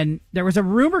 And there was a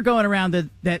rumor going around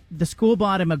that the school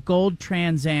bought him a gold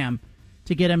Trans Am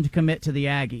to get him to commit to the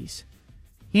Aggies.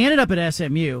 He ended up at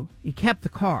SMU. He kept the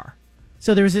car.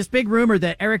 So there was this big rumor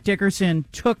that Eric Dickerson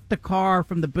took the car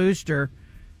from the booster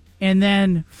and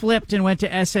then flipped and went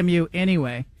to SMU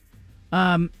anyway.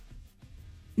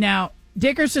 Now,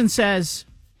 Dickerson says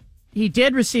he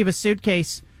did receive a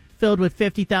suitcase filled with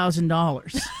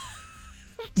 $50,000.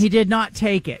 He did not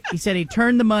take it. He said he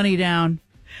turned the money down.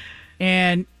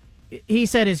 And he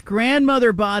said his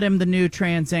grandmother bought him the new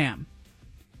Trans Am.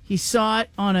 He saw it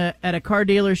at a car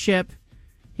dealership.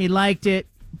 He liked it.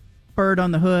 Bird on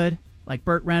the hood, like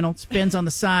Burt Reynolds. Fins on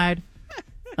the side.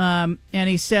 And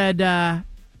he said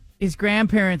his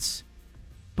grandparents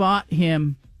bought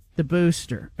him the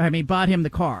booster. Bought him the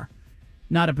car,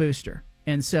 not a booster.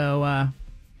 And so,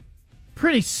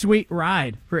 pretty sweet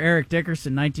ride for Eric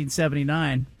Dickerson,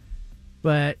 1979.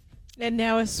 But... And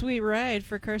now a sweet ride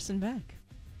for Carson Beck.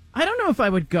 I don't know if I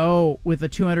would go with a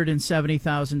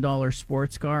 $270,000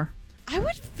 sports car. I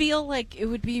would feel like it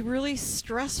would be really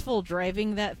stressful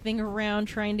driving that thing around,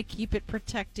 trying to keep it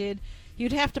protected.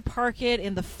 You'd have to park it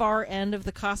in the far end of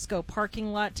the Costco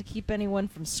parking lot to keep anyone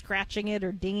from scratching it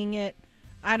or dinging it.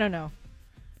 I don't know.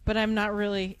 But I'm not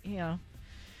really,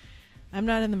 I'm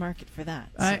not in the market for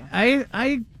that. So.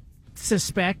 I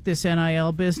suspect this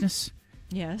NIL business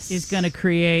is going to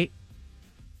create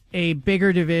a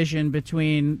bigger division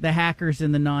between the hackers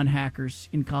and the non-hackers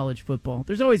in college football.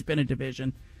 There's always been a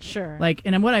division. Sure.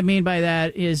 And what I mean by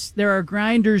that is there are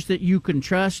grinders that you can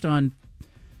trust on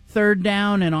third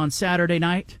down and on Saturday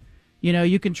night.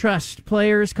 You can trust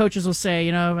players. Coaches will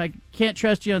say, I can't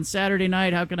trust you on Saturday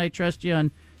night. How can I trust you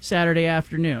on Saturday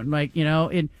afternoon?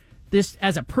 In this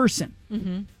as a person.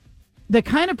 Mm-hmm. The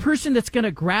kind of person that's going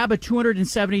to grab a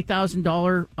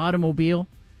 $270,000 automobile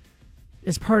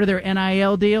as part of their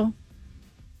NIL deal,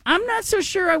 I'm not so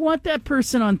sure I want that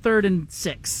person on 3rd and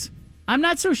 6. I'm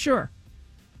not so sure.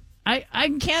 I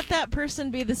can't that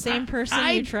person be the same person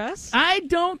you trust? I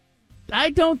don't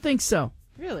think so.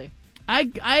 Really?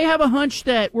 I have a hunch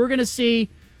that we're going to see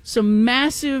some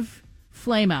massive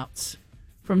flameouts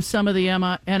from some of the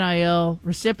NIL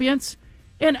recipients.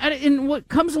 And what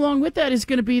comes along with that is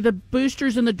going to be the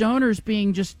boosters and the donors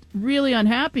being just really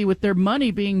unhappy with their money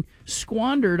being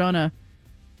squandered on a...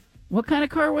 What kind of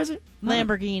car was it?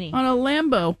 Lamborghini. On a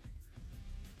Lambo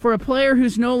for a player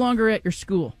who's no longer at your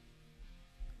school.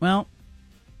 Well,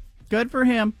 good for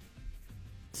him.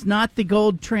 It's not the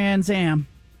gold Trans Am.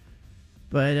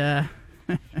 But,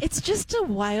 it's just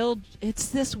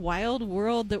this wild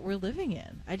world that we're living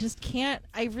in. I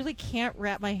really can't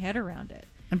wrap my head around it.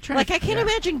 I can't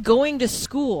imagine going to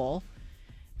school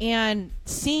and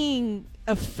seeing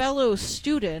a fellow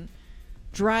student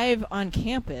drive on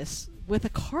campus with a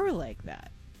car like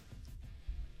that.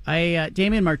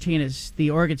 Damian Martinez,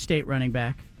 the Oregon State running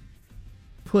back,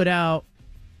 put out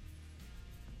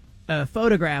a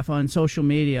photograph on social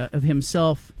media of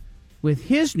himself with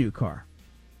his new car.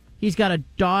 He's got a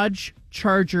Dodge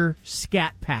Charger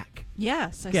Scat Pack.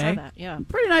 Yes, I saw that, yeah.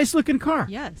 Pretty nice looking car.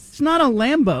 Yes. It's not a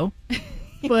Lambo,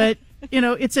 but,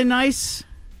 it's a nice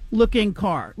looking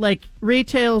car.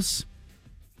 Retails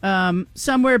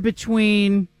somewhere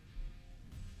between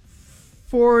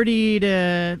 $40,000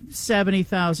 to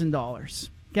 $70,000.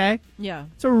 Okay? Yeah.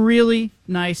 It's a really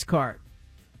nice car.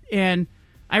 And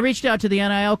I reached out to the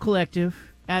NIL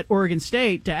collective at Oregon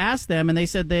State to ask them, and they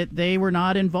said that they were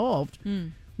not involved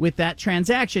with that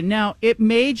transaction. Now, it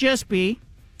may just be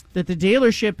that the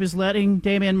dealership is letting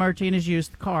Damian Martinez use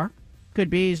the car. Could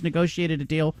be he's negotiated a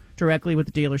deal directly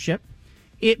with the dealership.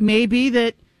 It may be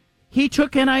that he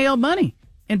took NIL money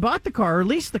and bought the car or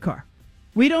leased the car.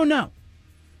 We don't know.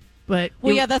 But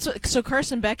so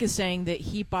Carson Beck is saying that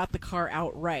he bought the car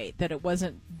outright, that it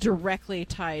wasn't directly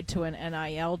tied to an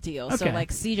NIL deal. Okay. So like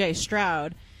CJ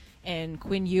Stroud and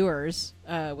Quinn Ewers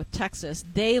with Texas,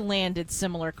 they landed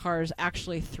similar cars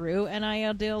actually through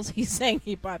NIL deals. He's saying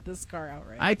he bought this car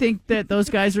outright. I think that those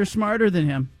guys are smarter than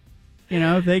him.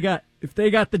 If they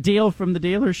got the deal from the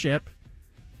dealership,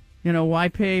 why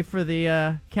pay for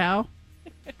the cow?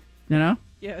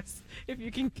 Yes, if you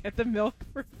can get the milk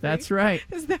for free. That's right.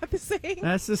 Is that the saying?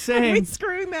 That's the Are saying. we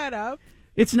screwing that up?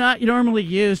 It's not normally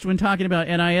used when talking about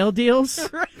NIL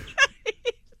deals. Right.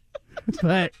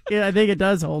 But I think it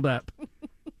does hold up.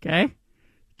 Okay?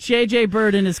 J.J.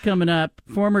 Birden is coming up,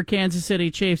 former Kansas City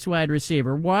Chiefs wide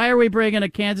receiver. Why are we bringing a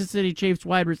Kansas City Chiefs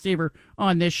wide receiver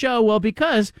on this show? Well,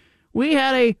 because we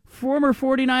had a former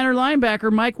 49er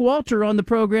linebacker, Mike Walter, on the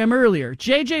program earlier.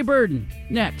 J.J. Birden,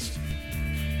 next.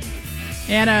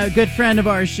 And a good friend of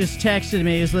ours just texted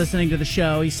me. He's listening to the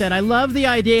show. He said, I love the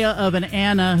idea of an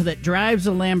Anna that drives a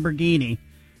Lamborghini,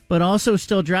 but also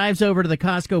still drives over to the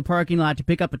Costco parking lot to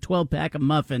pick up a 12-pack of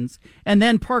muffins, and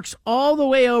then parks all the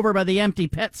way over by the empty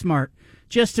PetSmart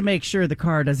just to make sure the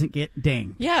car doesn't get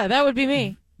dinged. Yeah, that would be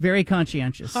me. Very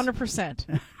conscientious.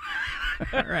 100%.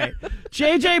 All right.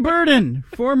 J.J. Birden,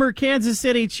 former Kansas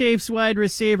City Chiefs wide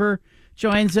receiver,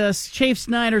 joins us. Chiefs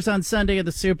Niners on Sunday of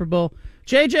the Super Bowl.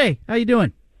 JJ, how you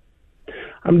doing?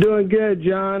 I'm doing good,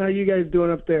 John. How you guys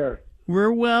doing up there?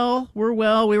 We're well.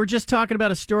 We were just talking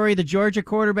about a story. The Georgia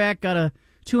quarterback got a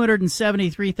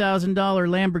 $273,000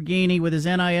 Lamborghini with his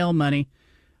NIL money.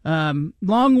 Long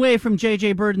way from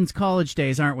JJ Birden's college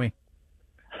days, aren't we?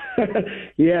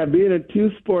 Yeah, being a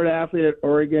two-sport athlete at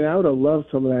Oregon, I would have loved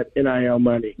some of that NIL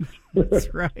money.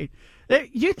 That's right.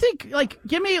 You think,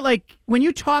 give me, when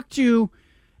you talk to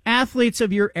athletes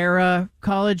of your era,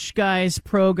 college guys,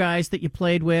 pro guys that you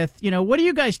played with, what do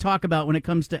you guys talk about when it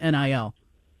comes to NIL?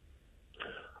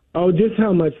 Oh, just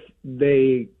how much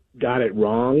they got it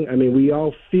wrong. I mean, we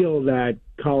all feel that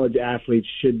college athletes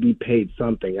should be paid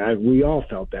something. We all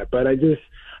felt that, but I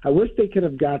wish they could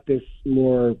have got this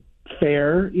more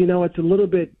fair. It's a little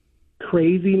bit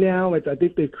crazy now. I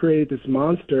think they've created this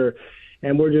monster,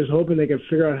 and we're just hoping they can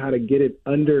figure out how to get it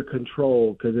under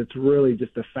control, because it's really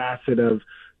just a facet of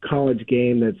college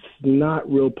game that's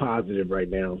not real positive right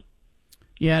now.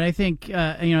 Yeah, and I think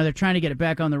they're trying to get it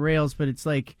back on the rails, but it's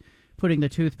like putting the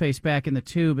toothpaste back in the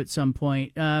tube at some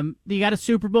point. You got a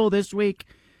Super Bowl this week.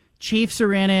 Chiefs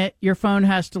are in it. Your phone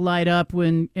has to light up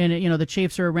when the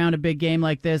Chiefs are around a big game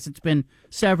like this. It's been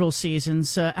several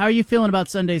seasons. How are you feeling about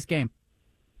Sunday's game?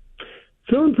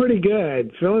 Feeling pretty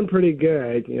good.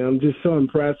 I'm just so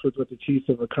impressed with what the Chiefs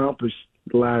have accomplished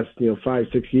the last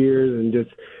 5-6 years, and just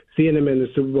seeing them in the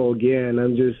Super Bowl again.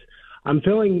 I'm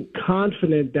feeling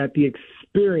confident that the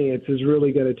experience is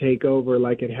really going to take over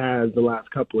like it has the last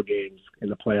couple of games in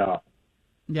the playoff.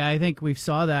 Yeah, I think we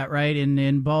saw that, right,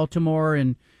 in Baltimore,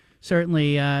 and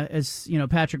certainly as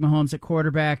Patrick Mahomes at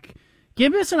quarterback.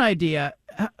 Give us an idea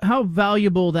how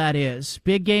valuable that is.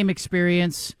 Big game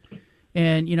experience,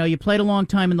 and you played a long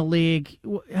time in the league.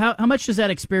 How much does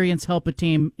that experience help a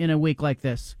team in a week like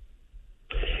this?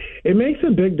 It makes a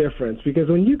big difference, because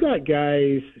when you got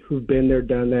guys who've been there,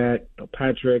 done that,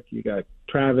 Patrick, you got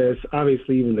Travis,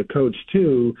 obviously even the coach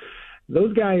too,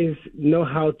 those guys know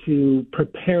how to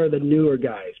prepare the newer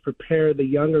guys, prepare the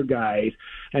younger guys,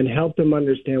 and help them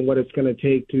understand what it's going to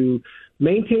take to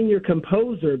maintain your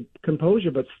composure,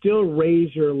 but still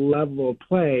raise your level of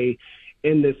play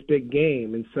in this big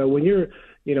game. And so when you're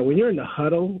in the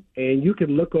huddle and you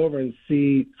can look over and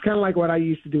see, it's kind of like what I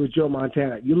used to do with Joe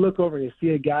Montana. You look over and you see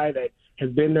a guy that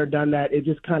has been there, done that. It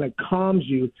just kind of calms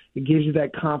you. It gives you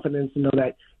that confidence to know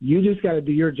that you just got to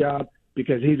do your job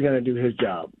because he's going to do his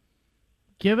job.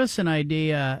 Give us an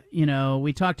idea.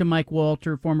 We talked to Mike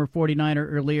Walter, former 49er,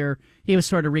 earlier. He was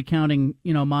sort of recounting,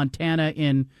 Montana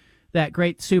in that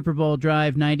great Super Bowl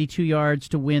drive, 92 yards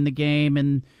to win the game.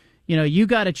 And, you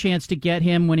got a chance to get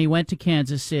him when he went to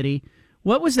Kansas City.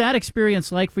 What was that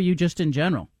experience like for you just in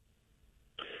general?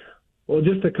 Well,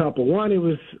 just a couple. One, it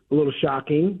was a little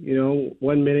shocking.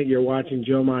 1 minute you're watching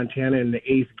Joe Montana in the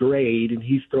 8th grade, and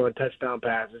he's throwing touchdown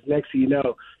passes. Next thing you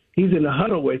know, he's in the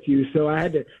huddle with you, so I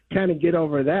had to kind of get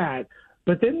over that.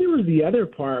 But then there was the other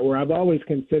part where I've always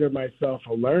considered myself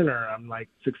a learner. I'm like,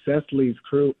 success leaves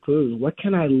clues. What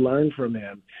can I learn from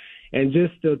him? And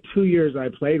just the 2 years I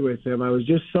played with him, I was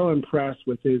just so impressed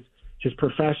with his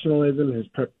professionalism, his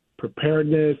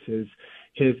preparedness,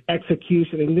 his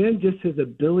execution, and then just his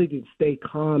ability to stay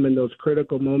calm in those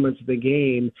critical moments of the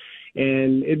game.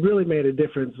 And it really made a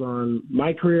difference on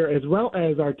my career as well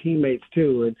as our teammates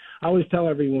too. And I always tell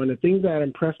everyone the thing that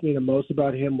impressed me the most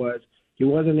about him was he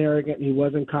wasn't arrogant, he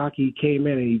wasn't cocky. He came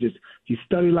in and he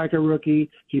studied like a rookie,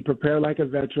 he prepared like a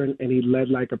veteran, and he led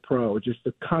like a pro. Just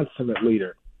a consummate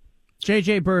leader.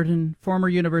 J.J. Birden, former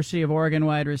University of Oregon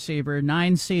wide receiver,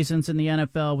 9 seasons in the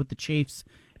NFL with the Chiefs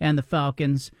and the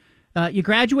Falcons. You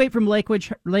graduate from Lake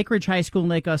Ridge High School in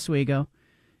Lake Oswego.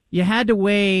 You had to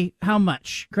weigh how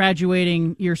much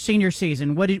graduating your senior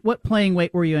season? What playing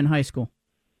weight were you in high school?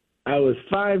 I was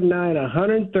 5'9",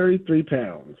 133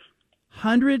 pounds.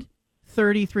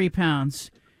 133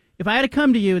 pounds. If I had to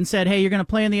come to you and said, hey, you're going to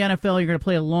play in the NFL, you're going to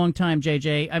play a long time,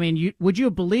 JJ, I mean, would you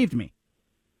have believed me?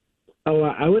 Oh,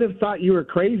 I would have thought you were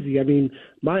crazy. I mean,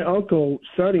 my uncle,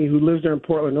 Sonny, who lives there in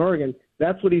Portland, Oregon,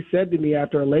 that's what he said to me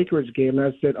after a Lake Ridge game.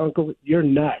 And I said, Uncle, you're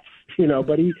nuts.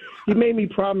 But he made me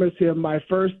promise him my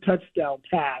first touchdown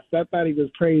pass. I thought he was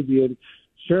crazy, and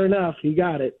sure enough, he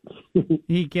got it.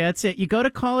 He gets it. You go to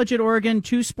college at Oregon,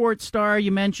 2-sport star.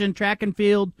 You mentioned track and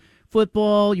field,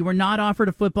 football. You were not offered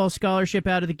a football scholarship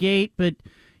out of the gate, but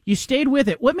you stayed with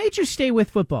it. What made you stay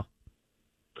with football?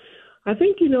 I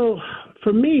think,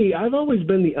 for me, I've always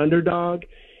been the underdog.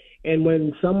 And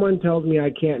when someone tells me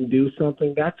I can't do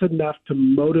something, that's enough to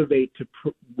motivate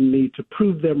me to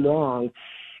prove them wrong.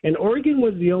 And Oregon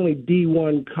was the only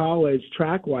D1 college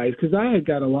track-wise, because I had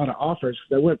got a lot of offers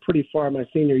because I went pretty far my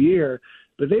senior year.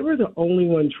 But they were the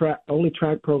only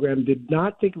track program. Did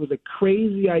not think it was a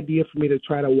crazy idea for me to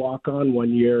try to walk on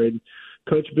one year. And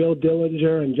Coach Bill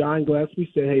Dillinger and John Gillespie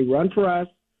said, hey, run for us.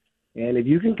 And if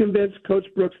you can convince Coach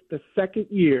Brooks the second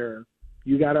year,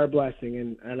 you got our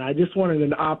blessing. And I just wanted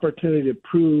an opportunity to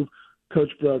prove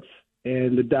Coach Brooks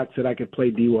and the Ducks that I could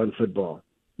play D1 football.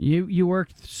 You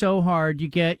worked so hard. You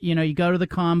go to the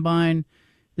combine.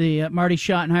 The Marty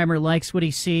Schottenheimer likes what he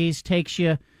sees, takes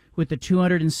you with the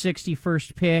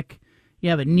 261st pick. You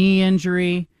have a knee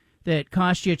injury that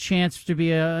cost you a chance to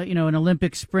be an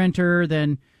Olympic sprinter.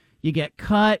 Then you get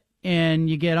cut and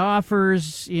you get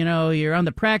offers. You're on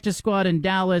the practice squad in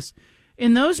Dallas.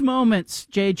 In those moments,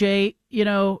 JJ,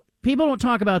 people don't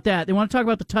talk about that. They want to talk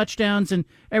about the touchdowns and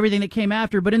everything that came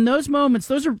after. But in those moments,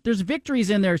 there's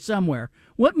victories in there somewhere.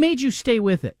 What made you stay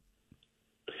with it?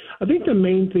 I think the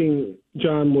main thing,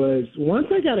 John, was once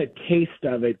I got a taste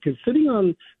of it, because sitting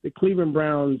on the Cleveland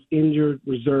Browns injured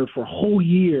reserve for a whole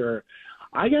year,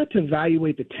 I got to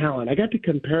evaluate the talent. I got to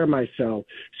compare myself.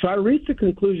 So I reached the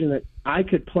conclusion that I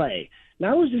could play.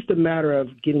 Now it was just a matter of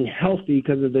getting healthy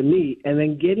because of the knee and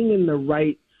then getting in the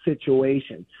right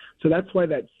situation. So that's why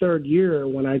that third year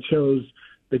when I chose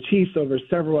the Chiefs over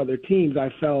several other teams, I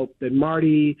felt that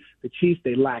Marty, the Chiefs,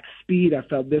 they lacked speed. I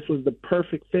felt this was the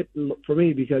perfect fit for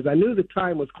me because I knew the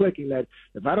time was clicking that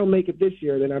if I don't make it this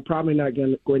year, then I'm probably not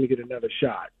going to get another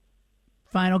shot.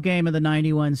 Final game of the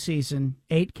 91 season,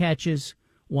 8 catches,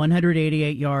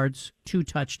 188 yards, 2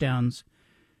 touchdowns.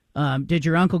 Did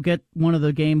your uncle get one of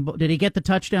the game? Did he get the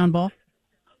touchdown ball?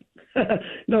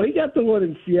 No, he got the one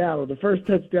in Seattle, the first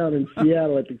touchdown in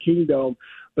Seattle at the Kingdome.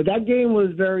 But that game was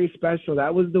very special.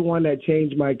 That was the one that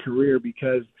changed my career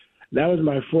because that was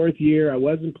my 4th year. I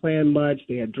wasn't playing much.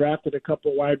 They had drafted a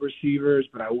couple wide receivers,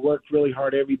 but I worked really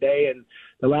hard every day. And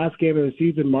the last game of the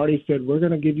season, Marty said, we're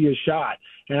going to give you a shot.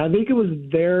 And I think it was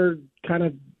their kind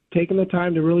of taking the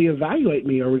time to really evaluate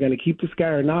me. Are we going to keep this guy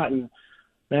or not? And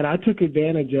man, I took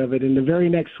advantage of it. And the very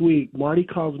next week, Marty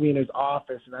calls me in his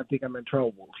office, and I think I'm in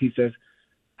trouble. He says,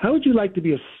 how would you like to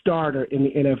be a starter in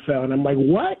the NFL? And I'm like,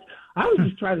 what? I was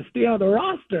just trying to stay on the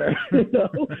roster,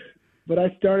 But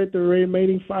I started the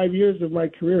remaining 5 years of my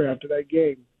career after that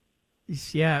game.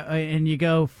 Yeah, and you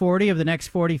go 40 of the next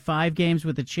 45 games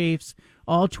with the Chiefs.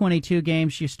 All 22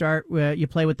 games you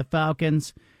play with the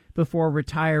Falcons before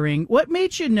retiring. What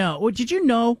made you know? Did you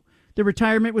know the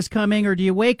retirement was coming, or do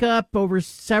you wake up over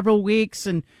several weeks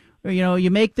and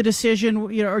you make the decision,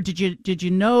 or did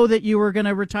you know that you were going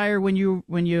to retire when you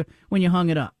hung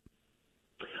it up?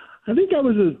 I think I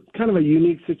was kind of a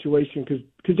unique situation because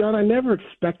John, I never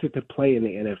expected to play in the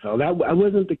NFL. I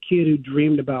wasn't the kid who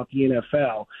dreamed about the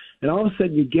NFL. And all of a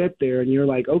sudden you get there and you're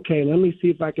like, okay, let me see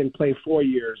if I can play 4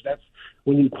 years. That's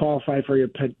when you qualify for your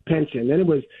pension. Then it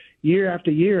was year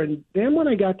after year. And then when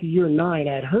I got to year 9,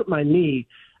 I had hurt my knee.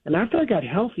 And after I got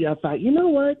healthy, I thought, you know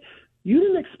what? You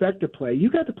didn't expect to play. You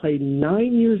got to play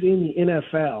 9 years in the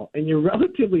NFL, and you're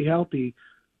relatively healthy.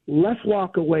 Let's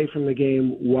walk away from the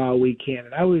game while we can.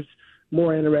 And I was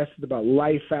more interested about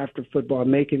life after football,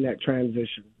 making that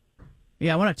transition.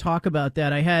 Yeah, I want to talk about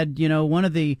that. I had,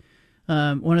 an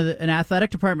athletic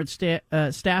department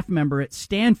staff member at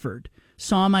Stanford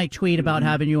saw my tweet about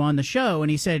having you on the show,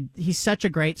 and he said he's such a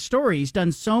great story. He's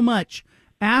done so much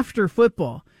after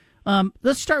football.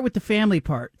 Let's start with the family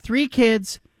part. 3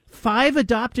 kids, 5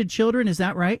 adopted children. Is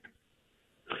that right?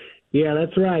 Yeah,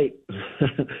 that's right.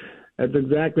 That's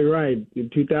exactly right. In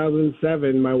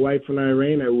 2007, my wife and I,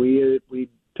 Raina, we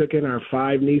took in our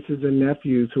 5 nieces and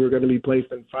nephews who were going to be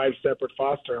placed in 5 separate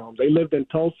foster homes. They lived in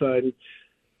Tulsa, and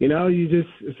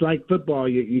it's like football.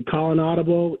 You call an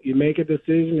audible, you make a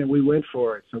decision, and we went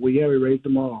for it. So we raised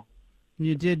them all.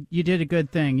 You did a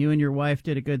good thing. You and your wife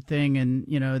did a good thing, and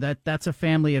that's a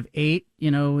family of 8.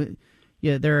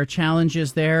 Yeah, there are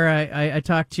challenges there. I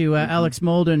talked to Alex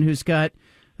Molden, who's got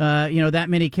that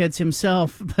many kids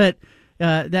himself, but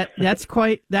that's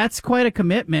quite a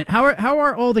commitment. How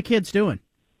are all the kids doing?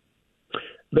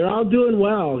 They're all doing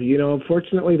well.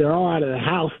 Fortunately, they're all out of the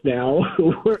house now.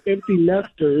 We're empty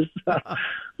nesters,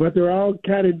 but they're all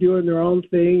kind of doing their own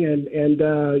thing. And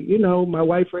my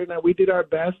wife right now, we did our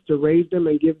best to raise them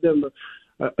and give them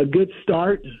a good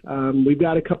start. We've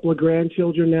got a couple of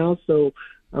grandchildren now, so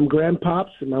I'm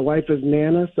grandpops, and my wife is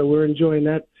Nana, so we're enjoying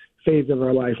that phase of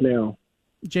our life now.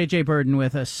 J.J. Birden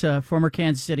with us, former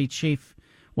Kansas City Chief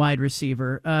wide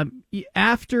receiver.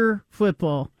 After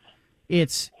football,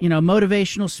 it's,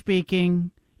 motivational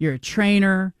speaking, you're a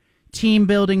trainer, team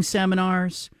building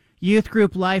seminars, youth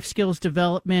group life skills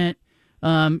development.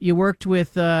 You worked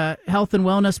with health and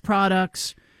wellness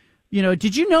products.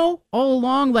 Did you know all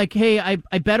along, like, hey,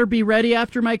 I better be ready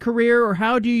after my career, or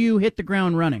how do you hit the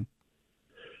ground running?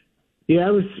 Yeah,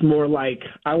 it was more like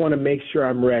I want to make sure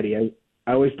I'm ready.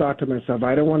 I always thought to myself,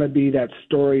 I don't want to be that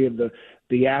story of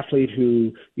the athlete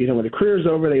who, when the career's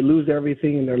over, they lose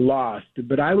everything and they're lost.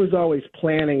 But I was always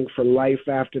planning for life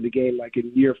after the game, like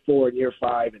in year 4 and year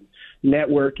 5, and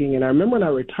networking. And I remember when I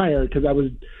retired, because I was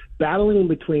battling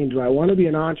between, do I want to be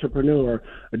an entrepreneur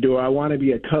or do I want to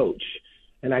be a coach?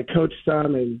 And I coached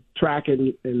some in track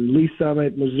in Lee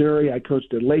Summit, Missouri. I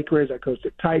coached at Lake Ridge. I coached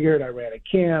at Dickert. I ran a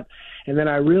camp. And then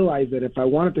I realized that if I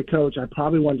wanted to coach, I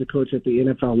probably wanted to coach at the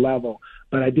NFL level.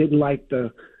 But I didn't like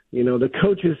the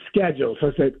coach's schedule. So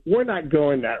I said, we're not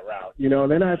going that route.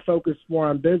 Then I focused more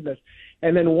on business.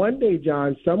 And then one day,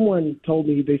 John, someone told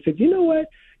me, they said, you know what?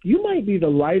 You might be the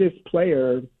lightest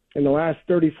player in the last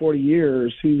 30, 40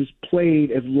 years who's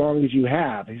played as long as you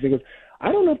have. He said,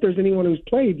 I don't know if there's anyone who's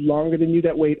played longer than you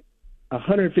that weighed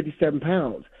 157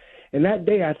 pounds. And that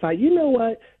day I thought, you know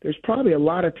what? There's probably a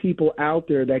lot of people out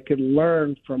there that could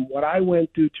learn from what I went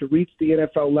through to reach the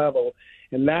NFL level.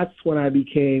 And that's when I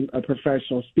became a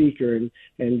professional speaker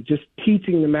and just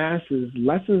teaching the masses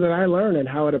lessons that I learned and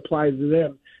how it applies to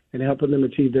them and helping them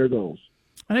achieve their goals.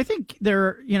 And I think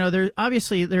there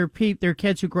are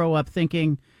kids who grow up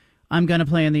thinking, I'm going to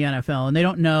play in the NFL, and they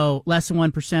don't know less than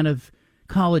 1% of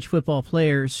college football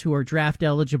players who are draft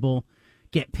eligible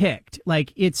get picked.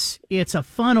 Like it's a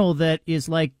funnel that is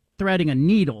like threading a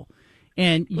needle,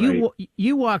 and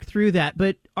you walk through that.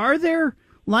 But are there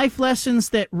life lessons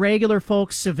that regular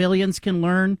folks, civilians, can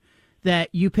learn that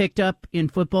you picked up in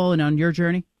football and on your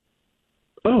journey?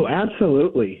 Oh,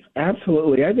 absolutely.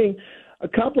 Absolutely. I think a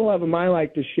couple of them I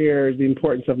like to share is the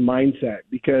importance of mindset,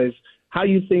 because how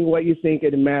you think, what you think,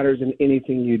 it matters in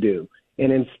anything you do.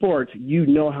 And in sports,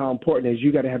 how important it is.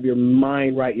 You got to have your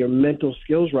mind right, your mental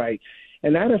skills right.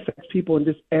 And that affects people in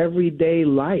just everyday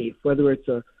life, whether it's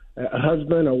a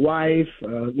husband, a wife,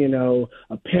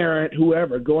 a parent,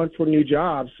 whoever, going for a new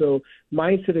job. So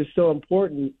mindset is so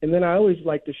important. And then I always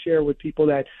like to share with people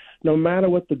that no matter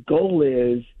what the goal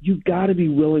is, you got to be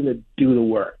willing to do the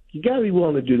work. You got to be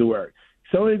willing to do the work.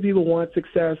 So many people want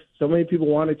success. So many people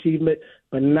want achievement,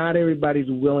 but not everybody's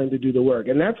willing to do the work.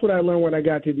 And that's what I learned when I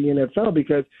got to the NFL,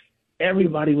 because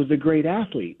everybody was a great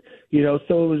athlete. So it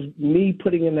was me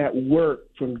putting in that work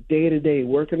from day to day,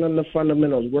 working on the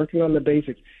fundamentals, working on the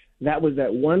basics. That was that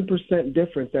 1%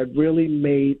 difference that really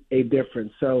made a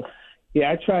difference. So,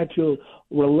 I try to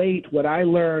relate what I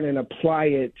learn and apply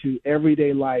it to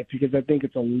everyday life, because I think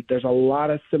there's a lot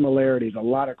of similarities, a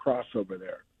lot of crossover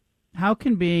there. How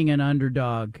can being an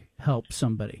underdog help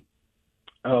somebody?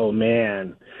 Oh,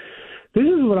 man. This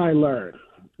is what I learned.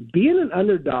 Being an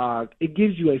underdog, it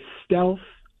gives you a stealth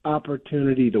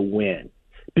opportunity to win,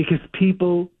 because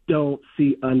people don't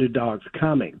see underdogs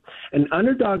coming. And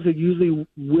underdogs are usually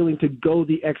willing to go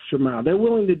the extra mile. They're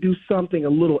willing to do something a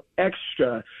little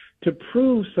extra to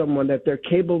prove someone that they're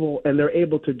capable and they're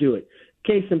able to do it.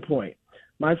 Case in point,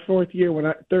 my third year when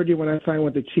I signed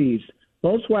with the Chiefs,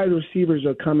 most wide receivers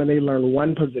will come and they learn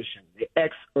one position, the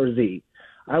X or Z.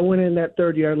 I went in that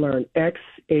third year and learned X,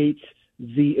 H,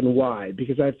 Z, and Y,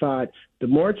 because I thought the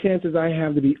more chances I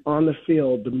have to be on the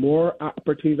field, the more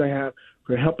opportunities I have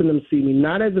for helping them see me,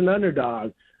 not as an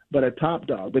underdog, but a top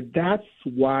dog. But that's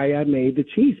why I made the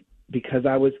Chiefs, because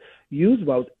I was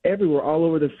usable. I was everywhere, all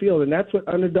over the field, and that's what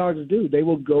underdogs do. They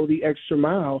will go the extra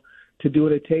mile to do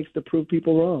what it takes to prove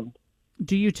people wrong.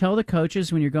 Do you tell the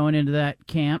coaches when you're going into that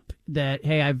camp that,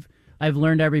 hey, I've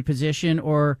learned every position,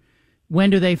 or when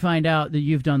do they find out that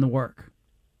you've done the work?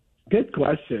 Good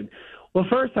question. Well,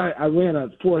 first I ran a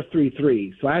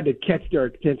 4.33, so I had to catch their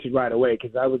attention right away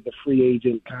because I was the free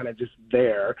agent kind of just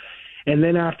there. And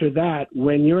then after that,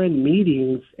 when you're in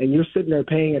meetings and you're sitting there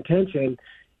paying attention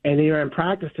and you're in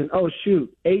practice and, oh,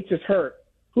 shoot, H is hurt.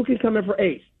 Who can come in for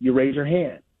H? You raise your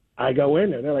hand. I go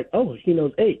in there. They're like, oh, he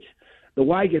knows H. The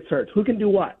Y gets hurt. Who can do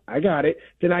what? I got it.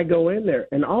 Then I go in there.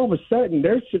 And all of a sudden,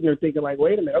 they're sitting there thinking like,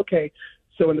 wait a minute, okay,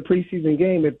 so in the preseason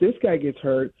game, if this guy gets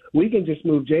hurt, we can just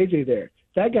move JJ there.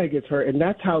 That guy gets hurt. And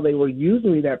that's how they were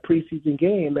using me that preseason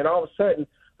game. And all of a sudden,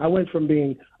 I went from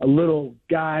being a little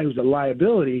guy who's a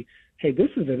liability, hey, this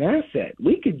is an asset.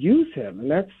 We could use him.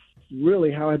 And that's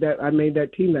really how I made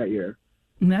that team that year.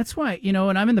 And that's why,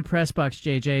 when I'm in the press box,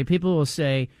 JJ, people will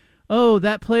say, oh,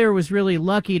 that player was really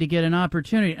lucky to get an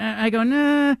opportunity. I go,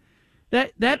 nah,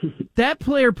 that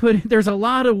player there's a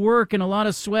lot of work and a lot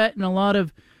of sweat and a lot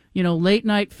of, late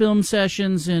night film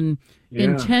sessions and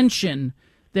intention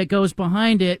that goes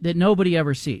behind it that nobody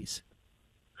ever sees.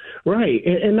 Right.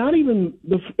 And not even,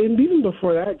 and even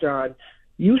before that, John,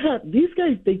 you have these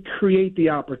guys, they create the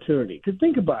opportunity. Because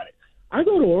think about it. I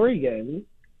go to Oregon,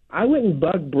 I went and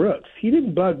bugged Brooks. He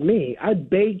didn't bug me. I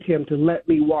begged him to let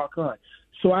me walk on.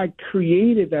 So I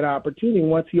created that opportunity. And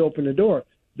once he opened the door,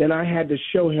 then I had to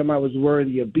show him I was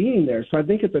worthy of being there. So I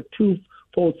think it's a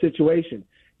twofold situation.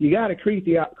 You got to create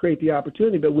the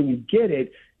opportunity, but when you get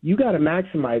it, you got to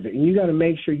maximize it, and you got to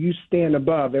make sure you stand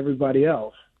above everybody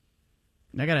else.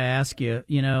 I got to ask you,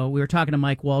 we were talking to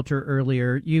Mike Walter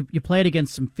earlier. You played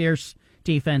against some fierce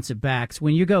defensive backs.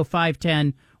 When you go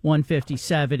 5'10",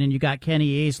 157, and you got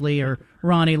Kenny Aisley or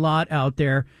Ronnie Lott out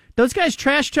there, those guys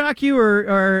trash talk you,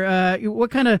 or what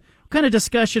kind of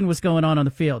discussion was going on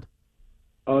the field?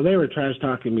 Oh, they were trash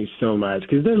talking me so much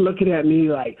because they're looking at me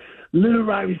like, little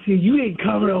Robbie, see, you ain't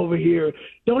coming over here.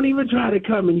 Don't even try to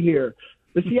come in here.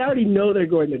 But see, I already know they're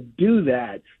going to do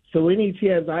that. So any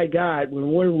chance I got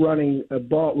when we're running a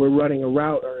ball, we're running a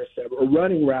route or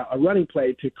a running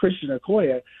play to Christian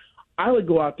Okoye, I would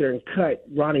go out there and cut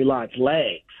Ronnie Lott's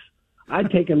legs. I'd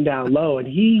take him down low, and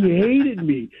he hated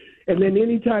me. And then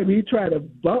anytime he tried to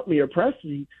bump me or press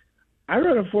me, I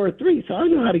run a 4.3, so I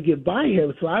know how to get by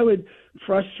him. So I would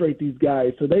frustrate these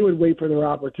guys. So they would wait for their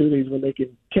opportunities when they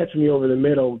could catch me over the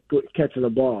middle catching the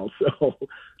ball. So.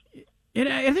 And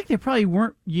I think they probably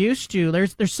weren't used to.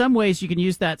 There's some ways you can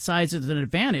use that size as an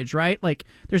advantage, right? Like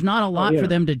there's not a lot for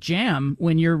them to jam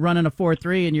when you're running a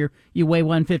 4.3 and you weigh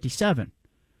 157.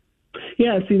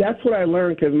 Yeah, see, that's what I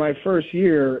learned because my first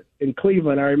year in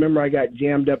Cleveland, I remember I got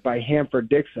jammed up by Hanford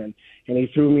Dixon, and he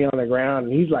threw me on the ground,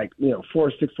 and he's like,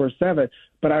 4'6", 4'7".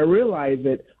 But I realized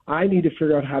that I need to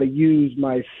figure out how to use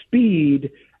my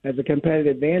speed as a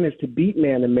competitive advantage to beat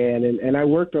man-to-man, and I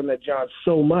worked on that, John,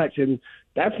 so much, and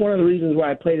that's one of the reasons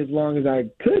why I played as long as I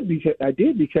could,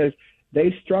 because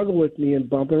they struggled with me in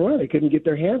bump and run. They couldn't get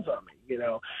their hands on me,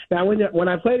 Now, when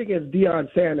I played against Deion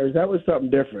Sanders, that was something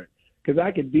different because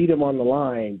I could beat him on the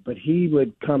line, but he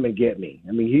would come and get me.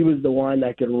 I mean, he was the one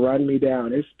that could run me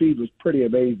down. His speed was pretty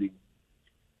amazing.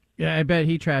 Yeah, I bet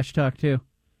he trash talked too.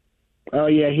 Oh,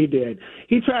 yeah, he did.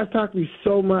 He trash talked me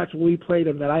so much when we played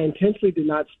him that I intentionally did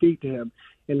not speak to him.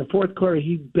 In the fourth quarter,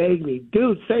 he begged me,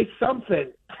 dude, say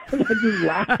something. And I just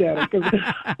laughed at him because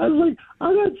I was like,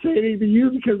 I'm not saying anything to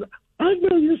you because I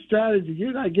know your strategy.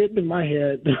 You're not getting in my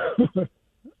head.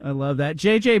 I love that.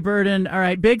 J.J. Birden, all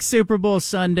right, big Super Bowl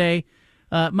Sunday.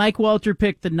 Mike Walter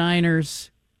picked the Niners.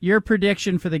 Your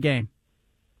prediction for the game?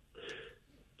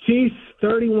 Chiefs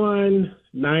 31,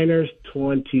 Niners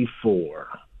 24.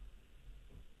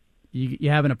 You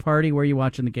having a party? Where are you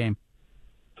watching the game?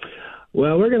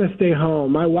 Well, we're going to stay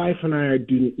home. My wife and I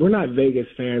we're not Vegas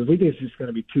fans. We think it's just going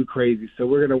to be too crazy, so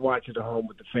we're going to watch it at home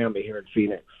with the family here in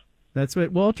Phoenix. That's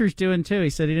what Walter's doing, too. He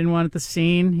said he didn't want it the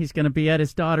scene. He's going to be at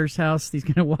his daughter's house. He's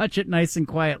going to watch it nice and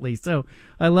quietly. So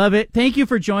I love it. Thank you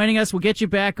for joining us. We'll get you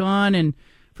back on. And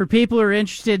for people who are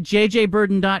interested,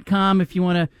 jjburden.com if you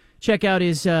want to check out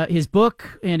his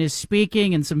book and his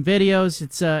speaking and some videos.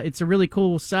 It's a really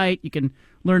cool site. You can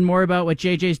learn more about what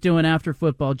JJ's doing after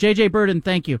football. JJ Birden,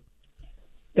 thank you.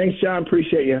 Thanks, John.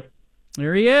 Appreciate you.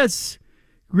 There he is.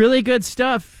 Really good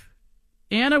stuff.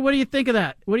 Anna, what do you think of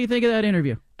that? What do you think of that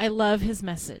interview? I love his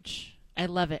message. I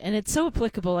love it. And it's so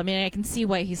applicable. I mean, I can see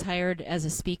why he's hired as a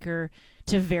speaker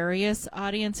to various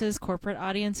audiences, corporate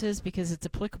audiences, because it's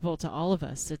applicable to all of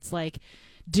us. It's like,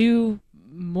 do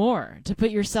more to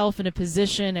put yourself in a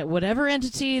position at whatever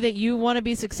entity that you want to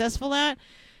be successful at.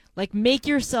 Like, make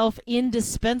yourself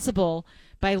indispensable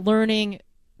by learning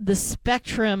the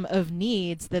spectrum of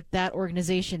needs that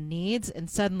organization needs, and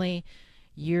suddenly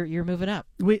you're moving up.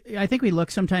 I think we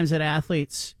look sometimes at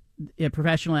athletes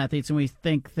professional athletes, and we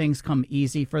think things come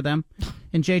easy for them.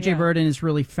 And J.J. Yeah. Birden is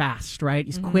really fast, right?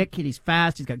 He's Mhm. quick, and he's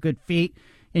fast, he's got good feet.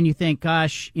 And you think,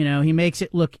 gosh, he makes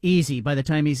it look easy by the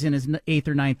time he's in his 8th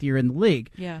or 9th year in the league.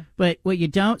 Yeah. But what you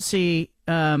don't see,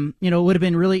 it would have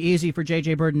been really easy for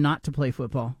J.J. Birden not to play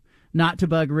football, not to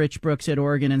bug Rich Brooks at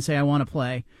Oregon and say, I want to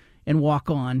play, and walk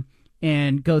on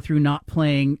and go through not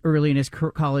playing early in his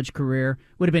college career.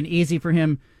 Would have been easy for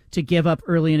him to give up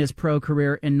early in his pro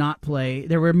career and not play.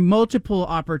 There were multiple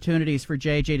opportunities for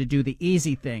J.J. to do the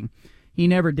easy thing. He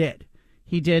never did.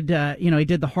 He did, he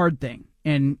did the hard thing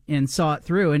and saw it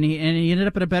through, and he ended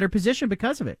up in a better position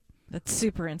because of it. That's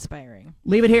super inspiring.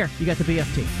 Leave it here. You got the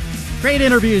BFT. Great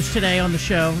interviews today on the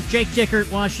show. Jake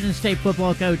Dickert, Washington State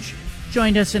football coach,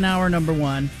 joined us in hour number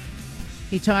 1.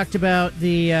 He talked about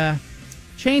the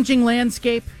changing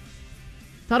landscape.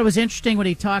 Thought it was interesting when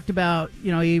he talked about,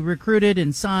 he recruited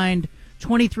and signed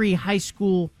 23 high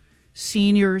school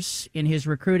seniors in his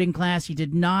recruiting class. He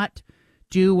did not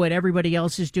do what everybody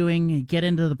else is doing and get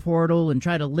into the portal and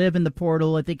try to live in the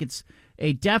portal. I think it's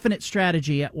a definite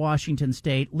strategy at Washington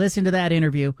State. Listen to that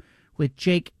interview with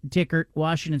Jake Dickert,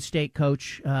 Washington State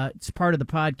coach. It's part of the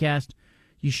podcast.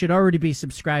 You should already be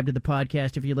subscribed to the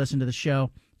podcast if you listen to the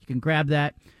show. You can grab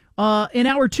that. In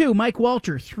hour 2, Mike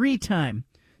Walter, 3-time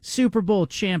Super Bowl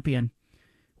champion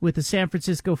with the San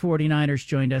Francisco 49ers,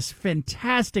 joined us.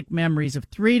 Fantastic memories of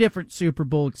 3 different Super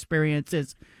Bowl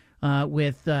experiences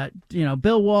with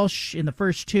Bill Walsh in the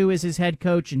first 2 as his head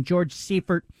coach and George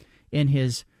Seifert in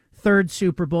his 3rd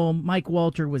Super Bowl. Mike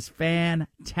Walter was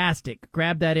fantastic.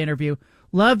 Grab that interview.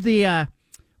 Love the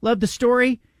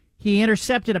story. He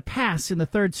intercepted a pass in the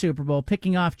 3rd Super Bowl,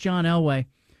 picking off John Elway.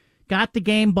 Got the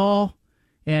game ball,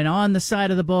 and on the side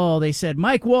of the ball they said,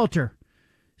 Mike Walter,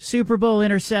 Super Bowl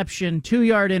interception,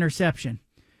 2-yard interception.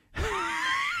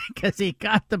 Because he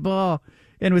got the ball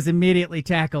and was immediately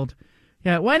tackled.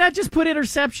 Yeah, why not just put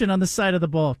interception on the side of the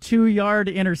ball? 2-yard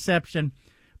interception.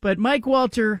 But Mike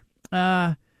Walter,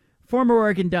 former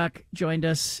Oregon Duck, joined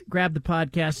us, grabbed the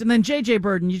podcast. And then J.J.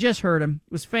 Birden, you just heard him,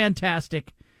 was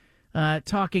fantastic,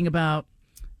 talking about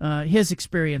his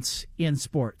experience in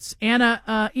sports. And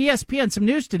ESPN, some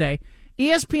news today.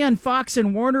 ESPN, Fox,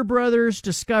 and Warner Brothers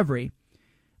Discovery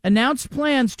announced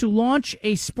plans to launch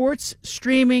a sports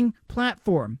streaming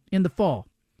platform in the fall.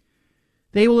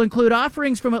 They will include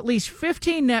offerings from at least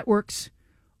 15 networks,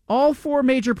 all 4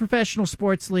 major professional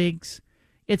sports leagues.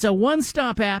 It's a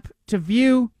one-stop app to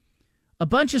view a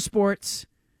bunch of sports.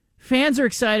 Fans are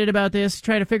excited about this,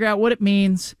 trying to figure out what it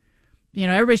means.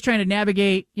 Everybody's trying to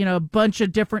navigate, a bunch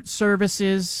of different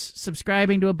services,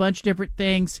 subscribing to a bunch of different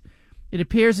things. It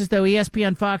appears as though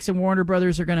ESPN, Fox, and Warner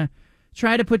Brothers are going to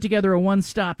try to put together a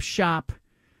one-stop shop.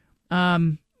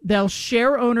 They'll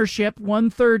share ownership,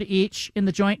 1/3 each in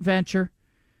the joint venture.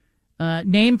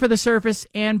 Name for the service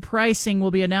and pricing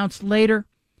will be announced later.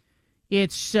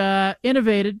 It's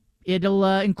innovated. It'll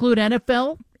include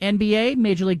NFL, NBA,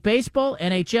 Major League Baseball,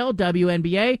 NHL,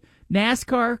 WNBA,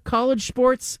 NASCAR, college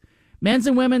sports, men's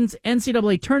and women's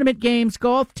NCAA tournament games,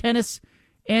 golf, tennis,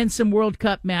 and some World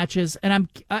Cup matches. And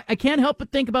I can't help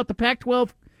but think about the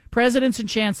Pac-12 presidents and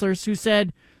chancellors who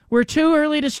said, we're too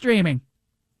early to streaming.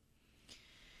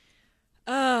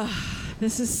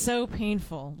 This is so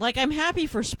painful. I'm happy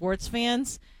for sports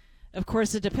fans. Of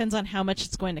course, it depends on how much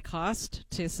it's going to cost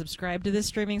to subscribe to this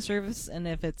streaming service and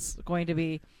if it's going to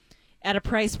be at a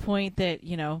price point that,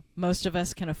 most of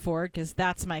us can afford, because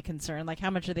that's my concern. How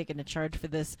much are they going to charge for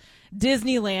this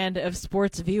Disneyland of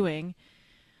sports viewing?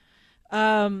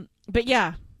 But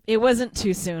yeah, it wasn't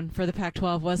too soon for the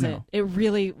Pac-12, was it? It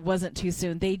really wasn't too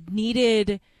soon. They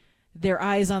needed their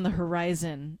eyes on the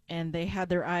horizon, and they had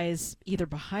their eyes either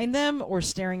behind them or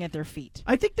staring at their feet.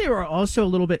 I think they were also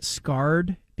a little bit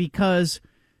scarred because,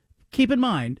 keep in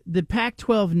mind, the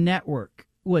Pac-12 network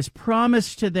was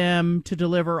promised to them to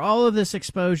deliver all of this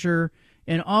exposure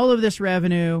and all of this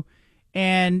revenue,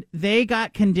 and they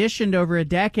got conditioned over a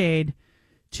decade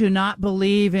to not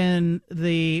believe in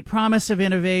the promise of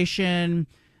innovation,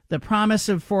 the promise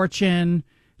of fortune.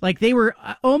 They were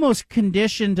almost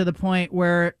conditioned to the point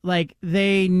where,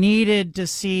 they needed to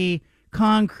see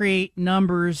concrete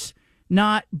numbers,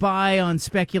 not buy on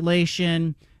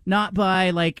speculation, not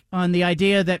buy, on the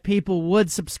idea that people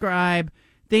would subscribe.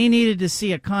 They needed to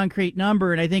see a concrete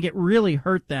number, and I think it really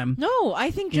hurt them. No, I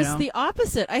think just the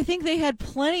opposite. I think they had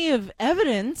plenty of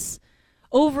evidence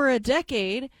over a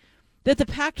decade that the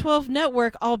Pac-12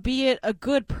 network, albeit a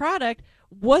good product,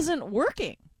 wasn't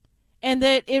working. And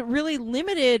that it really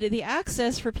limited the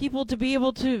access for people to be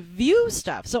able to view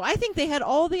stuff. So I think they had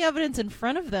all the evidence in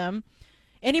front of them,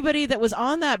 anybody that was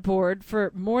on that board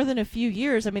for more than a few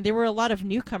years, I mean, there were a lot of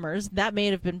newcomers. That may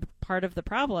have been part of the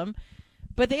problem.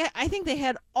 But I think they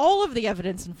had all of the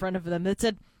evidence in front of them that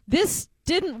said, this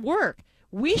didn't work.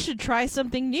 We should try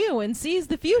something new and seize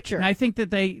the future. And I think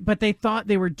that they thought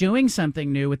they were doing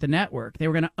something new with the network. They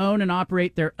were going to own and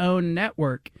operate their own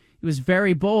network. It was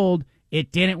very bold.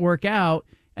 It didn't work out.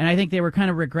 And I think they were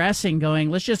kind of regressing, going,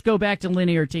 let's just go back to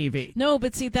linear TV. No,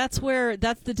 but see, that's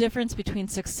the difference between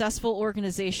successful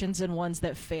organizations and ones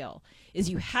that fail, is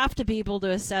you have to be able to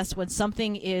assess when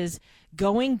something is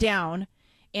going down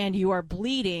and you are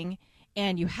bleeding,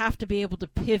 and you have to be able to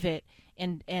pivot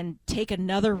and take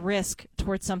another risk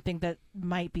towards something that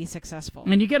might be successful.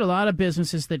 And you get a lot of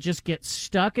businesses that just get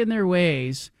stuck in their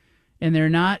ways, and they're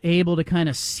not able to kind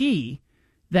of see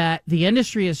that the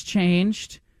industry has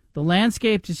changed, the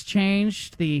landscape has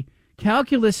changed, the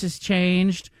calculus has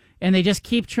changed, and they just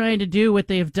keep trying to do what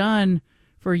they've done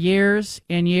for years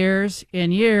and years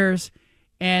and years,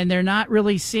 and they're not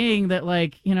really seeing that,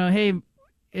 like,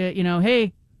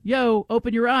 hey, yo,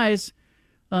 open your eyes.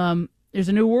 There's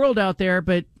a new world out there,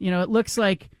 but, it looks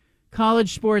like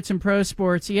college sports and pro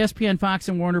sports, ESPN, Fox,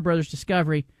 and Warner Brothers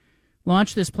Discovery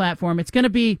launched this platform. It's going to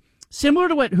be similar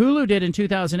to what Hulu did in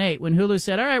 2008, when Hulu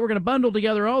said, all right, we're going to bundle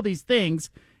together all these things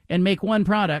and make one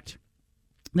product.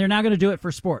 They're not going to do it for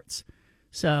sports.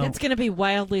 So it's going to be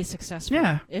wildly successful.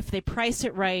 Yeah. If they price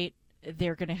it right,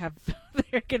 they're going to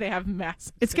have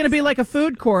massive. It's going to be like a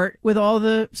food court with all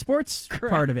the sports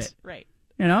part of it. Right.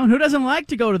 Who doesn't like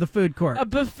to go to the food court? A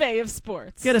buffet of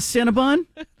sports. Get a Cinnabon?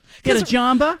 Get a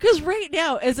Jamba? Because right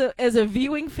now, as a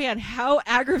viewing fan, how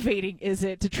aggravating is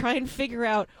it to try and figure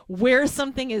out where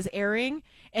something is airing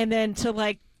and then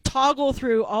to toggle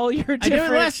through all your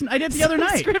different I did the other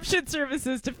night. Subscription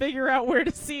services to figure out where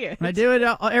to see it. I do it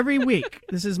every week.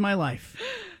 This is my life.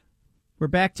 We're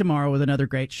back tomorrow with another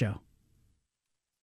great show.